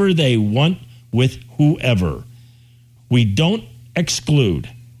whatever they want with whoever. We don't exclude.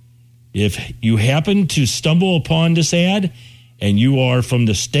 If you happen to stumble upon this ad and you are from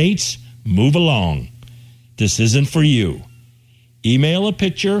the States, move along. This isn't for you. Email a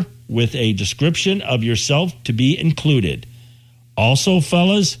picture with a description of yourself to be included. Also,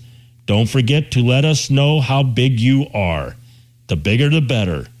 fellas, don't forget to let us know how big you are. The bigger, the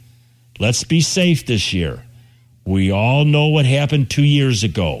better. Let's be safe this year. We all know what happened 2 years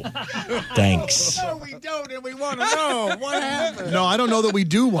ago. Thanks. No, we don't, and we want to know what happened. No, I don't know that we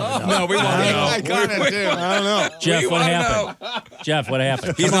do want to know. No, we want to know. I kind of do. I don't know. Jeff, what happened? Jeff, what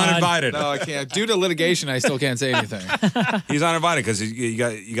happened? He's Come not on. invited. No, I can't. Due to litigation, I still can't say anything. He's not invited because you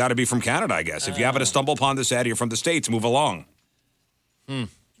got to be from Canada, I guess. If you happen to stumble upon this ad, you're from the States, move along.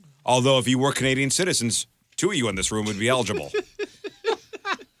 Although if you were Canadian citizens, 2 of you in this room would be eligible.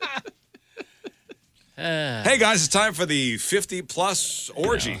 Hey, guys, it's time for the 50-plus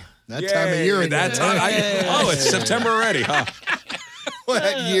orgy. That time of year again. That time. It's September already, huh? Well,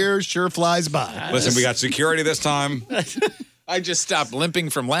 that year sure flies by. Listen, we got security this time. I just stopped limping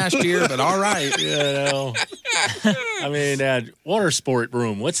from last year, but all right. You know. I mean, water sport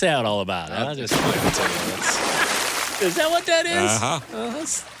room. What's that all about? Huh? Is that what that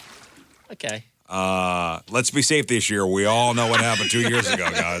is? Okay. Let's be safe this year. We all know what happened 2 years ago,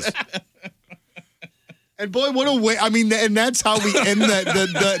 guys. And boy, what a way! I mean, and that's how we end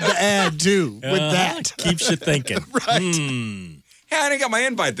the ad too. With that, keeps you thinking. Right? Yeah, I didn't get my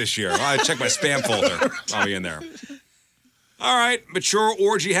invite this year. I checked my spam folder. I'll be in there. All right, mature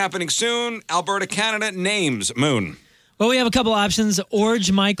orgy happening soon. Alberta, Canada. Names, Moon. Well, we have a couple options.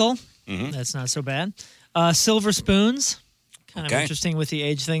 Orge Michael. That's not so bad. Silver Spoons. Kind of interesting with the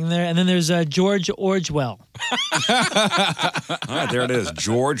age thing there. And then there's George Orgewell. All right, there it is.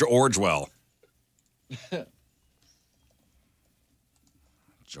 George Orgewell.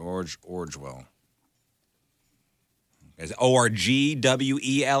 George Orgewell. Is it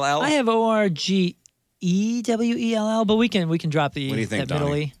Orgwell? I have Orgewell, but we can drop the What do you think, that middle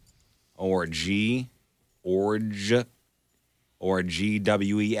Donnie? E.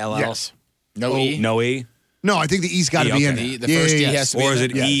 Orgwell? Yes. No E? No E? No, I think the E's got to be in there. The first E has to be Or in is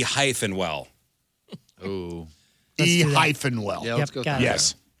there. it E hyphen well? Ooh. E hyphen well. Yeah, let's go. got it.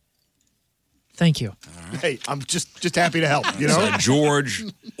 Yes. Thank you. Hey, I'm just happy to help. You know, So George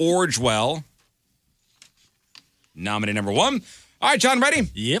Orgewell. Nominee number 1. All right, John, ready?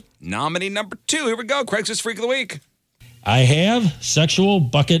 Yep. Nominee number 2. Here we go. Craig's Freak of the Week. I have sexual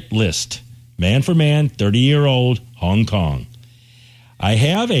bucket list. Man for man, 30-year-old, Hong Kong. I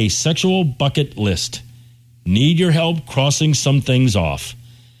have a sexual bucket list. Need your help crossing some things off.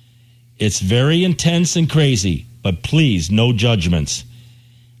 It's very intense and crazy, but please, no judgments.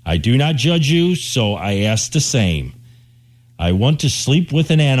 I do not judge you, so I ask the same. I want to sleep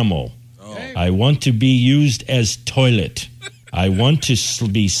with an animal. I want to be used as toilet. I want to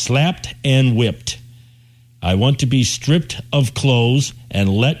be slapped and whipped. I want to be stripped of clothes and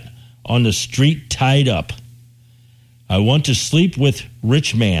let on the street tied up. I want to sleep with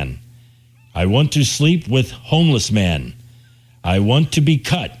rich man. I want to sleep with homeless man. I want to be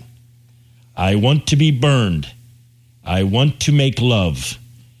cut. I want to be burned. I want to make love.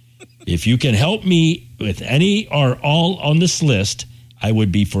 If you can help me with any or all on this list, I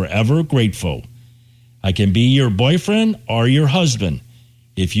would be forever grateful. I can be your boyfriend or your husband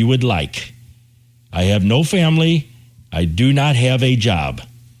if you would like. I have no family. I do not have a job.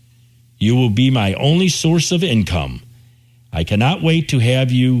 You will be my only source of income. I cannot wait to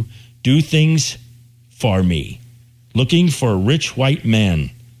have you do things for me. looking for rich white men.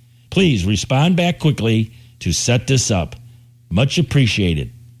 Please respond back quickly to set this up. Much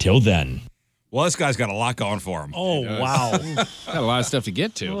appreciated. Till then. Well, this guy's got a lot going for him. Oh, wow. Got a lot of stuff to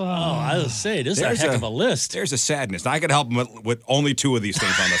get to. Oh, I was say this is a heck of a list. There's a sadness. I could help him with only 2 of these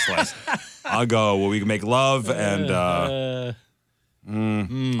things on this list. I'll go, well, we can make love and I'll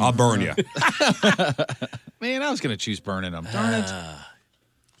burn you. Man, I was going to choose burning them. Darn it.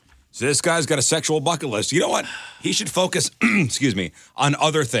 So this guy's got a sexual bucket list. You know what? He should focus, excuse me, on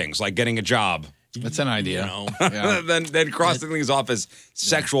other things like getting a job. That's an idea. Then crossing things off his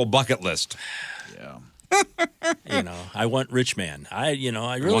sexual bucket list. Yeah. I want rich man. I really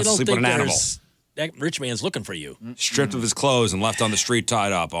wants to don't sleep think with an animal. that rich man's looking for you. Stripped of his clothes and left on the street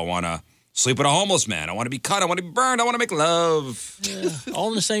tied up. I want to sleep with a homeless man. I want to be cut. I want to be burned. I want to make love. Yeah, all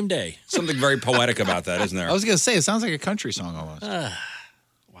in the same day. Something very poetic about that, isn't there? I was going to say, it sounds like a country song almost.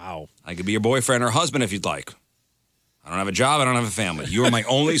 Wow. I could be your boyfriend or husband if you'd like. I don't have a job. I don't have a family. You are my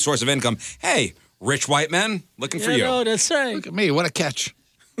only source of income. Hey, rich white men, looking for you. No, that's right. Look at me. What a catch.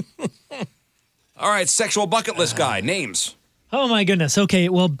 All right, sexual bucket list guy. Names. Oh my goodness. Okay,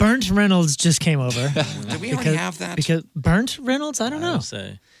 well, Burnt Reynolds just came over. Did we already have that? Because Burnt Reynolds? I don't know.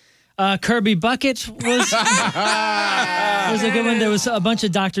 Say. Kirby Bucket was a good one. There was a bunch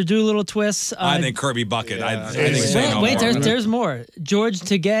of Dr. Doolittle twists. I think Kirby Bucket. I think say no wait, more. there's more. George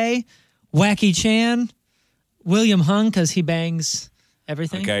Takei, Wacky Chan, William Hung, because he bangs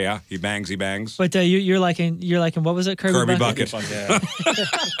everything. Okay, yeah, he bangs. But you're liking what was it? Kirby Bucket.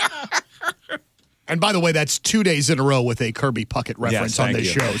 And by the way, that's 2 days in a row with a Kirby Puckett reference on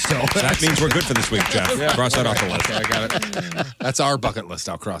this show. So that means we're good for this week, Jeff. Yeah. Cross that off the list. Okay, I got it. That's our bucket list.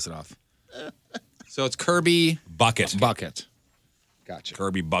 I'll cross it off. So it's Kirby Bucket. Gotcha.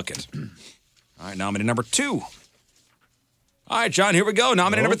 Kirby Bucket. All right, nominee number 2. All right, John, here we go.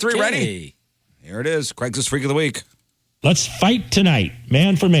 Nominee number 3, ready? Here it is. Craigslist Freak of the Week. Let's fight tonight.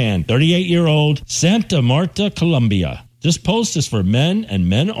 Man for man. 38-year-old Santa Marta, Colombia. This post is for men and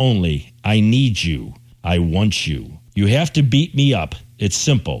men only. I need you. I want you. You have to beat me up. It's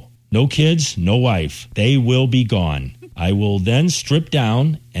simple. No kids, no wife. They will be gone. I will then strip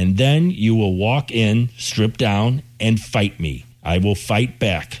down, and then you will walk in, strip down, and fight me. I will fight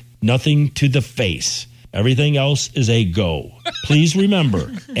back. Nothing to the face. Everything else is a go. Please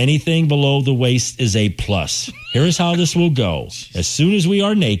remember, anything below the waist is a plus. Here's how this will go. As soon as we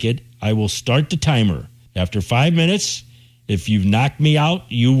are naked, I will start the timer. After 5 minutes, if you've knocked me out,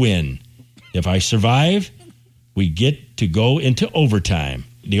 you win. If I survive, we get to go into overtime.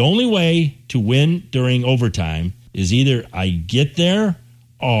 The only way to win during overtime is either I get there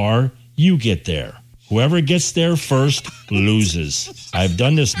or you get there. Whoever gets there first loses. I've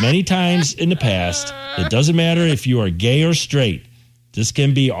done this many times in the past. It doesn't matter if you are gay or straight. This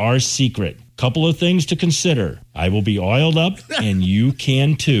can be our secret. Couple of things to consider. I will be oiled up and you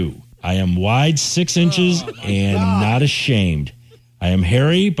can too. I am wide 6 inches and not ashamed. I am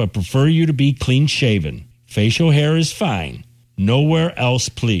hairy but prefer you to be clean shaven. Facial hair is fine. Nowhere else,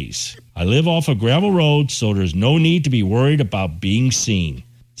 please. I live off a gravel road, so there's no need to be worried about being seen.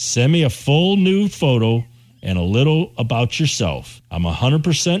 Send me a full nude photo and a little about yourself. I'm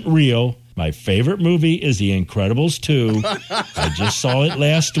 100% real. My favorite movie is The Incredibles 2. I just saw it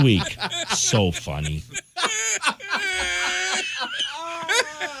last week. So funny.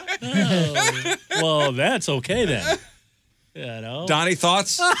 Oh, well, that's okay then. You know? Donnie,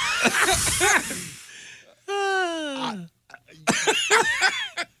 thoughts?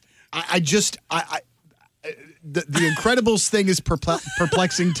 The Incredibles thing is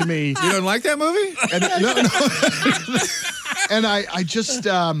perplexing to me. You don't like that movie? And, no. And I just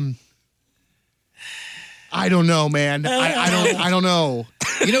I don't know, man. I don't know.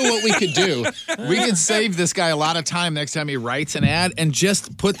 You know what we could do? We could save this guy a lot of time next time he writes an ad and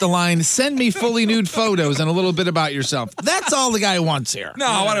just put the line, send me fully nude photos and a little bit about yourself. That's all the guy wants here.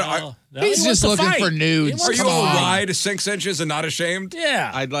 No, he's just looking for nudes. Are you all wide 6 inches and not ashamed? Yeah.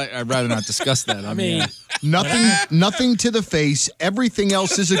 I'd rather not discuss that. I mean, nothing to the face. Everything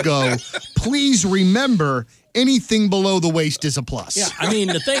else is a go. Please remember, anything below the waist is a plus. Yeah, I mean,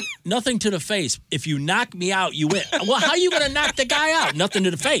 the thing, nothing to the face. If you knock me out, you win. Well, how are you going to knock the guy out? Nothing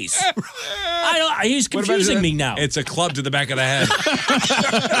to the face. He's confusing me now. It's a club to the back of the head.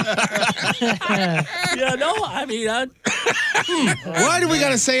 Yeah, no, I mean, why do we got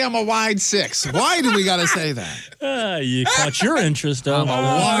to say I'm a wide 6? Why do we got to say that? You caught your interest, though. I'm a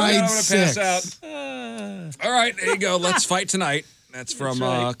wide 6. Pass out. All right, there you go. Let's fight tonight. That's from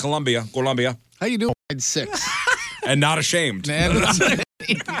Colombia. How you doing? Wide 6. And not ashamed.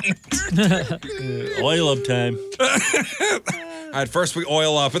 Oil up time. All right, first we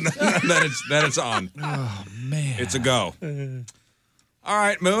oil up, and then it's on. Oh, man. It's a go. All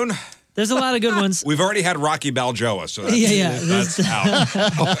right, Moon. There's a lot of good ones. We've already had Rocky Balboa, so that's, that's out.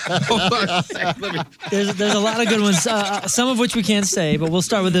 There's a lot of good ones, some of which we can't say, but we'll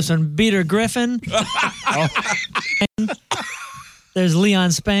start with this one. Peter Griffin. There's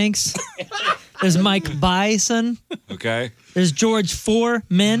Leon Spanks. There's Mike Bison. Okay. There's George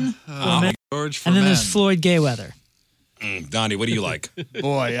Foreman. George And then Foreman. there's Floyd Gayweather. Donnie, what do you like?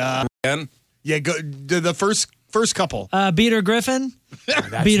 Boy, yeah, go the first couple. Peter Griffin,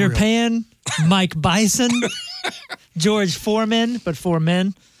 Peter real. Pan, Mike Bison, George Foreman, but four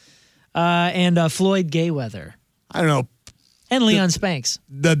men, and Floyd Gayweather. I don't know. And Leon Spanks.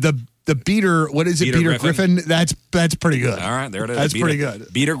 The beater, what is it? Peter Peter Griffin? Griffin? That's pretty good. All right, there it is. That's Peter- pretty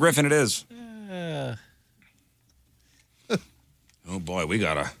good. Peter Griffin it is. Oh, boy, we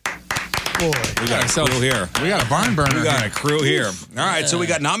got a crew here. We got a barn burner. We got a crew here. All right, so we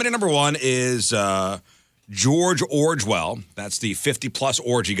got nominee number one is George Orgewell. That's the 50-plus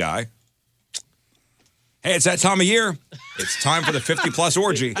orgy guy. Hey, it's that time of year. It's time for the 50-plus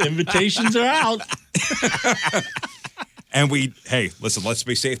orgy. Invitations are out. And listen, let's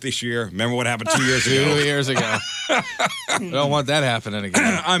be safe this year. Remember what happened 2 years ago? 2 years ago. We don't want that happening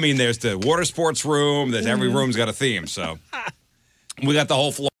again. I mean, there's the water sports room. There's every room's got a theme. So we got the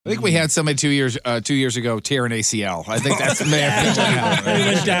whole floor. I think we had somebody 2 years ago tear an ACL. I think that's may have been what happened. It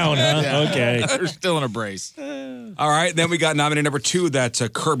went down, huh? Yeah. Okay. They're still in a brace. All right, then we got nominee number two. That's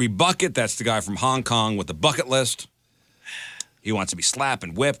Kirby Bucket. That's the guy from Hong Kong with the bucket list. He wants to be slapped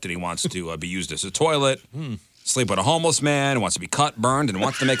and whipped, and he wants to be used as a toilet. Sleep with a homeless man, wants to be cut, burned, and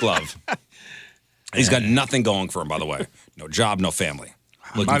wants to make love. He's got nothing going for him, by the way. No job, no family.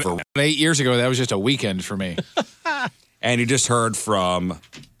 Looking About for 8 years ago, that was just a weekend for me. And you just heard from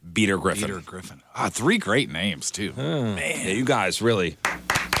Peter Griffin. Peter Griffin. Ah, 3 great names, too. Man, yeah, you guys really.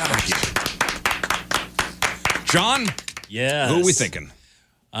 Thank you. John? Yes. Who are we thinking?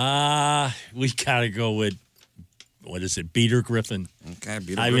 We gotta go with, what is it, Peter Griffin. Okay,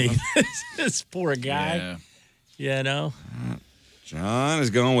 Peter I Griffin. mean, this poor guy. You know? John is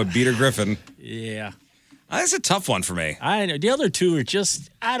going with Peter Griffin. Yeah. That's a tough one for me. I know. The other two are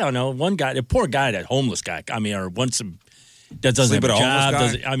just, I don't know. One guy, the poor guy, that homeless guy, I mean, or wants some, that doesn't Sleep have a with a homeless job. guy?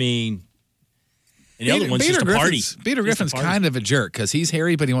 Doesn't, I mean, and the other one's just a party. Peter Griffin's kind of a jerk because he's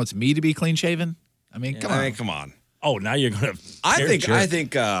hairy, but he wants me to be clean shaven. I mean, come on. Oh, now you're going to. I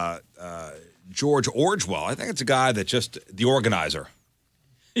think George Orgewell, I think it's a guy that just the organizer.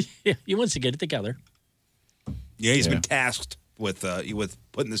 Yeah, he wants to get it together. Yeah, he's been tasked with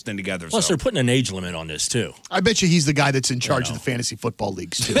putting this thing together. Plus, they're putting an age limit on this, too. I bet you he's the guy that's in charge of the fantasy football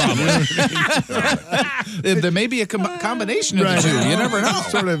leagues, too. There may be a combination of the two. You never know.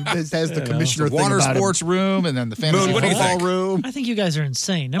 Sort of has the commissioner The water thing about sports room and then the fantasy football room. I think you guys are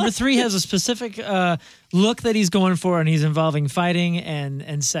insane. Number 3 has a specific look that he's going for, and he's involving fighting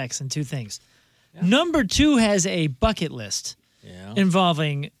and sex and 2 things. Yeah. Number 2 has a bucket list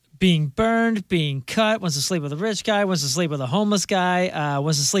involving being burned, being cut, wants to sleep with a rich guy, wants to sleep with a homeless guy,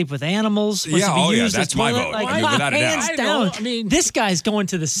 wants to sleep with animals. Wants to be used as that's my toilet. vote. Like, I mean, without a hands doubt. down. I mean, this guy's going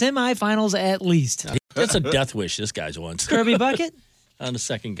to the semifinals at least. That's a death wish this guy's wants. Kirby Bucket? On the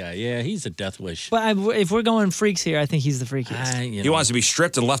second guy. Yeah, he's a death wish. But if we're going freaks here, I think he's the freakiest. He wants to be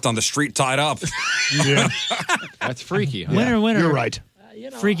stripped and left on the street tied up. Yeah. That's freaky. Huh? Winner. You're right.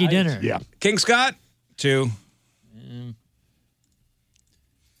 Freaky dinner. Yeah. King Scott, 2.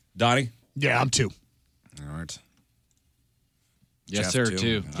 Donnie? Yeah, I'm 2. All right. Yes, Jeff, sir, 2.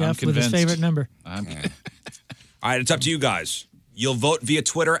 too. I'm Jeff with his convinced. favorite number. All right, it's up to you guys. You'll vote via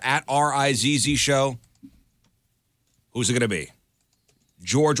Twitter at RIZZ Show. Who's it going to be?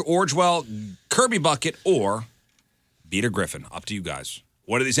 George Orgewell, Kirby Bucket, or Peter Griffin? Up to you guys.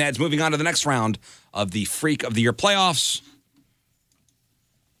 What are these ads? Moving on to the next round of the Freak of the Year playoffs.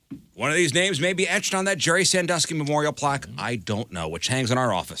 One of these names may be etched on that Jerry Sandusky memorial plaque. I don't know, which hangs in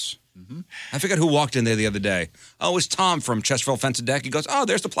our office. I forget who walked in there the other day. Oh, it was Tom from Chesterfield Fence and Deck. He goes, oh,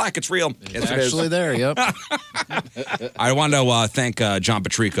 there's the plaque. It's real. Yes, it is. Actually there, yep. I wanted to thank John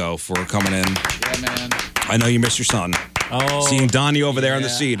Patrico for coming in. Yeah, man. I know you miss your son. Oh, Seeing Donnie over there in the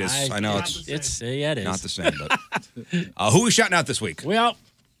yeah, seat is, I know it's it is. not the same. But who are we shouting out this week? Well,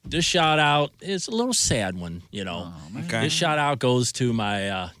 this shout out is a little sad one, you know. Okay. This shout out goes to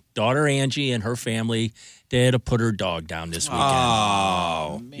my daughter Angie and her family. They had to put her dog down this weekend.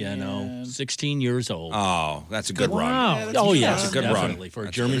 Oh, you know, 16 years old. Oh, that's a good Wow. run. Oh, yeah, that's a good definitely, run for a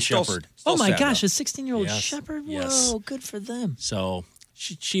That's German good. Still- Shepherd. still Oh my sad, gosh, though. a 16-year-old Yes. shepherd? Whoa, Yes. good for them. So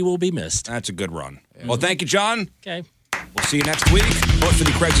she will be missed. That's a good run. Well, thank you, John. Okay. We'll see you next week. Vote for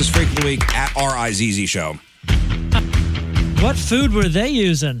the Craigslist Freak of the Week at RIZZ Show. What food were they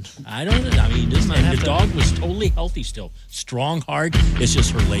using? I don't know. I mean, and the dog was totally healthy still. Strong heart. It's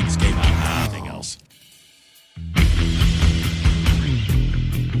just her legs gave out and everything else.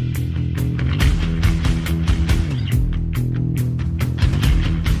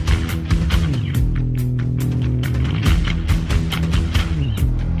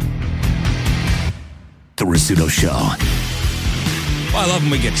 The Rizzuto Show. Well, I love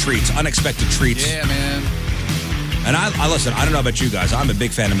when we get treats, unexpected treats. Yeah, man. And I listen, I don't know about you guys. I'm a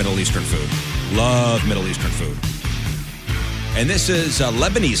big fan of Middle Eastern food. Love Middle Eastern food. And this is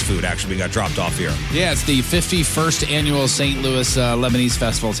Lebanese food, actually, we got dropped off here. Yeah, it's the 51st annual St. Louis Lebanese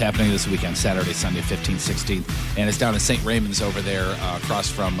Festival. It's happening this weekend, Saturday, Sunday, 15th, 16th. And it's down in St. Raymond's over there, across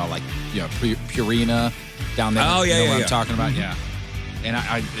from, Purina, down there. Oh, yeah, you know yeah, what yeah. I'm talking about? Yeah. And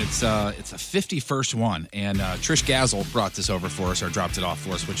it's a 51st one. And Trish Gazzle brought this over for us, or dropped it off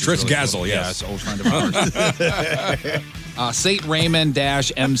for us. Which is Trish really Gazzle, cool. yes. Yeah, it's an old friend of ours. St.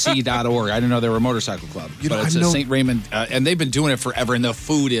 Raymond-MC.org. I didn't know they were a motorcycle club. But it's a St. Raymond, and they've been doing it forever, and the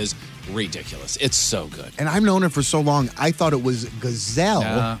food is ridiculous. It's so good. And I've known it for so long. I thought it was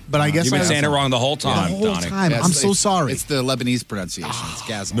gazelle, but I guess You've been I saying it wrong the whole time, The whole Donnie. time. I'm so sorry. It's the Lebanese pronunciation. It's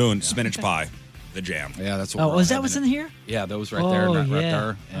Gazzle. Moon, spinach pie, the jam. Yeah, that's what Oh, is that what's in here? Yeah, those right there, right yeah.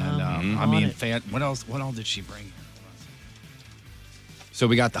 there. And I mean, what else did she bring? So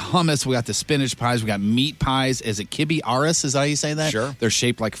we got the hummus, we got the spinach pies, we got meat pies. Is it kibbeh aris? Is that how you say that? Sure. They're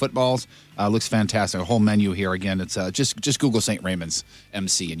shaped like footballs. Looks fantastic. A whole menu here. Again, it's just Google St. Raymond's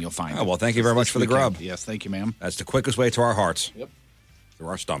MC and you'll find it. Oh, well, thank you very much for the grub. Yes, thank you, ma'am. That's the quickest way to our hearts. Yep. Through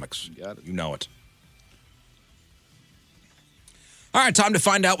our stomachs. Got it. You know it. All right, time to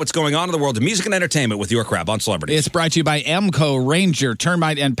find out what's going on in the world of music and entertainment with your crap on celebrities. It's brought to you by Amco Ranger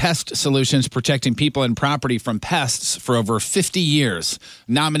Termite and Pest Solutions, protecting people and property from pests for over 50 years.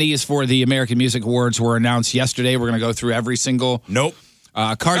 Nominees for the American Music Awards were announced yesterday. We're going to go through every single. Nope.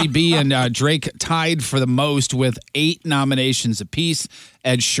 Cardi B and Drake tied for the most with 8 nominations apiece.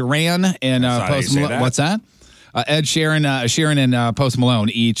 Ed Sheeran and Post Malone. What's that? Ed Sheeran and Post Malone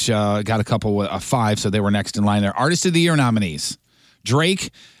each got a couple of 5, so they were next in line there. Artist of the Year nominees: Drake,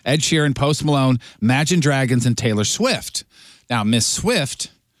 Ed Sheeran, Post Malone, Imagine Dragons, and Taylor Swift. Now, Miss Swift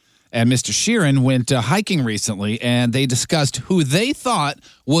and Mr. Sheeran went hiking recently, and they discussed who they thought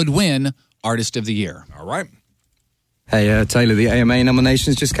would win Artist of the Year. All right. Hey, Taylor, the AMA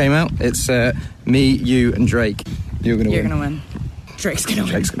nominations just came out. It's me, you, and Drake. You're going to win. You're going to win. Drake's going to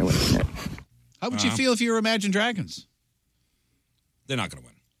win. Drake's going to win. Yeah. How would you feel if you were Imagine Dragons? They're not going to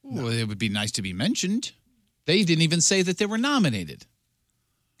win. Well, it would be nice to be mentioned. They didn't even say that they were nominated.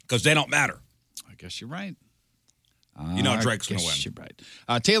 Because they don't matter. I guess you're right. You know Drake's going to win. You're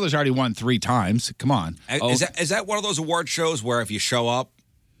right. Taylor's already won 3 times. Come on. Is that one of those award shows where if you show up,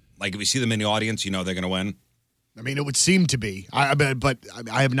 like if you see them in the audience, you know they're going to win? I mean, it would seem to be. But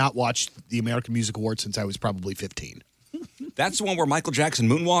I have not watched the American Music Awards since I was probably 15. That's the one where Michael Jackson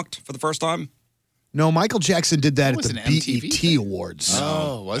moonwalked for the first time? No, Michael Jackson did that at was the an MTV BET Awards.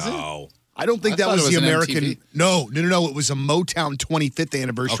 Oh, was it? No. I don't think I that thought was it the was an American. MTV. No. It was a Motown 25th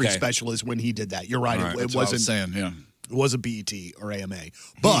anniversary Okay. special is when he did that. You're right. All right, It that's what I wasn't. was saying, yeah. It wasn't BET or AMA.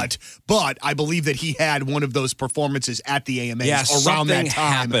 But I believe that he had one of those performances at the AMAs Yeah, around something that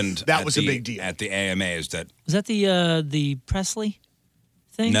time. happened. That at was the- a big deal. At the AMAs that. Was that the Presley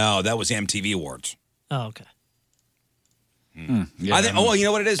thing? No, that was MTV Awards. Oh, okay. Yeah, I think. Oh, well, you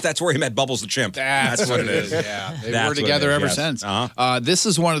know what it is? That's where he met Bubbles the Chimp. That's what it is. Yeah, they That's were what it together is, ever yes. since. Uh-huh. This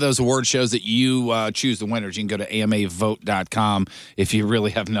is one of those award shows that you choose the winners. You can go to amavote.com if you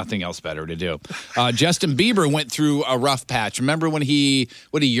really have nothing else better to do. Justin Bieber went through a rough patch. Remember when he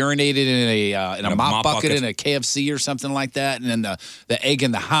urinated in a mop bucket in a KFC or something like that, and then the egg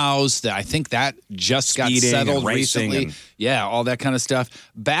in the house. I think that just got Speeding and settled racing recently. and- Yeah, all that kind of stuff.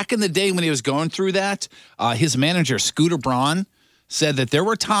 Back in the day when he was going through that, his manager Scooter Braun said that there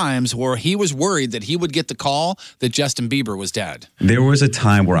were times where he was worried that he would get the call that Justin Bieber was dead. There was a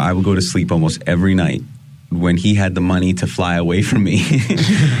time where I would go to sleep almost every night when he had the money to fly away from me.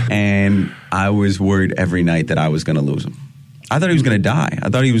 And I was worried every night that I was going to lose him. I thought he was going to die. I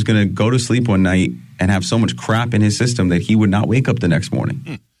thought he was going to go to sleep one night and have so much crap in his system that he would not wake up the next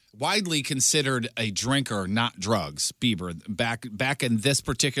morning. Widely considered a drinker, not drugs, Bieber. Back in this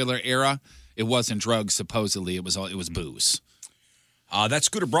particular era, it wasn't drugs, supposedly. It was booze. That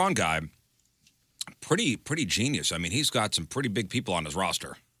Scooter Braun guy, pretty genius. I mean, he's got some pretty big people on his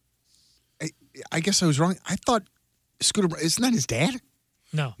roster. I guess I was wrong. I thought Scooter Braun, isn't that his dad?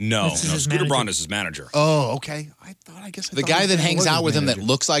 No. No, Scooter Braun is his manager. Oh, okay. The guy that hangs out with him that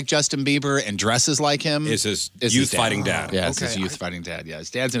looks like Justin Bieber and dresses like him Is his his youth fighting dad. Yeah, it's his Okay. youth fighting dad. Yeah,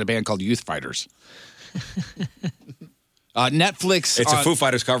 his dad's in a band called Youth Fighters. Netflix. It's a Foo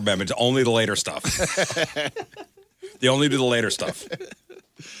Fighters cover band. It's only the later stuff. They only do the later stuff.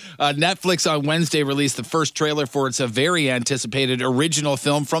 Netflix on Wednesday released the first trailer for its very anticipated original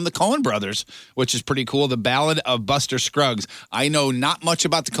film from the Coen brothers, which is pretty cool. The Ballad of Buster Scruggs. I know not much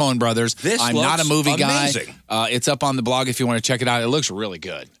about the Coen brothers. I'm not a movie amazing. guy. It's up on the blog if you want to check it out. It looks really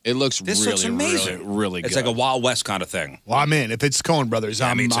good. It looks This really, looks amazing. really good. It's like a Wild West kind of thing. Well, I'm in. If it's Coen Brothers,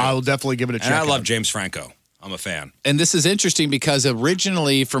 me too. I'll definitely give it a check. And I love out. James Franco. I'm a fan. And this is interesting because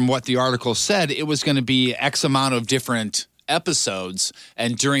originally, from what the article said, it was going to be X amount of different episodes,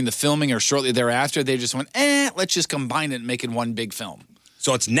 and during the filming or shortly thereafter, they just went, let's just combine it and make it one big film.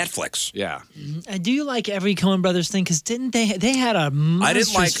 So it's Netflix. Yeah. Do you like every Coen Brothers thing? Because didn't they had a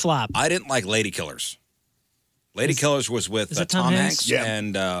monstrous flop? I didn't like Lady Killers. Lady Killers was with is it Tom Tom Hanks Yeah.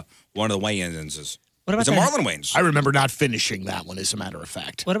 and one of the Wayans. What about it was that- Marlon Wayans. I remember not finishing that one, as a matter of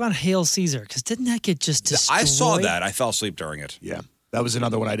fact. What about Hail Caesar? Because didn't that get just destroyed? I saw that. I fell asleep during it. Yeah. That was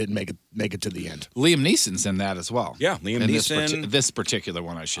another one I didn't make it to the end. Liam Neeson's in that as well. Yeah, Liam In Neeson. This particular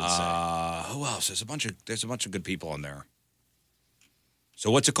one, I should say. Who else? There's a bunch of good people in there.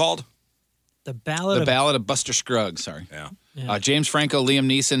 So what's it called? The Ballad of Buster Scruggs. Sorry. Yeah. James Franco, Liam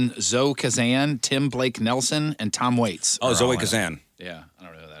Neeson, Zoe Kazan, Tim Blake Nelson, and Tom Waits. Oh, are Zoe all in it. Kazan. Yeah, I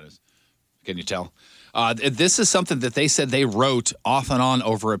don't know who that is. Can you tell? This is something that they said they wrote off and on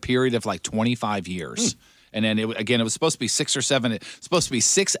over a period of like 25 years. And then, it was supposed to be 6 or 7. It's supposed to be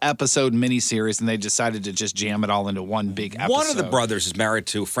 6-episode miniseries, and they decided to just jam it all into one big episode. One of the brothers is married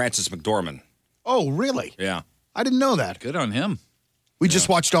to Frances McDormand. Oh, really? Yeah. I didn't know that. Good on him. We just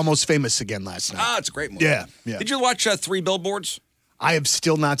watched Almost Famous again last night. It's a great movie. Yeah. Did you watch 3 Billboards? I have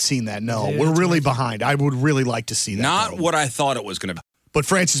still not seen that. No, Dude, we're it's really behind. I would really like to see that. Not what I thought it was going to be. But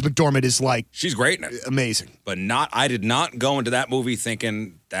Frances McDormand is like... She's great in it. Amazing. But I did not go into that movie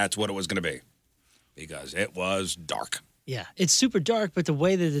thinking that's what it was going to be. Because it was dark. Yeah, it's super dark, but the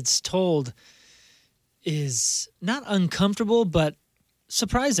way that it's told is not uncomfortable, but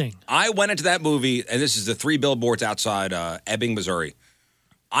surprising. I went into that movie, and this is the 3 Billboards outside Ebbing, Missouri.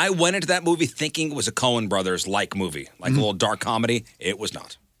 I went into that movie thinking it was a Coen Brothers-like movie, like a little dark comedy. It was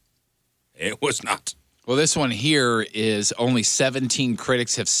not. It was not. Well, this one here is only 17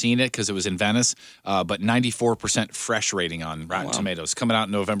 critics have seen it because it was in Venice, but 94% fresh rating on Rotten Tomatoes. Coming out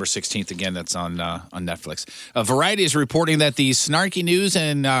November 16th. Again, that's on Netflix. Variety is reporting that the snarky news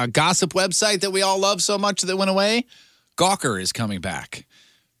and gossip website that we all love so much that went away, Gawker is coming back,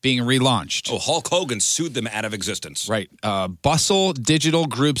 being relaunched. Oh, Hulk Hogan sued them out of existence. Right. Bustle Digital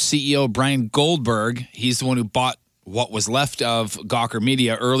Group CEO Brian Goldberg, he's the one who bought what was left of Gawker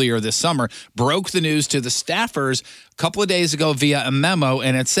Media earlier this summer, broke the news to the staffers a couple of days ago via a memo,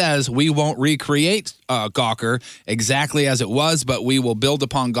 and it says, we won't recreate Gawker exactly as it was, but we will build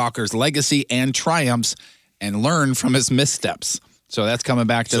upon Gawker's legacy and triumphs and learn from his missteps. So that's coming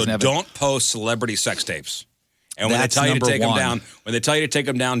back. So don't post celebrity sex tapes. And when That's they tell you to number take them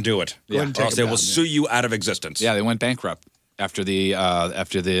one. down, do it. Yeah. Or else they will sue you out of existence. Yeah, they went bankrupt after the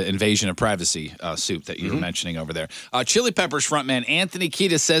invasion of privacy suit that you were mentioning over there. Chili Peppers frontman Anthony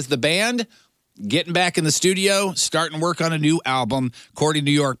Kiedis says the band getting back in the studio, starting work on a new album. According to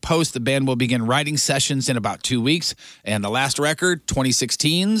New York Post, the band will begin writing sessions in about 2 weeks. And the last record,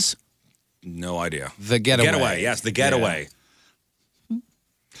 2016's No idea. The Getaway. Yes, The Getaway.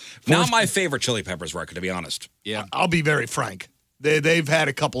 Not my favorite Chili Peppers record, to be honest. Yeah. I'll be very frank. They've had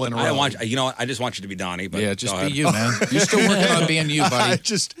a couple in a row. I just want you to be Donnie. But Yeah, just go be ahead. you, man. You're still working on being you, buddy.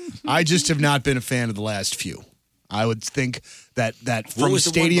 I just have not been a fan of the last few. I would think that from was the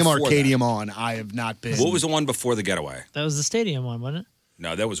one Stadium before Arcadium on, I have not been. What was the one before The Getaway? That was the Stadium one, wasn't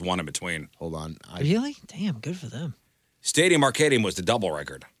No, there was one in between. Hold on. it? Really? Damn, good for them. Stadium Arcadium was the double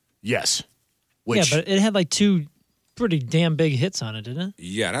record. Yes. Yeah, but it had like 2 pretty damn big hits on it, didn't it?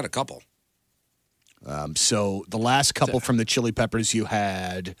 Yeah, it had a couple. So the last couple from the Chili Peppers, you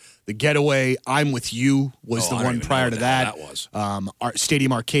had The Getaway, I'm With You was the I don't one even prior know to what the hell that. that was.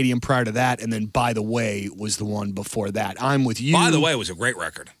 Stadium Arcadium prior to that, and then By the Way was the one before that. I'm With You. By the Way was a great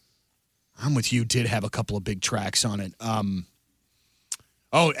record. I'm With You did have a couple of big tracks on it.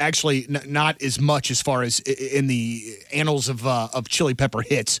 Actually, not as much as far as in the annals of Chili Pepper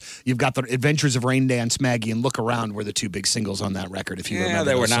hits. You've got the Adventures of Rain Dance Maggie and Look Around were the 2 big singles on that record. If you remember,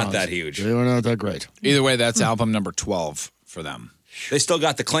 they were those not songs. that huge. They were not that great. Either way, that's album number 12 for them. They still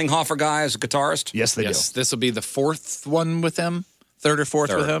got the Klinghoffer guy as a guitarist? Yes, they do. This will be the 4th one with him, 3rd or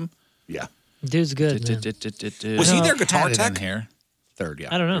 4th with him. Yeah. Dude's good, man. Was he their guitar Had it in tech? here. 3rd, yeah.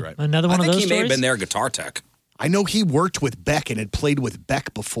 I don't know. You're right. Another one I of think those he may have stories? been their guitar tech. I know he worked with Beck and had played with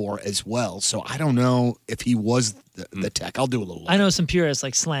Beck before as well, so I don't know if he was the tech. I'll do a little. I know some purists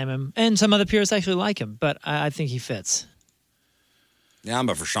like slam him, and some other purists actually like him, but I think he fits. Yeah, I'm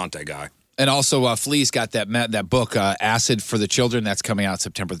a Frusciante guy. And also, Flea's got that book, Acid for the Children, that's coming out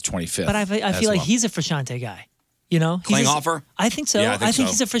September the 25th. But I feel like he's a Frusciante guy. You know? Klinghoffer? I think so. Yeah, I think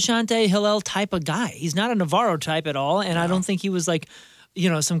he's a Frusciante Hillel type of guy. He's not a Navarro type at all, and I don't think he was like,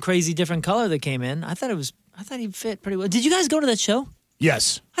 some crazy different color that came in. I thought he fit pretty well. Did you guys go to that show?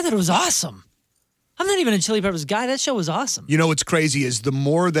 Yes. I thought it was awesome. I'm not even a Chili Peppers guy. That show was awesome. You know what's crazy is the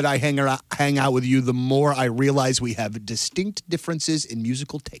more that I hang out with you, the more I realize we have distinct differences in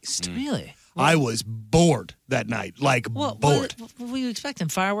musical taste. Really? I was bored that night, bored. What were you expecting?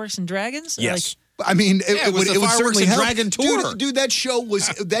 Fireworks and dragons? Yes. I mean, it would certainly help. Dragon tour. Dude, that show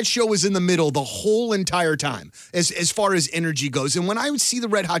was in the middle the whole entire time as far as energy goes. And when I would see the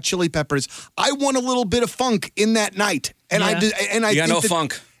Red Hot Chili Peppers, I want a little bit of funk in that night. And I got no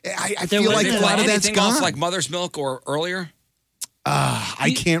funk. I feel like a lot of that's anything gone. else like Mother's Milk or earlier?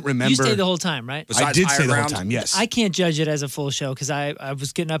 I can't remember. You stayed the whole time, right? I did stay the whole time, yes. I can't judge it as a full show because I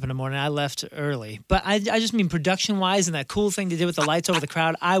was getting up in the morning. I left early. But I just mean production-wise and that cool thing to do with the lights over the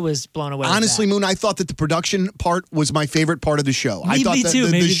crowd, I was blown away Honestly, with that. Moon, I thought that the production part was my favorite part of the show. I thought that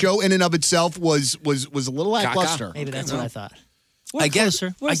the show in and of itself was a little lackluster. Maybe that's what I thought. We're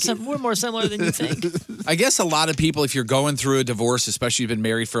closer. We're more similar than you think. I guess a lot of people, if you're going through a divorce, especially if you've been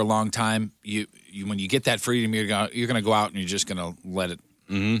married for a long time, you when you get that freedom, you're going to go out and you're just going to let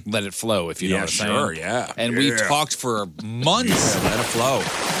it flow, if you know what I'm saying. Sure, yeah. And we talked for months. Yeah, let it flow.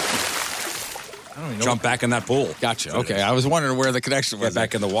 I don't even know. Jump back in that pool. Gotcha. Okay, I was wondering where the connection was. Get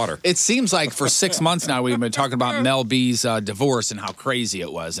back in the water. It seems like for 6 months now we've been talking about Mel B's divorce and how crazy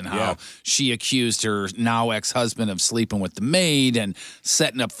it was and how she accused her now ex-husband of sleeping with the maid and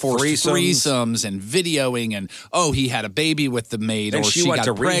setting up forced threesomes and videoing and, he had a baby with the maid Then or she went got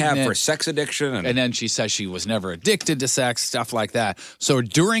to pregnant. rehab for sex addiction. And then she says she was never addicted to sex, stuff like that. So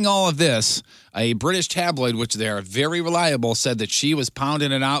during all of this, a British tabloid, which they are very reliable, said that she was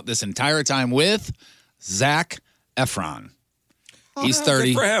pounding it out this entire time with Zac Efron. He's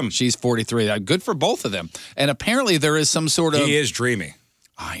 30. Good for him. She's 43. Good for both of them. And apparently there is some sort of... He is dreamy.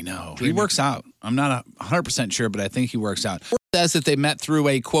 I know. He works out. I'm not 100% sure, but I think he works out. It says that they met through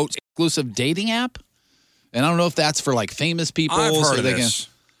a, quote, exclusive dating app. And I don't know if that's for, like, famous people. I've heard so of they this.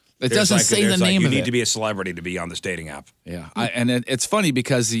 It doesn't say the name of it. You need to be a celebrity to be on this dating app. Yeah, and it's funny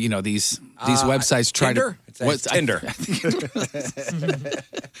because these websites try Tinder? to Tinder.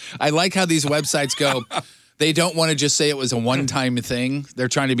 I like how these websites go. They don't want to just say it was a one-time thing. They're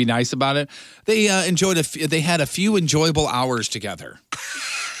trying to be nice about it. They they had a few enjoyable hours together.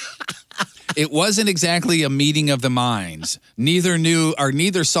 It wasn't exactly a meeting of the minds. Neither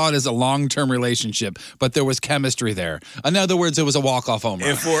saw it as a long-term relationship, but there was chemistry there. In other words, it was a walk-off home run.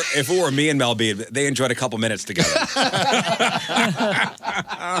 If it were me and Mel B, they enjoyed a couple minutes together.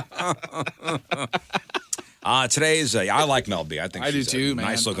 Today's I like Mel B. I think I she's do too, a man.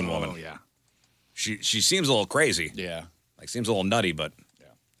 nice-looking woman. Oh yeah, she seems a little crazy. Yeah, seems a little nutty, but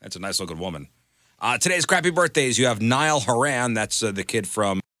that's a nice-looking woman. Today's crappy birthdays. You have Niall Horan. That's the kid.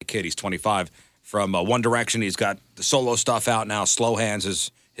 He's 25. From One Direction. He's got the solo stuff out now. Slow Hands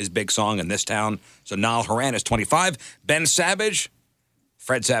is his big song in this town. So Niall Horan is 25. Ben Savage,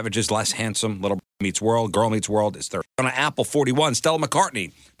 Fred Savage's less handsome. Little Meets World, Girl Meets World is 30. On Apple, 41. Stella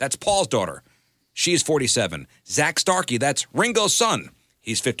McCartney, that's Paul's daughter. She's 47. Zach Starkey, that's Ringo's son.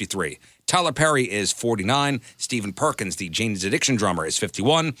 He's 53. Tyler Perry is 49. Stephen Perkins, the Jane's Addiction drummer, is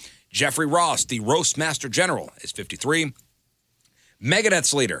 51. Jeffrey Ross, the Roast Master General, is 53.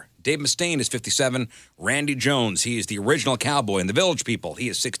 Megadeth's leader, Dave Mustaine, is 57. Randy Jones, he is the original cowboy in the Village People. He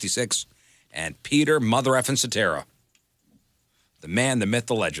is 66. And Peter Mother Effin' Cetera, the man, the myth,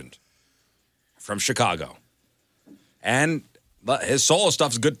 the legend, from Chicago. And his solo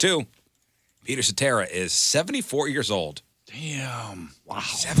stuff's good, too. Peter Cetera is 74 years old. Damn. Wow.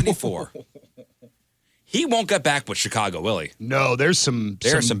 74. He won't get back with Chicago, will he? No, there's some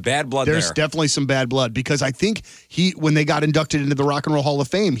bad blood there. There's definitely some bad blood because I think when they got inducted into the Rock and Roll Hall of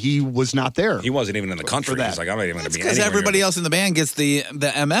Fame, he was not there. He wasn't even in the country. He's like, I'm not even going to be because everybody else in the band gets the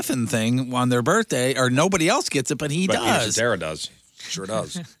MFN thing on their birthday, or nobody else gets it, but he does. Peter Cetera does. Sure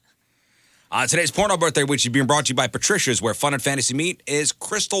does. Today's porno birthday, which is being brought to you by Patricia's, where fun and fantasy meet, is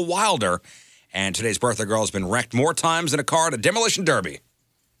Crystal Wilder. And today's birthday girl has been wrecked more times than a car at a demolition derby.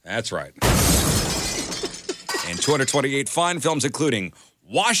 That's right. And 228 fine films, including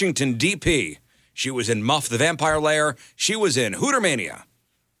Washington, D.P. She was in Muff the Vampire Lair. She was in Hootermania,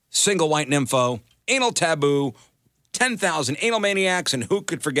 Single White Nympho, Anal Taboo, 10,000 Anal Maniacs, and who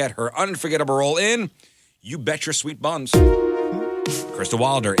could forget her unforgettable role in You Bet Your Sweet Buns. Crystal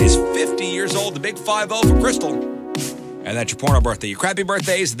Wilder is 50 years old, the big 5-0 for Crystal. And that's your porno birthday. Your crappy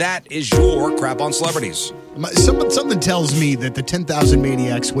birthdays, that is your crap on celebrities. Something tells me that the 10,000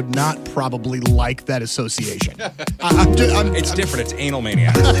 Maniacs would not probably like that association. It's different. It's Anal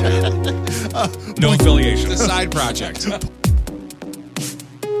Maniacs. No affiliation. It's a side project.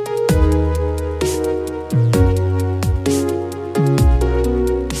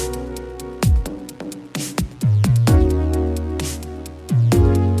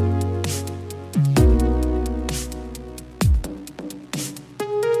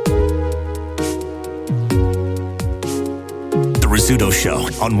 Rizzuto Show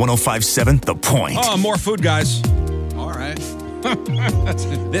on 105.7 The Point. Oh, more food, guys. All right.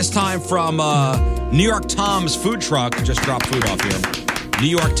 This time from New York Tom's food truck. Just dropped food off here. New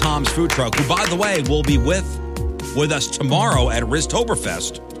York Tom's food truck, who, by the way, will be with us tomorrow at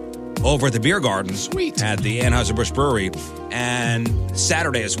Riztoberfest over at the Beer Garden. Sweet. At the Anheuser-Busch Brewery. And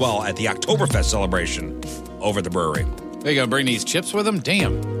Saturday as well at the Oktoberfest celebration over at the brewery. They gonna bring these chips with them?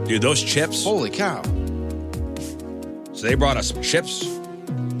 Damn. Dude, those chips. Holy cow. So they brought us some chips.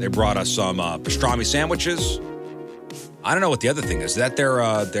 They brought us some pastrami sandwiches. I don't know what the other thing is. Is that their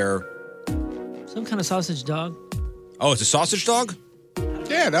some kind of sausage dog? Oh, it's a sausage dog?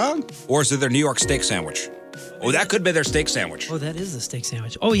 Yeah, dog. Or is it their New York steak sandwich? Oh, that could be their steak sandwich. Oh, that is the steak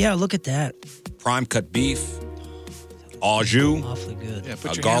sandwich. Oh, yeah, look at that. Prime cut beef, au jus, awfully good. Yeah,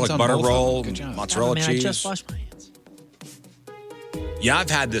 a garlic butter roll, mozzarella man, cheese. I just washed my hands. Yeah, I've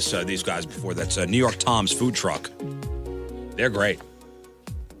had these guys before. That's New York Tom's food truck. They're great.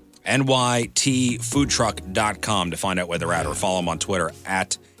 NYTfoodtruck.com to find out where they're at, or follow them on Twitter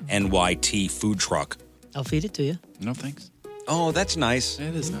at NYTfoodtruck. I'll feed it to you. No, thanks. Oh, that's nice.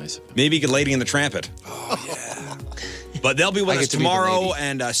 It is nice. Maybe you could Lady in the Tramp it. Oh, yeah. But they'll be with us tomorrow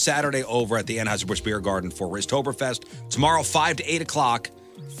and Saturday over at the Anheuser-Busch Beer Garden for Riztoberfest. Tomorrow, 5 to 8 o'clock,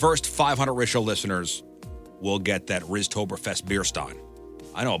 first 500 Riz Show listeners will get that Riztoberfest beer stein.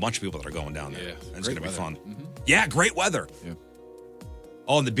 I know a bunch of people that are going down there. Yeah, it's going to be fun. Mm-hmm. Yeah, great weather. Yeah.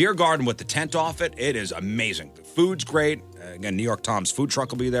 Oh, and the Beer Garden with the tent off it, it is amazing. The food's great. Again, New York Tom's food truck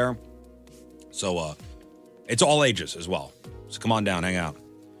will be there. So it's all ages as well. So come on down, hang out.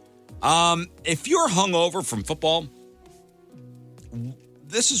 If you're hungover from football,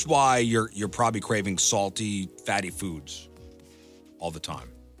 this is why you're probably craving salty, fatty foods all the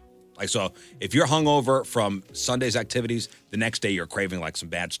time. Like, so if you're hungover from Sunday's activities, the next day you're craving like some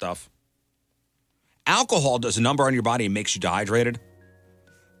bad stuff. Alcohol does a number on your body and makes you dehydrated,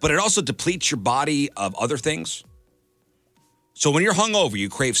 but it also depletes your body of other things. So when you're hungover, you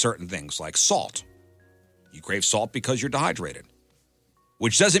crave certain things like salt. You crave salt because you're dehydrated,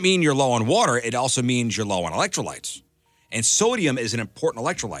 which doesn't mean you're low on water. It also means you're low on electrolytes. And sodium is an important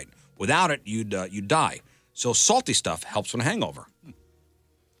electrolyte. Without it, you'd die. So salty stuff helps with a hangover.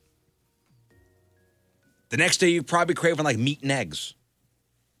 The next day, you're probably craving like meat and eggs.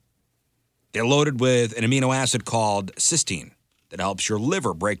 They're loaded with an amino acid called cysteine that helps your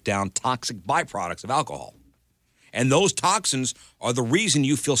liver break down toxic byproducts of alcohol. And those toxins are the reason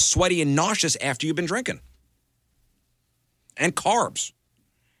you feel sweaty and nauseous after you've been drinking. And carbs.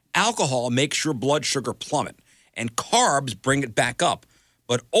 Alcohol makes your blood sugar plummet, and carbs bring it back up.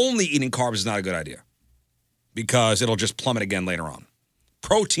 But only eating carbs is not a good idea because it'll just plummet again later on.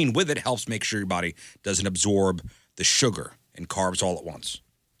 Protein with it helps make sure your body doesn't absorb the sugar and carbs all at once.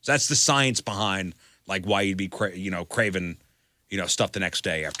 So that's the science behind like why you'd be craving stuff the next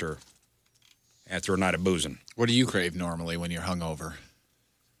day after a night of boozing. What do you crave normally when you're hungover?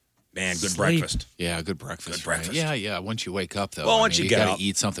 Man, good breakfast. Yeah, good breakfast. Good breakfast. Right? Yeah. Once you wake up, though, well, once you get gotta up,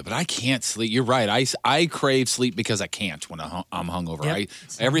 eat something. But I can't sleep. You're right. I crave sleep because I can't when I'm hungover. Yep.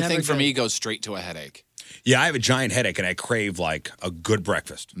 Everything for me goes straight to a headache. Yeah, I have a giant headache, and I crave like a good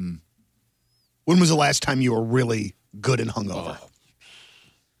breakfast. Mm. When was the last time you were really good and hungover? Oh.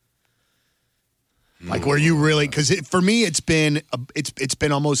 Like, were you really? Because for me, it's been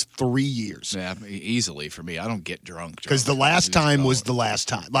almost 3 years. Yeah, easily for me. I don't get drunk. Because the last time was the last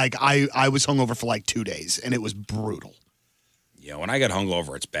time. Like, I was hungover for like 2 days, and it was brutal. Yeah, when I get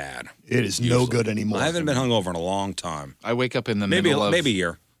hungover, it's bad. It is no good anymore. I haven't been hungover in a long time. I wake up in the middle of maybe a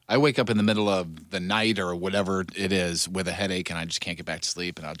year. I wake up in the middle of the night or whatever it is with a headache, and I just can't get back to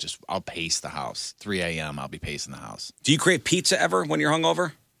sleep, and I'll pace the house. 3 a.m. I'll be pacing the house. Do you crave pizza ever when you're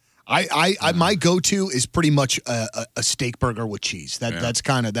hungover? I my go-to is pretty much a steak burger with cheese. That's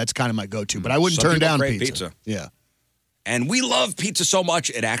kind of my go-to. But I wouldn't turn down pizza. Yeah, and we love pizza so much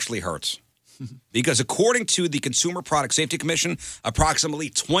it actually hurts. Because according to the Consumer Product Safety Commission, approximately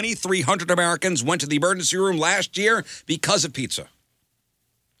 2,300 Americans went to the emergency room last year because of pizza.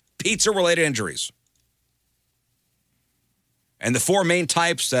 Pizza-related injuries. And the four main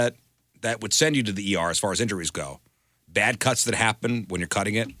types that would send you to the ER as far as injuries go: bad cuts that happen when you're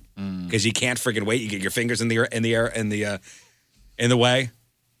cutting it, because you can't freaking wait. You get your fingers in the way.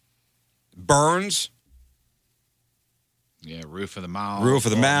 Burns. Yeah, roof of the mouth. Roof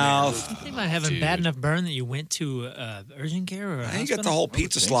of the mouth. I think about having bad enough burn that you went to urgent care or. I think you got the whole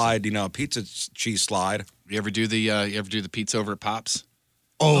pizza slide. Pizza cheese slide. You ever do the pizza over at Pops?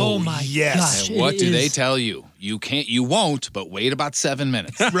 Oh my yes. gosh! And what do they tell you? You can't. You won't. But wait about 7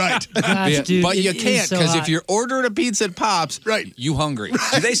 minutes. Right. Gosh, dude, but you it is can't so because hot. if you're ordering a pizza at Pops, right, you hungry.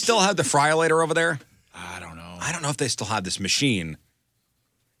 Do they still have the fryolator over there? I don't know. I don't know if they still have this machine.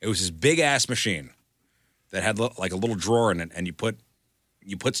 It was this big ass machine that had like a little drawer in it, and you put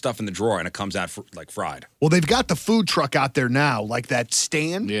stuff in the drawer, and it comes out like fried. Well, they've got the food truck out there now, like that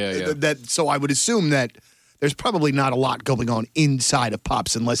stand. Yeah. So I would assume that there's probably not a lot going on inside of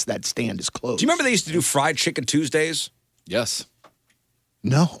Pops unless that stand is closed. Do you remember they used to do fried chicken Tuesdays? Yes.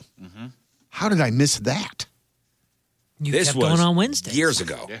 No. How did I miss that? You This kept was going on Wednesdays. years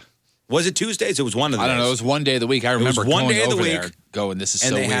ago. Yeah. Was it Tuesdays? It was one of the I don't know. It was one day of the week. I remember one going day of the over week, there going, this is and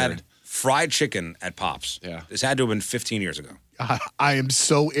so they weird. had fried chicken at Pops. Yeah. This had to have been 15 years ago. I am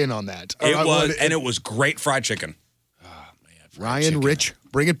so in on that. It was great fried chicken. Ryan, Rich,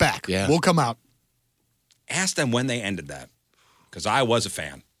 bring it back. Yeah. We'll come out. Ask them when they ended that, because I was a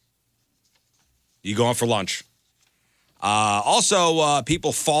fan. You going for lunch? Also,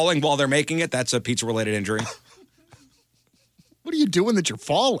 people falling while they're making it. That's a pizza-related injury. What are you doing that you're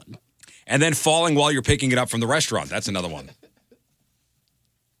falling? And then falling while you're picking it up from the restaurant. That's another one.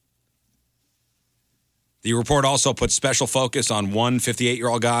 The report also puts special focus on one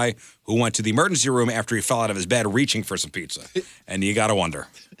 58-year-old guy who went to the emergency room after he fell out of his bed reaching for some pizza. And you got to wonder.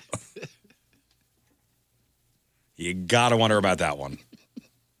 You got to wonder about that one.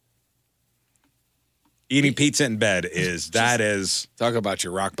 Eating pizza in bed is. Talk about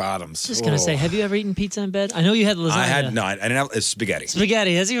your rock bottoms. Just gonna say, have you ever eaten pizza in bed? I know you had lasagna. I didn't have it's spaghetti.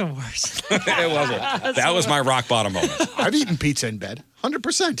 Spaghetti. That's even worse. It wasn't. That was my rock bottom moment. I've eaten pizza in bed,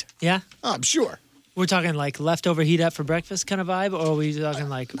 100%. Yeah. Oh, I'm sure. We're talking like leftover heat up for breakfast kind of vibe, or are we talking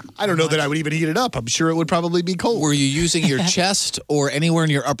like? I don't know that I would even heat it up. I'm sure it would probably be cold. Were you using your chest or anywhere in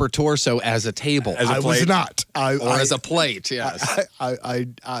your upper torso as a table? I was not. As a plate, yes.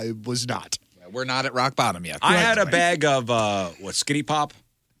 I was not. We're not at rock bottom yet. I had a bag of Skinny Pop.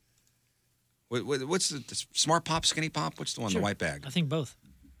 What's the Smart Pop, Skinny Pop? What's the one, Sure. the white bag? I think both.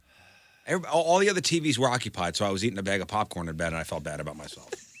 All the other TVs were occupied, so I was eating a bag of popcorn in bed, and I felt bad about myself.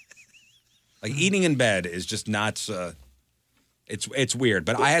 Like eating in bed is just not. It's weird,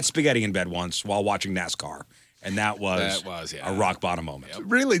 but I had spaghetti in bed once while watching NASCAR, and that was a rock bottom moment.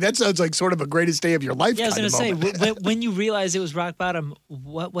 Really, that sounds like sort of a greatest day of your life. Yeah, I was kind gonna of say, moment. when you realized it was rock bottom,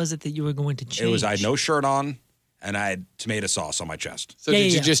 what was it that you were going to change? I had no shirt on, and I had tomato sauce on my chest. So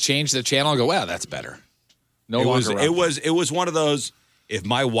did you just change the channel and go, wow, that's better? No it longer was, it was one of those, if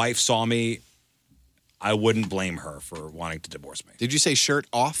my wife saw me, I wouldn't blame her for wanting to divorce me. Did you say shirt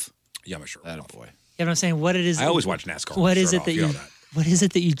off? Yeah, my shirt off. Boy. Yeah, but I'm saying, what it is. I always watch NASCAR. What is shirt it off, that you know you? that. What is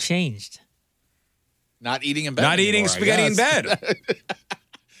it that you changed? Not eating in bed. Not eating anymore, spaghetti I in guess. bed.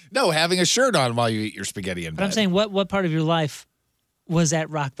 No, having a shirt on while you eat your spaghetti in But bed. I'm saying, what part of your life was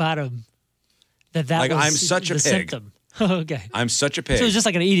at rock bottom? That Like, was I'm such a the pig. symptom. Okay. I'm such a pig. So it was just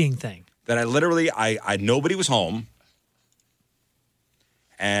like an eating thing. That I literally, I nobody was home,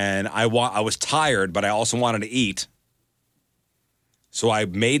 and I was tired, but I also wanted to eat. So I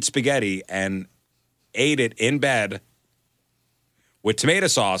made spaghetti and ate it in bed with tomato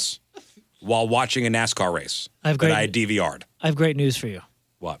sauce while watching a NASCAR race that I had DVR'd. I have great news for you.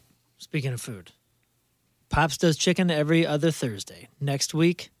 What? Speaking of food, Pops does chicken every other Thursday. Next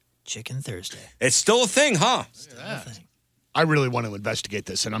week, Chicken Thursday. It's still a thing, huh? I really want to investigate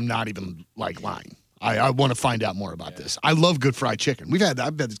this, and I'm not even lying. I want to find out more about this. I love good fried chicken. I've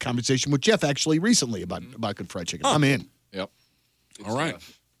had this conversation with Jeff actually recently about good fried chicken. I'm in. Yep. All right.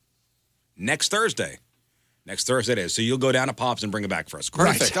 Next Thursday. Next Thursday it is. So you'll go down to Pops and bring it back for us.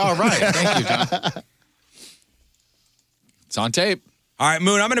 Perfect. All right. Thank you, John. It's on tape. All right,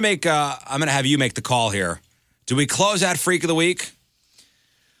 Moon, I'm gonna have you make the call here. Do we close out Freak of the Week?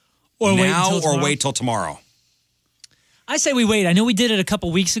 Or now wait wait till tomorrow? I say we wait. I know we did it a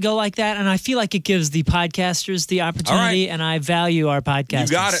couple weeks ago like that, and I feel like it gives the podcasters the opportunity, and I value our podcasters.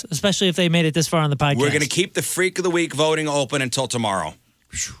 You got it. Especially if they made it this far on the podcast. We're going to keep the Freak of the Week voting open until tomorrow.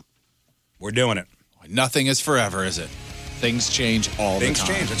 We're doing it. Nothing is forever, is it? Things change all the time. Things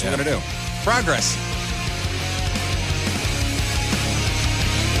change. That's what we're going to do. Progress.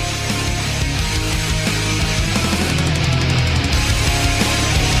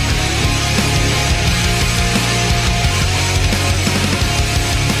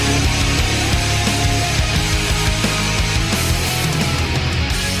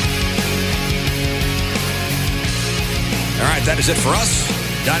 That is it for us.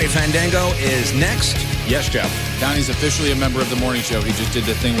 Donnie Fandango is next. Yes, Jeff. Donnie's officially a member of the morning show. He just did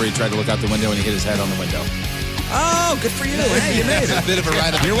the thing where he tried to look out the window and he hit his head on the window. Oh, good for you. Hey, you made it. A bit of a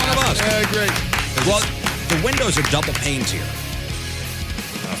ride. You're one of us. Great. Well, the windows are double panes here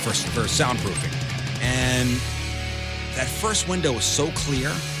for soundproofing. And that first window is so clear.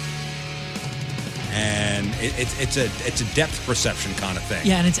 And it's a depth perception kind of thing.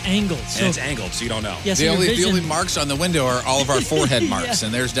 Yeah, and it's angled. And it's angled, so you don't know. Yeah, so the only marks on the window are all of our forehead marks,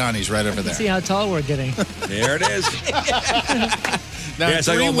 and there's Donnie's right over there. See how tall we're getting. There it is. Now, it's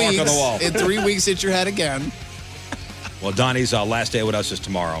like a mark on the wall. In 3 weeks, hit your head again. Well, Donnie's last day with us is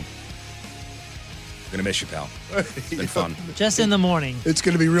tomorrow. Gonna miss you, pal. It's been fun. Just in the morning. It's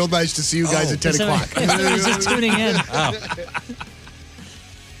going to be real nice to see you guys at 10 o'clock. He's just tuning in. Oh.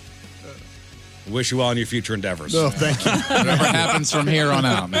 Wish you well in your future endeavors. No, thank you. Whatever happens from here on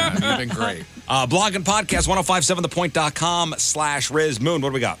out, man. You've been great. Blog and podcast, 1057thepoint.com/Riz Moon. What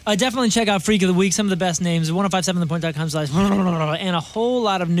do we got? Definitely check out Freak of the Week. Some of the best names, 1057thepoint.com/ and a whole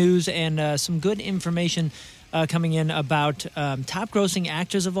lot of news and some good information coming in about top grossing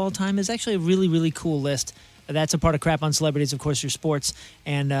actors of all time. Is actually a really, really cool list. That's a part of Crap on Celebrities, of course, your sports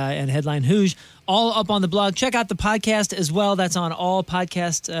and Headline Hooge. All up on the blog. Check out the podcast as well. That's on all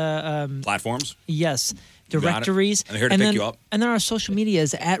podcast platforms. Yes. Directories. I'm here to pick you up. And then our social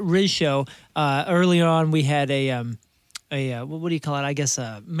medias at Riz Show. Earlier on, we had a what do you call it? I guess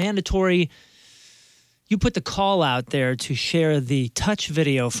a mandatory. You put the call out there to share the touch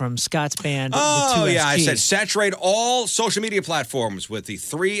video from Scott's band. Oh, the 2SG. yeah. I said saturate all social media platforms with the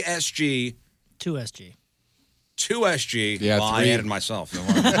 3SG. 2SG. 2SG. Yeah, well, I added myself. Oh,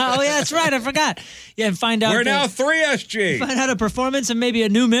 yeah, that's right. I forgot. Yeah, and find out. We're now 3SG. Find out a performance and maybe a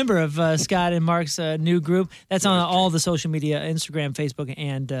new member of Scott and Mark's new group. That's on all the social media, Instagram, Facebook,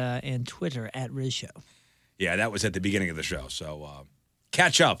 and Twitter at Riz Show. Yeah, that was at the beginning of the show. So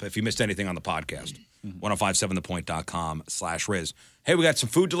catch up if you missed anything on the podcast. 1057thepoint.com/Riz. Hey, we got some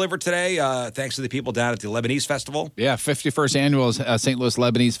food delivered today. Thanks to the people down at the Lebanese Festival. Yeah, 51st annual St. Louis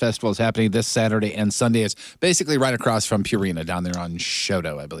Lebanese Festival is happening this Saturday and Sunday. It's basically right across from Purina down there on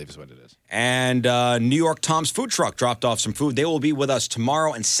Shoto, I believe is what it is. And New York Tom's Food Truck dropped off some food. They will be with us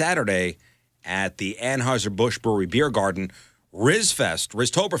tomorrow and Saturday at the Anheuser-Busch Brewery Beer Garden.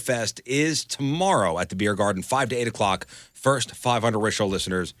 Riztoberfest is tomorrow at the Beer Garden, 5 to 8 o'clock. First 500 Riz Show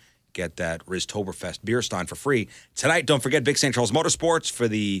listeners get that Riztoberfest beer stein for free. Tonight, don't forget Big St. Charles Motorsports for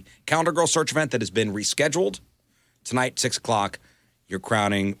the Calendar Girl Search event that has been rescheduled. Tonight, 6 o'clock, you're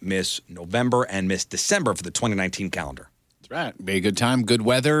crowning Miss November and Miss December for the 2019 calendar. That's right. Be a good time, good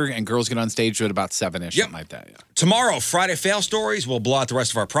weather, and girls get on stage at about 7-ish, something like that. Yeah. Tomorrow, Friday Fail Stories. We'll blow out the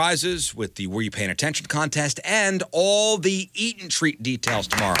rest of our prizes with the Were You Paying Attention contest and all the Eat and Treat details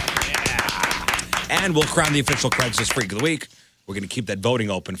tomorrow. Yeah. And we'll crown the official Craigslist Freak of the Week. We're going to keep that voting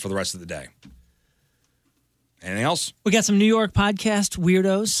open for the rest of the day. Anything else? We got some New York podcast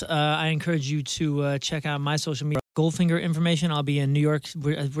weirdos. I encourage you to check out my social media. Goldfinger information. I'll be in New York.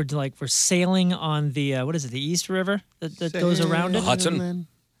 We're sailing on the the East River that goes around it. Hudson.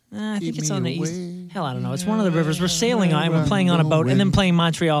 I think it's on the East. Hell, I don't know. It's one of the rivers we're sailing on. We're playing on a boat and then playing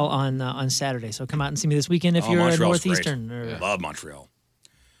Montreal on Saturday. So come out and see me this weekend if you're a Northeastern. Love Montreal.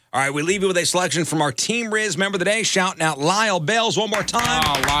 All right, we leave you with a selection from our Team Riz member of the day, shouting out Lyle Bales one more time.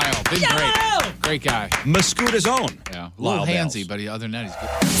 Oh, Lyle. Been great. Great guy. Mascouta's own. Yeah. A little handsy, but other than that, he's good.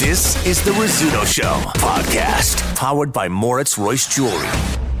 This is the Rizzuto Show podcast, powered by Moritz Royce Jewelry.